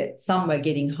groups where some were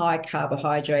getting high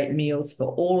carbohydrate meals for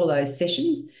all of those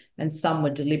sessions, and some were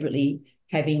deliberately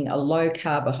having a low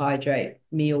carbohydrate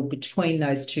meal between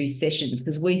those two sessions,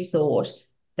 because we thought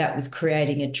that was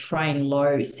creating a train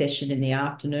low session in the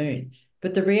afternoon.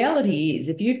 But the reality is,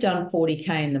 if you've done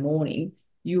 40K in the morning,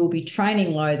 you will be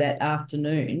training low that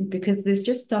afternoon, because there's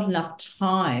just not enough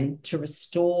time to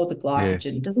restore the glycogen.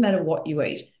 Yeah. It doesn't matter what you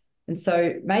eat. And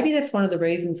so maybe that's one of the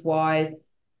reasons why,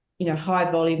 high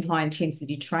volume, high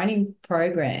intensity training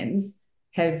programs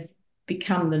have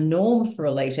become the norm for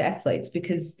elite athletes,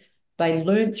 because they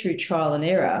learned through trial and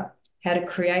error how to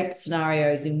create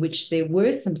scenarios in which there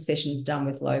were some sessions done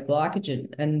with low glycogen,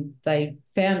 and they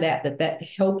found out that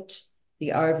helped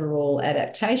the overall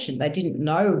adaptation. They didn't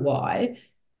know why,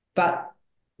 but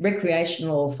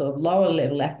recreational sort of lower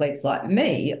level athletes like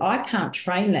me, I can't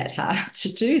train that hard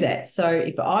to do that. So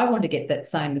if I want to get that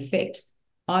same effect,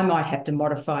 I might have to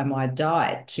modify my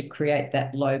diet to create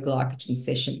that low glycogen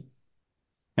session.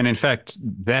 And in fact,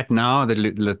 that now,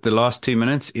 the last 2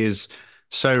 minutes is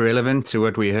so relevant to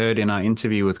what we heard in our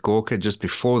interview with Gorka just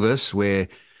before this, where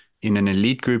in an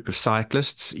elite group of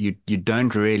cyclists, you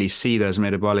don't really see those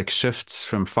metabolic shifts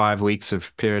from 5 weeks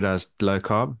of periodized low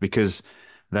carb, because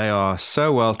they are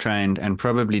so well trained and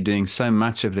probably doing so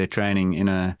much of their training in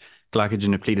a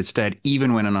glycogen depleted state,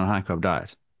 even when on a high carb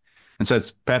diet. And so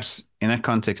it's perhaps in that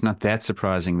context not that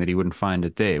surprising that he wouldn't find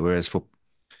it there. Whereas for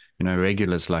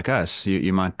regulars like us,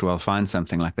 you might well find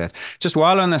something like that. Just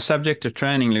while on the subject of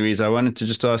training, Louise, I wanted to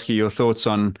just ask you your thoughts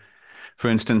on, for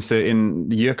instance, in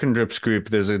the Jurkendrup's group,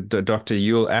 there's a Dr.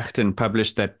 Yul Achten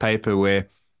published that paper where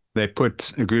they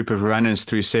put a group of runners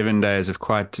through 7 days of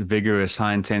quite vigorous,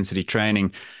 high-intensity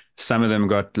training. Some of them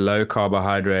got low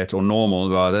carbohydrate, or normal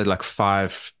rather, like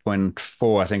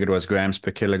 5.4, I think it was, grams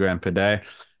per kilogram per day,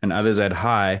 and others had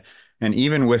high. And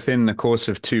even within the course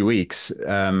of 2 weeks,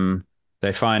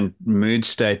 they find mood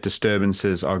state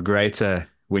disturbances are greater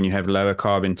when you have lower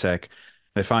carb intake.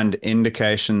 They find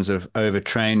indications of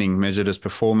overtraining measured as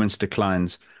performance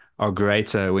declines are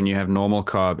greater when you have normal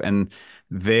carb, and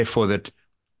therefore that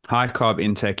high carb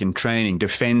intake in training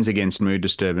defends against mood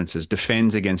disturbances,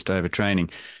 defends against overtraining.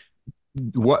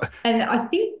 And I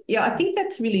think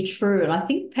that's really true. And I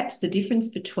think perhaps the difference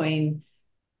between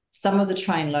some of the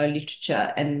train low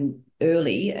literature and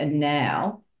early and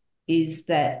now is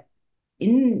that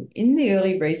in the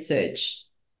early research,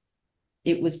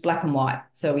 it was black and white.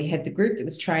 So we had the group that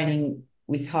was training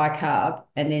with high carb,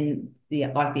 and then the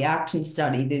Achten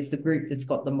study, there's the group that's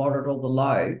got the moderate or the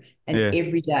low, and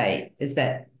every day is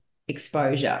that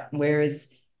exposure.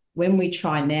 Whereas when we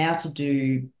try now to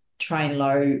do train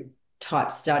low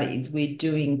type studies, we're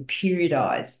doing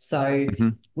periodized. So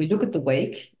we look at the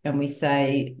week and we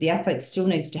say the athlete still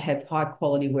needs to have high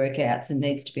quality workouts and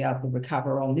needs to be able to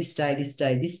recover on this day, this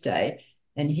day, this day.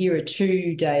 And here are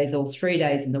 2 days or 3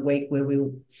 days in the week where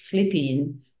we'll slip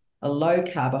in a low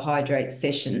carbohydrate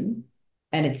session,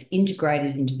 and it's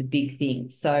integrated into the big thing.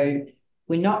 So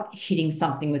we're not hitting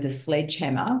something with a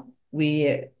sledgehammer.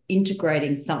 We're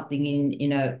integrating something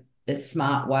in a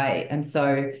smart way. And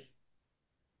so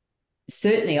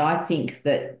certainly I think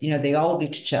that, the old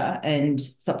literature and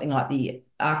something like the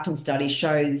Achten study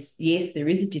shows, yes, there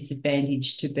is a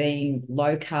disadvantage to being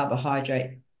low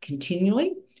carbohydrate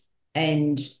continually,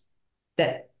 and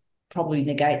that probably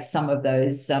negates some of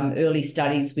those early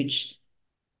studies which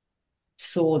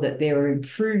saw that there were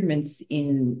improvements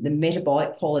in the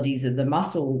metabolic qualities of the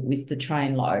muscle with the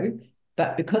train low.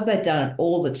 But because they'd done it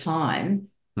all the time,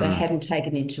 they hadn't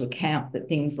taken into account that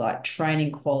things like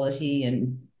training quality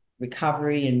and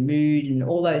recovery and mood and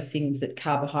all those things that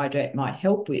carbohydrate might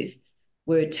help with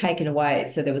were taken away.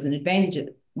 So there was an advantage at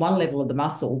one level of the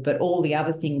muscle, but all the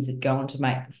other things that go on to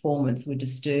make performance were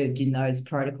disturbed in those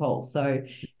protocols. So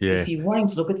if you're wanting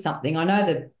to look at something, I know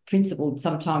the principle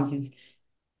sometimes is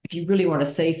if you really want to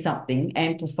see something,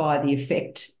 amplify the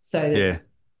effect so that it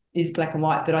is black and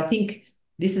white. But I think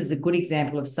this is a good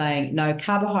example of saying, no,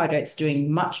 carbohydrate's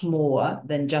doing much more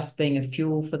than just being a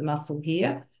fuel for the muscle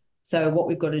here. So what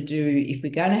we've got to do if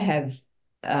we're going to have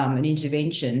an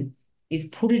intervention is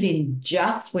put it in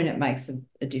just when it makes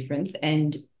a difference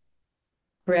and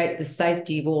create the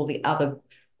safety of all the other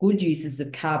good uses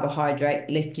of carbohydrate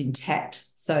left intact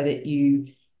so that you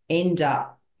end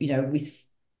up, with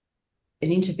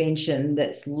an intervention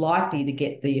that's likely to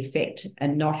get the effect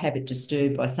and not have it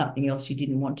disturbed by something else you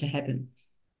didn't want to happen.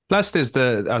 Plus, there's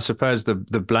I suppose the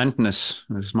bluntness.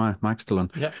 Is my mic still on?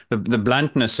 Yeah. The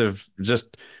bluntness of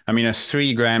just, a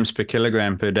 3 grams per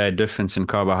kilogram per day difference in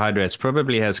carbohydrates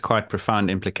probably has quite profound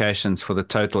implications for the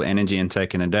total energy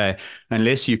intake in a day,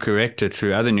 unless you correct it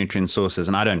through other nutrient sources.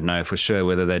 And I don't know for sure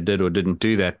whether they did or didn't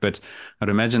do that, but I'd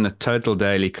imagine the total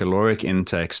daily caloric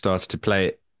intake starts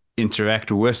to interact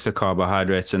with the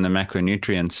carbohydrates and the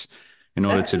macronutrients in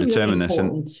order to determine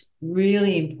this.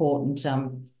 Really important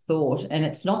thought, and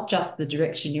it's not just the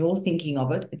direction you're thinking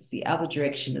of it, it's the other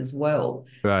direction as well.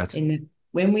 Right.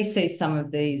 When we see some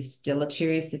of these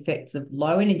deleterious effects of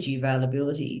low energy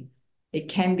availability, it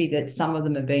can be that some of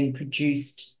them are being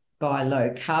produced by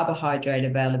low carbohydrate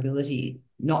availability,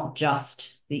 not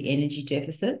just the energy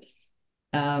deficit,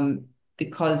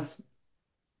 because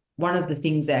one of the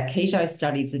things our keto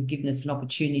studies have given us an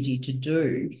opportunity to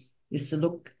do is to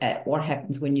look at what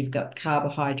happens when you've got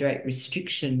carbohydrate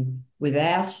restriction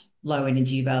without low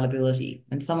energy availability.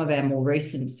 And some of our more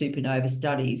recent supernova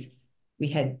studies, we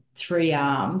had 3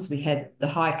 arms. We had the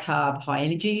high carb, high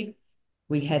energy.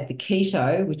 We had the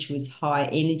keto, which was high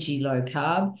energy, low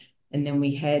carb. And then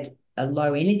we had a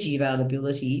low energy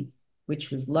availability,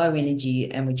 which was low energy.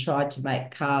 And we tried to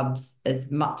make carbs as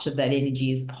much of that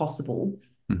energy as possible.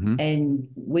 And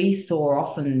we saw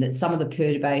often that some of the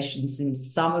perturbations in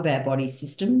some of our body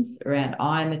systems around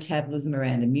iron metabolism,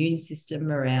 around immune system,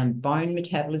 around bone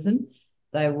metabolism,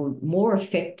 they were more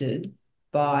affected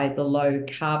by the low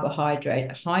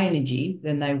carbohydrate, high energy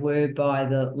than they were by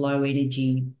the low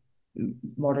energy,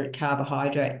 moderate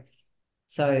carbohydrate.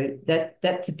 So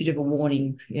that's a bit of a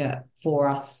warning for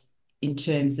us in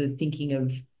terms of thinking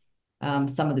of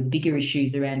some of the bigger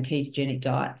issues around ketogenic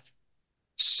diets.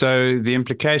 So the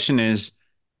implication is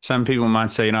some people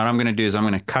might say, what I'm going to do is I'm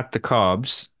going to cut the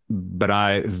carbs, but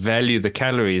I value the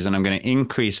calories and I'm going to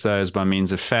increase those by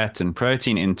means of fat and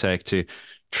protein intake to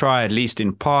try at least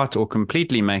in part or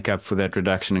completely make up for that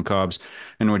reduction in carbs.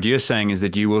 And what you're saying is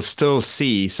that you will still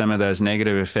see some of those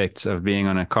negative effects of being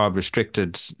on a carb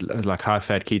restricted, like high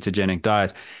fat ketogenic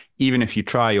diet, even if you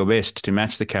try your best to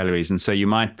match the calories. And so you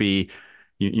might be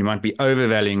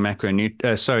overvaluing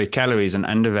calories and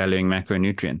undervaluing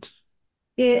macronutrients.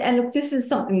 Yeah, and look, this is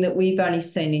something that we've only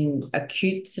seen in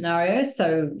acute scenarios.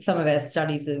 So some of our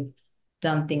studies have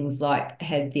done things like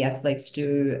had the athletes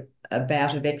do a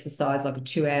bout of exercise, like a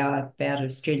 2-hour bout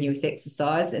of strenuous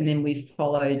exercise, and then we've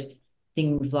followed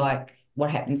things like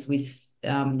what happens with the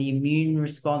immune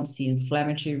response, the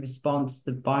inflammatory response,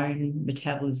 the bone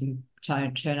metabolism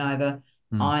turnover,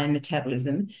 iron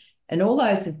metabolism, and all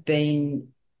those have been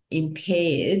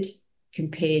impaired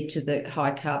compared to the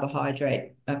high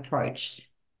carbohydrate approach.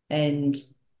 And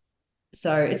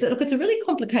so it's a really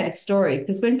complicated story,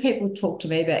 because when people talk to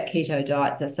me about keto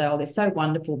diets, they say, oh, they're so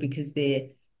wonderful because they're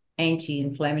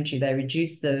anti-inflammatory. They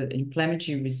reduce the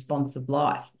inflammatory response of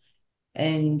life.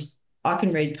 And I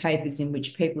can read papers in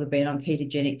which people have been on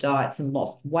ketogenic diets and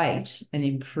lost weight and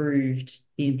improved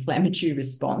the inflammatory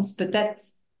response. But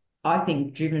that's, I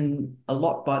think, driven a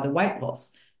lot by the weight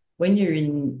loss. When you're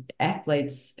in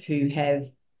athletes who have,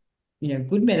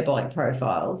 good metabolic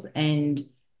profiles and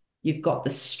you've got the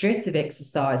stress of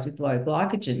exercise with low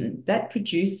glycogen, that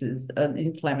produces an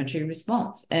inflammatory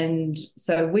response. And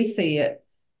so we see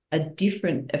a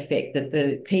different effect, that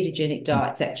the ketogenic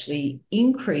diet's actually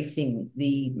increasing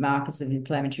the markers of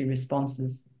inflammatory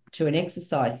responses to an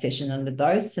exercise session under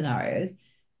those scenarios.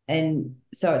 And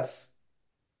so it's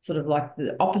sort of like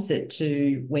the opposite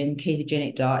to when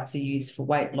ketogenic diets are used for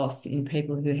weight loss in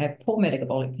people who have poor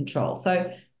metabolic control. So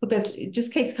because it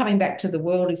just keeps coming back to the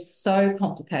world is so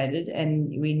complicated,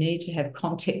 and we need to have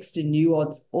context and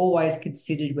nuance always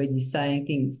considered when you're saying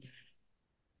things.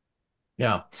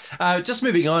 Yeah. Just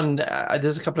moving on,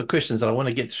 there's a couple of questions that I want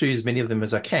to get through as many of them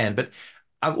as I can, but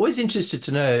I'm always interested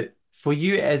to know, for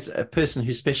you as a person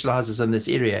who specializes in this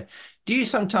area, do you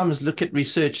sometimes look at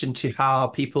research into how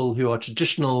people who are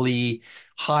traditionally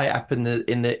high up in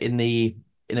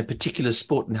a particular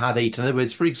sport and how they eat? In other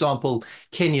words, for example,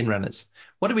 Kenyan runners.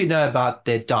 What do we know about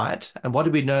their diet, and what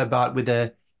do we know about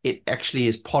whether it actually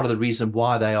is part of the reason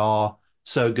why they are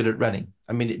so good at running?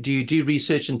 I mean, do you do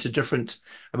research into different?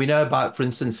 And we know about, for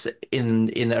instance,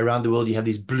 in around the world, you have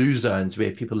these blue zones where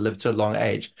people live to a long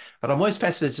age. But I'm always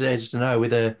fascinated to know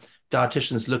whether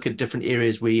dietitians look at different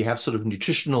areas where you have sort of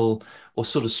nutritional or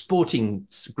sort of sporting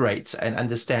greats and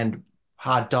understand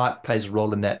how diet plays a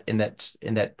role in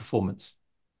that performance.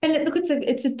 And look,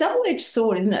 it's a double-edged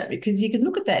sword, isn't it? Because you can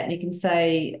look at that and you can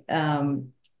say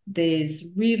there's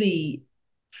really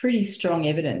pretty strong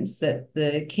evidence that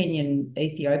the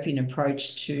Kenyan-Ethiopian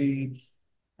approach to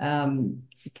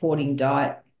supporting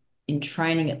diet in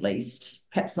training, at least,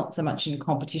 perhaps not so much in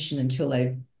competition until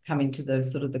they come into the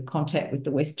sort of the contact with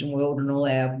the Western world and all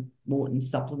our Morton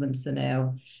supplements and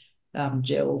our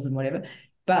gels and whatever.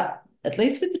 But at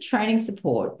least with the training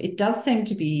support, it does seem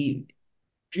to be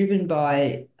driven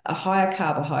by a higher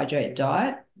carbohydrate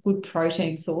diet, good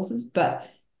protein sources, but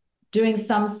doing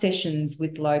some sessions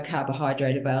with low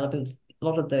carbohydrate availability. A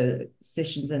lot of the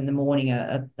sessions in the morning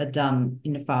are done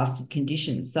in a fasted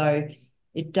condition. So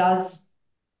it does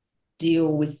deal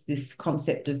with this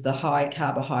concept of the high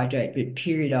carbohydrate but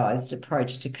periodized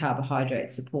approach to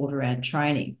carbohydrate support around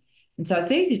training. And so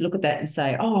it's easy to look at that and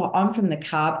say, oh, I'm from the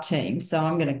carb team, so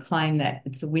I'm going to claim that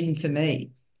it's a win for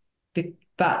me.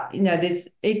 But, there's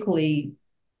equally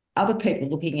other people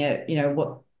looking at,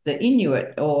 what the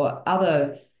Inuit or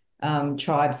other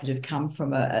tribes that have come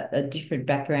from a different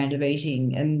background of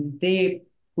eating, and they're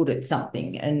good at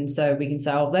something. And so we can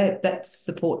say, oh, that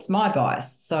supports my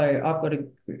bias. So I've got to,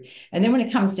 and then when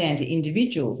it comes down to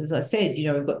individuals, as I said,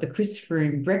 we've got the Chris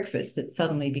Froome breakfast that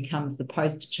suddenly becomes the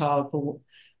poster child for,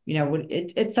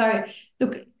 so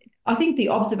look, I think the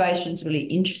observation's really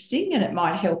interesting, and it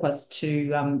might help us to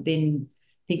then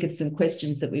think of some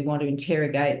questions that we want to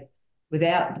interrogate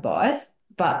without the bias.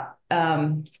 But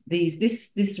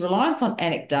this reliance on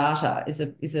anecdata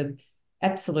is a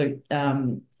absolute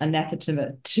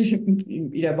anathema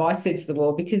to my sense of the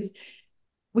world, because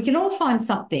we can all find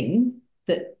something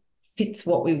that fits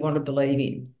what we want to believe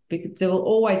in, because there will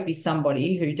always be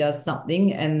somebody who does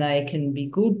something and they can be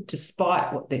good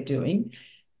despite what they're doing,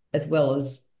 as well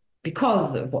as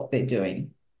because of what they're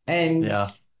doing. And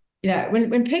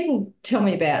when people tell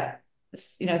me about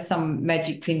some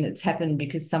magic thing that's happened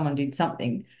because someone did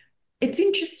something, it's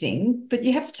interesting, but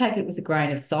you have to take it with a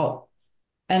grain of salt,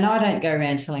 and I don't go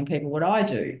around telling people what I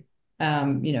do,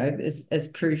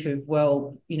 as proof of,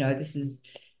 well, this is,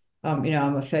 I'm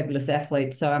a fabulous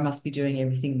athlete, so I must be doing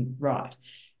everything right.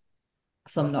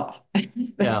 Because I'm not.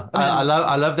 Yeah, I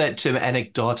love that term,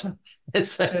 anecdota.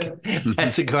 That's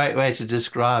a great way to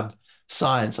describe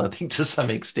science, I think, to some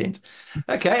extent.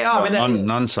 Okay,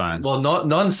 non-science. Well, not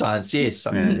non-science, yes.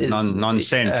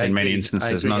 Nonsense in many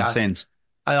instances. Nonsense.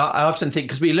 I often think,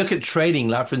 because we look at training,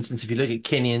 like for instance, if you look at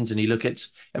Kenyans and you look at,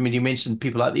 you mentioned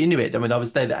people like the Inuit.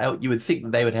 Obviously, you would think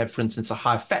that they would have, for instance, a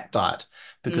high fat diet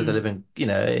because they live in,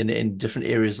 in different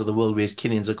areas of the world, whereas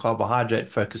Kenyans are carbohydrate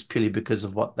focused purely because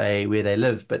of where they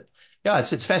live. But yeah,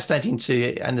 it's fascinating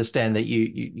to understand that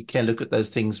you can look at those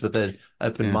things with an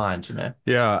open mind,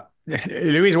 Yeah.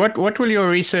 Louise, what will your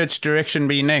research direction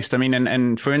be next?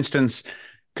 And for instance,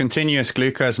 continuous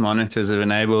glucose monitors have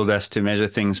enabled us to measure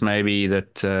things maybe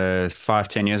that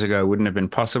 5-10 years ago wouldn't have been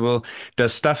possible.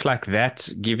 Does stuff like that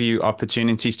give you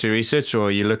opportunities to research, or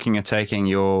are you looking at taking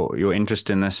your interest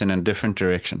in this in a different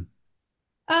direction?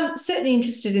 I'm certainly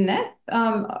interested in that.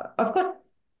 I've got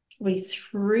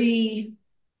probably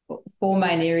 4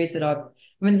 main areas that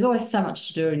there's always so much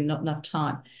to do and not enough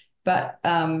time. But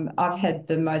I've had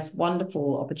the most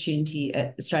wonderful opportunity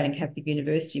at Australian Catholic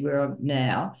University, where I'm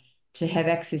now, to have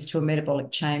access to a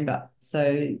metabolic chamber.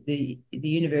 So the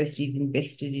university has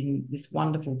invested in this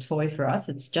wonderful toy for us.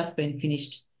 It's just been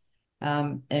finished,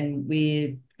 and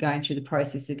we're going through the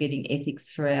process of getting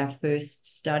ethics for our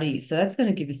first study. So that's going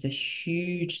to give us a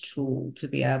huge tool to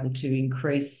be able to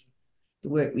increase the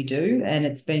work we do. And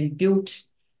it's been built,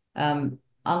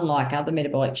 unlike other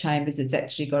metabolic chambers, it's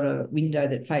actually got a window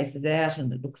that faces out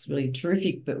and it looks really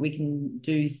terrific, but we can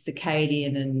do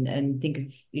circadian and think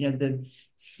of, the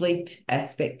sleep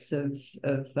aspects of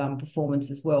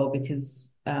performance as well,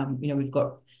 because, we've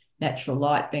got natural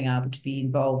light being able to be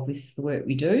involved with the work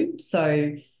we do.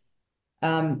 So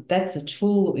that's a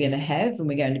tool that we're going to have, and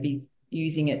we're going to be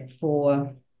using it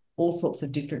for all sorts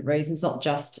of different reasons, not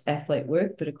just athlete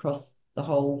work, but across the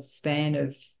whole span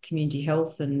of community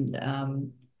health and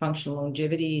functional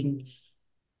longevity and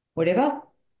whatever.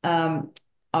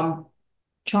 I'm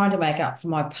trying to make up for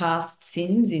my past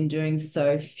sins in doing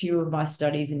so few of my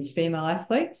studies in female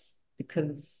athletes,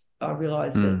 because I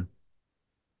realise that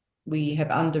we have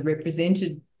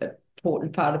underrepresented an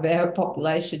important part of our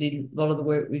population in a lot of the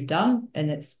work we've done, and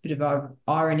it's a bit of an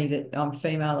irony that I'm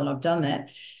female and I've done that.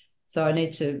 So I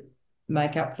need to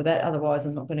make up for that, otherwise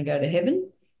I'm not going to go to heaven.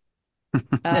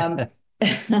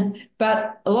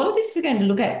 But a lot of this, we're going to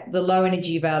look at the low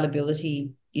energy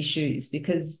availability issues,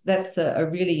 because that's a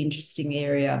really interesting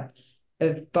area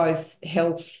of both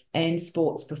health and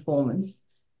sports performance.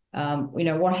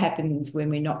 What happens when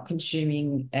we're not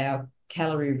consuming our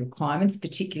calorie requirements,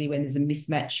 particularly when there's a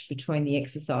mismatch between the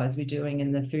exercise we're doing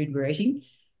and the food we're eating.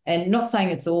 And not saying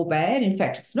it's all bad. In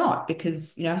fact, it's not,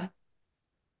 because,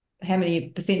 how many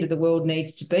percent of the world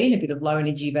needs to be in a bit of low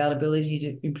energy availability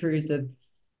to improve the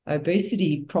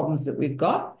obesity problems that we've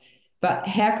got? But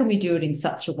how can we do it in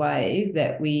such a way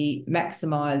that we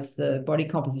maximise the body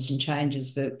composition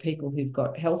changes for people who've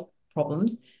got health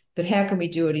problems? But how can we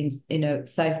do it in a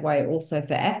safe way also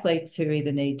for athletes who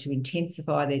either need to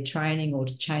intensify their training or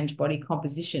to change body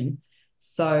composition,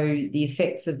 so the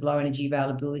effects of low energy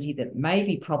availability that may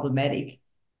be problematic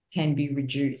can be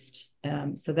reduced?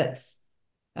 So that's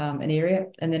an area.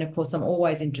 And then, of course, I'm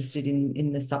always interested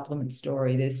in the supplement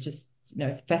story. There's just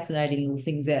fascinating little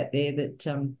things out there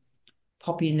that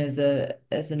pop in as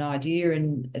an idea.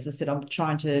 And as I said, I'm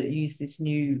trying to use this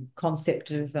new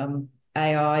concept of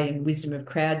AI and wisdom of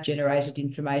crowd generated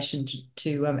information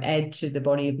to add to the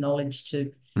body of knowledge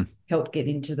to help get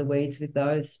into the weeds with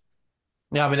those.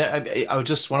 Yeah, I was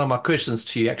just, one of my questions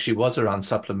to you actually was around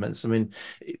supplements.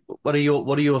 What are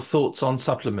your thoughts on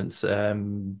supplements I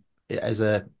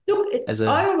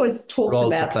always talked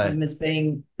about them as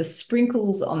being the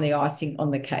sprinkles on the icing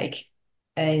on the cake.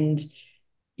 And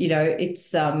it's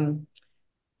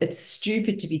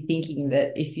stupid to be thinking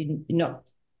that if you're not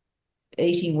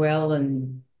eating well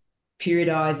and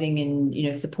periodizing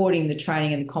and supporting the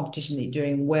training and the competition that you're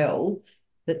doing well,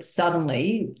 that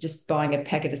suddenly just buying a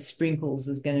packet of sprinkles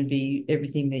is going to be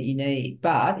everything that you need.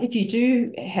 But if you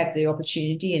do have the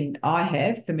opportunity, and I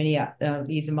have for many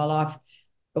years of my life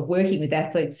of working with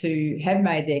athletes who have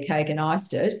made their cake and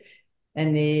iced it,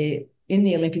 and they're in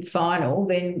the Olympic final,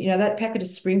 then that packet of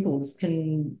sprinkles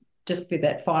can just be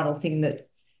that final thing that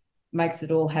makes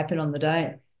it all happen on the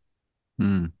day.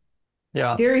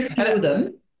 Yeah, very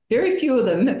few of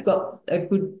them have got a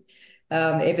good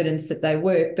evidence that they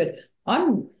work. But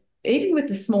even with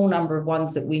the small number of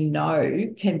ones that we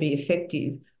know can be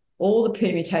effective, all the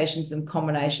permutations and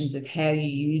combinations of how you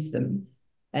use them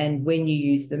and when you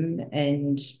use them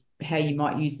and how you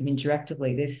might use them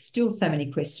interactively. There's still so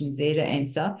many questions there to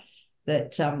answer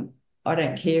that I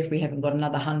don't care if we haven't got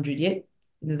another 100 yet.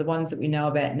 The ones that we know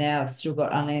about now have still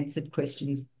got unanswered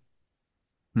questions.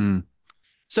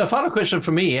 So, final question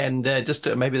for me, and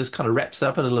maybe this kind of wraps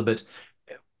up a little bit.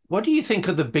 What do you think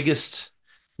are the biggest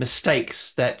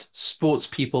mistakes that sports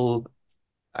people,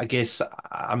 I guess,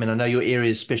 I mean, I know your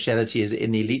area's speciality is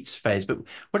in the elites phase, but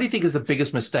what do you think is the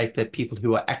biggest mistake that people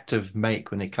who are active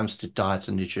make when it comes to diet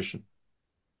and nutrition?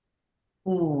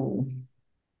 Ooh.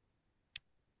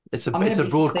 It's a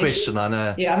broad question, I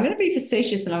know. Yeah, I'm going to be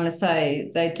facetious and I'm going to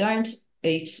say they don't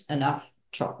eat enough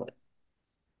chocolate.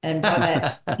 And by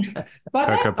that,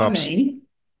 I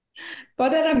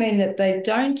mean that they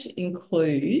don't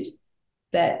include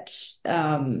that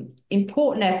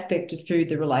important aspect of food,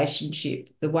 the relationship,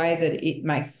 the way that it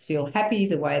makes us feel happy,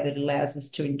 the way that it allows us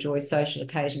to enjoy social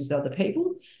occasions with other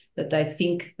people, that they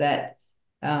think that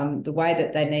the way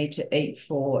that they need to eat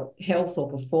for health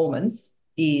or performance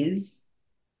is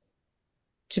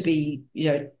to be,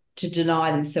 to deny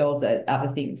themselves other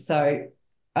things. So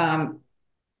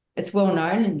it's well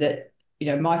known that,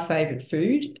 my favourite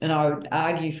food, and I would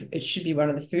argue it should be one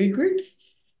of the food groups,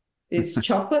 is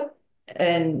chocolate.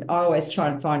 And I always try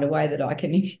and find a way that I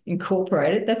can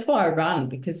incorporate it. That's why I run,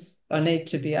 because I need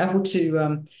to be able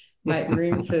to make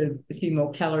room for a few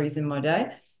more calories in my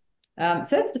day. So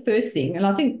that's the first thing. And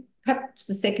I think perhaps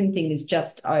the second thing is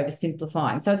just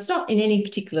oversimplifying. So it's not in any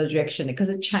particular direction because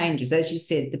it changes. As you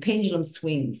said, the pendulum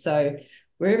swings. So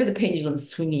wherever the pendulum's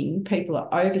swinging, people are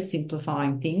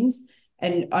oversimplifying things.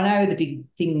 And I know the big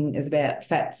thing is about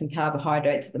fats and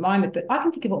carbohydrates at the moment, but I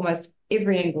can think of almost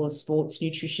every angle of sports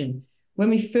nutrition. When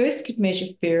we first could measure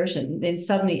ferritin, then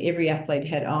suddenly every athlete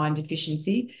had iron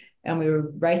deficiency and we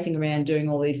were racing around doing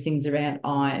all these things around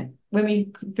iron. When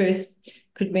we first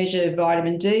could measure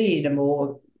vitamin D in a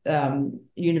more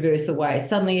universal way,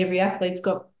 suddenly every athlete's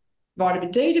got vitamin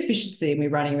D deficiency and we're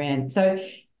running around. So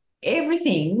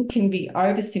everything can be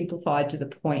oversimplified to the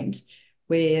point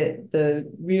where the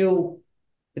real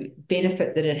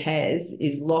benefit that it has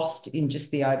is lost in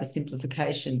just the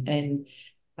oversimplification. And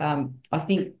I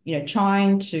think,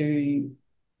 trying to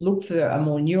look for a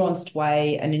more nuanced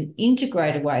way and an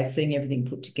integrated way of seeing everything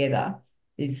put together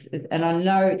is, and I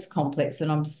know it's complex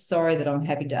and I'm sorry that I'm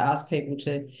having to ask people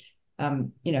to,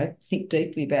 think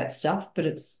deeply about stuff, but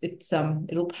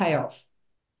it'll pay off.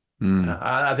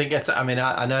 I think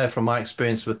I know from my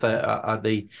experience with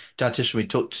the dietitian we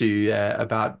talked to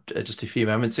about just a few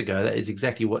moments ago, that is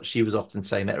exactly what she was often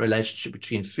saying, that relationship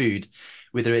between food,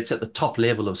 whether it's at the top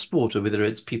level of sport or whether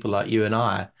it's people like you and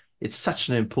I, it's such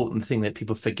an important thing that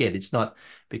people forget. It's not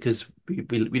because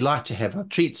we like to have our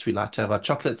treats, we like to have our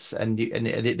chocolates, and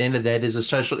at the end of the day, there's a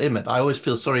social element. I always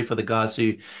feel sorry for the guys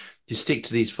who stick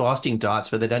to these fasting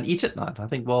diets where they don't eat at night. I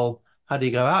think, well, how do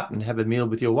you go out and have a meal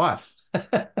with your wife?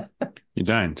 You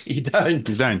don't. You don't.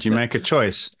 You don't. You make a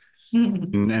choice.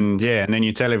 and then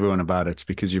you tell everyone about it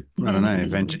because you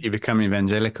become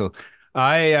evangelical.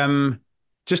 I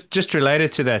just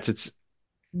related to that, it's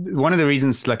one of the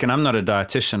reasons, and I'm not a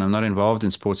dietitian, I'm not involved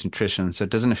in sports nutrition, so it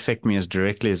doesn't affect me as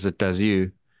directly as it does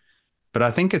you. But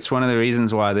I think it's one of the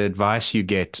reasons why the advice you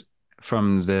get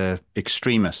from the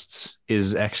extremists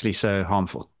is actually so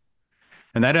harmful.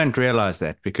 And they don't realize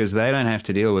that because they don't have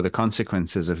to deal with the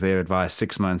consequences of their advice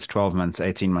 6 months, 12 months,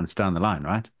 18 months down the line,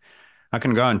 right? I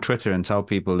can go on Twitter and tell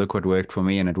people, look what worked for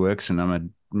me and it works. And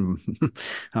I'm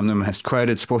the most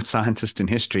quoted sports scientist in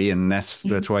history. And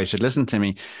that's why you should listen to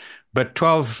me. But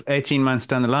 12, 18 months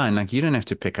down the line, you don't have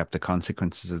to pick up the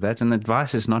consequences of that. And the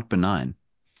advice is not benign.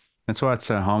 That's why it's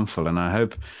so harmful. And I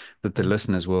hope that the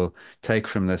listeners will take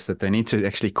from this that they need to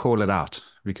actually call it out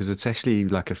because it's actually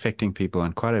affecting people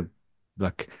on quite a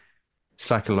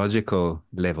psychological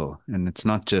level. And it's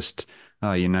not just,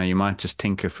 you might just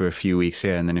tinker for a few weeks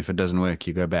here. And then if it doesn't work,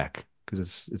 you go back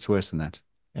because it's worse than that.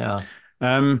 Yeah.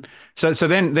 So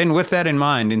then with that in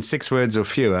mind, in 6 words or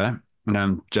fewer, and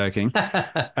I'm joking,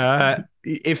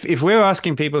 if we're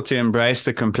asking people to embrace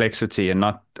the complexity and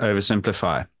not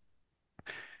oversimplify,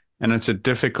 and it's a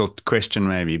difficult question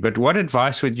maybe, but what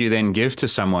advice would you then give to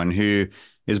someone who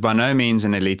is by no means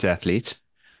an elite athlete,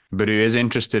 but who is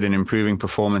interested in improving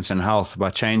performance and health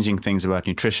by changing things about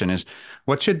nutrition? Is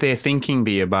what should their thinking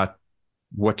be about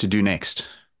what to do next?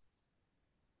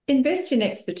 Invest in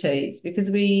expertise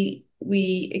because we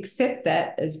accept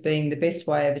that as being the best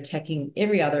way of attacking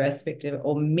every other aspect of,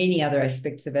 or many other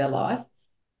aspects of our life.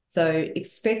 So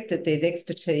expect that there's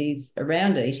expertise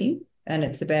around eating, and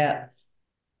it's about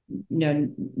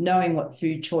knowing what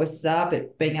food choices are,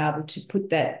 but being able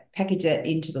to package that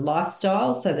into the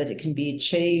lifestyle so that it can be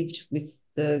achieved with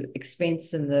the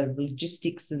expense and the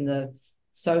logistics and the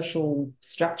social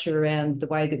structure around the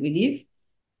way that we live.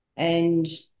 And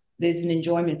there's an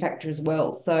enjoyment factor as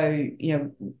well. So,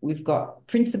 we've got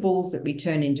principles that we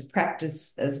turn into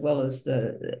practice as well as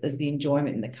the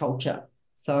enjoyment and the culture.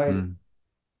 So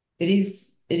it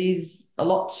is a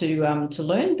lot to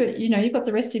learn, but you've got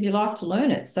the rest of your life to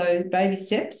learn it. So baby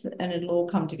steps, and it'll all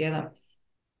come together.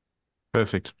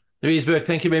 Perfect. Louise Burke,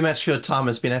 thank you very much for your time.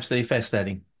 It's been absolutely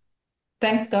fascinating.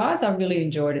 Thanks, guys. I really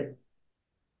enjoyed it.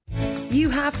 You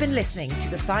have been listening to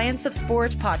the Science of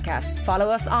Sport podcast. Follow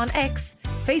us on X,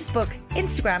 Facebook,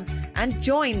 Instagram, and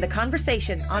join the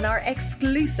conversation on our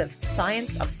exclusive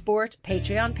Science of Sport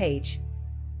Patreon page.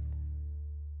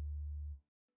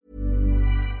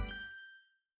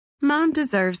 Mom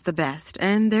deserves the best,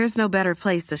 and there's no better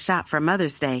place to shop for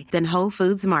Mother's Day than Whole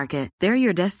Foods Market. They're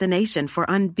your destination for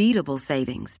unbeatable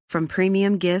savings, from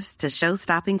premium gifts to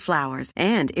show-stopping flowers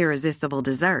and irresistible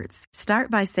desserts. Start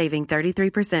by saving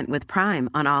 33% with Prime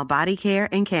on all body care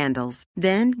and candles.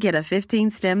 Then get a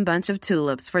 15-stem bunch of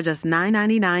tulips for just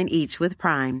 $9.99 each with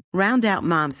Prime. Round out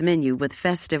Mom's menu with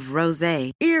festive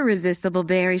rosé, irresistible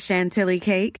berry chantilly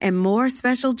cake, and more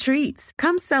special treats.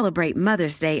 Come celebrate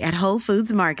Mother's Day at Whole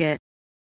Foods Market.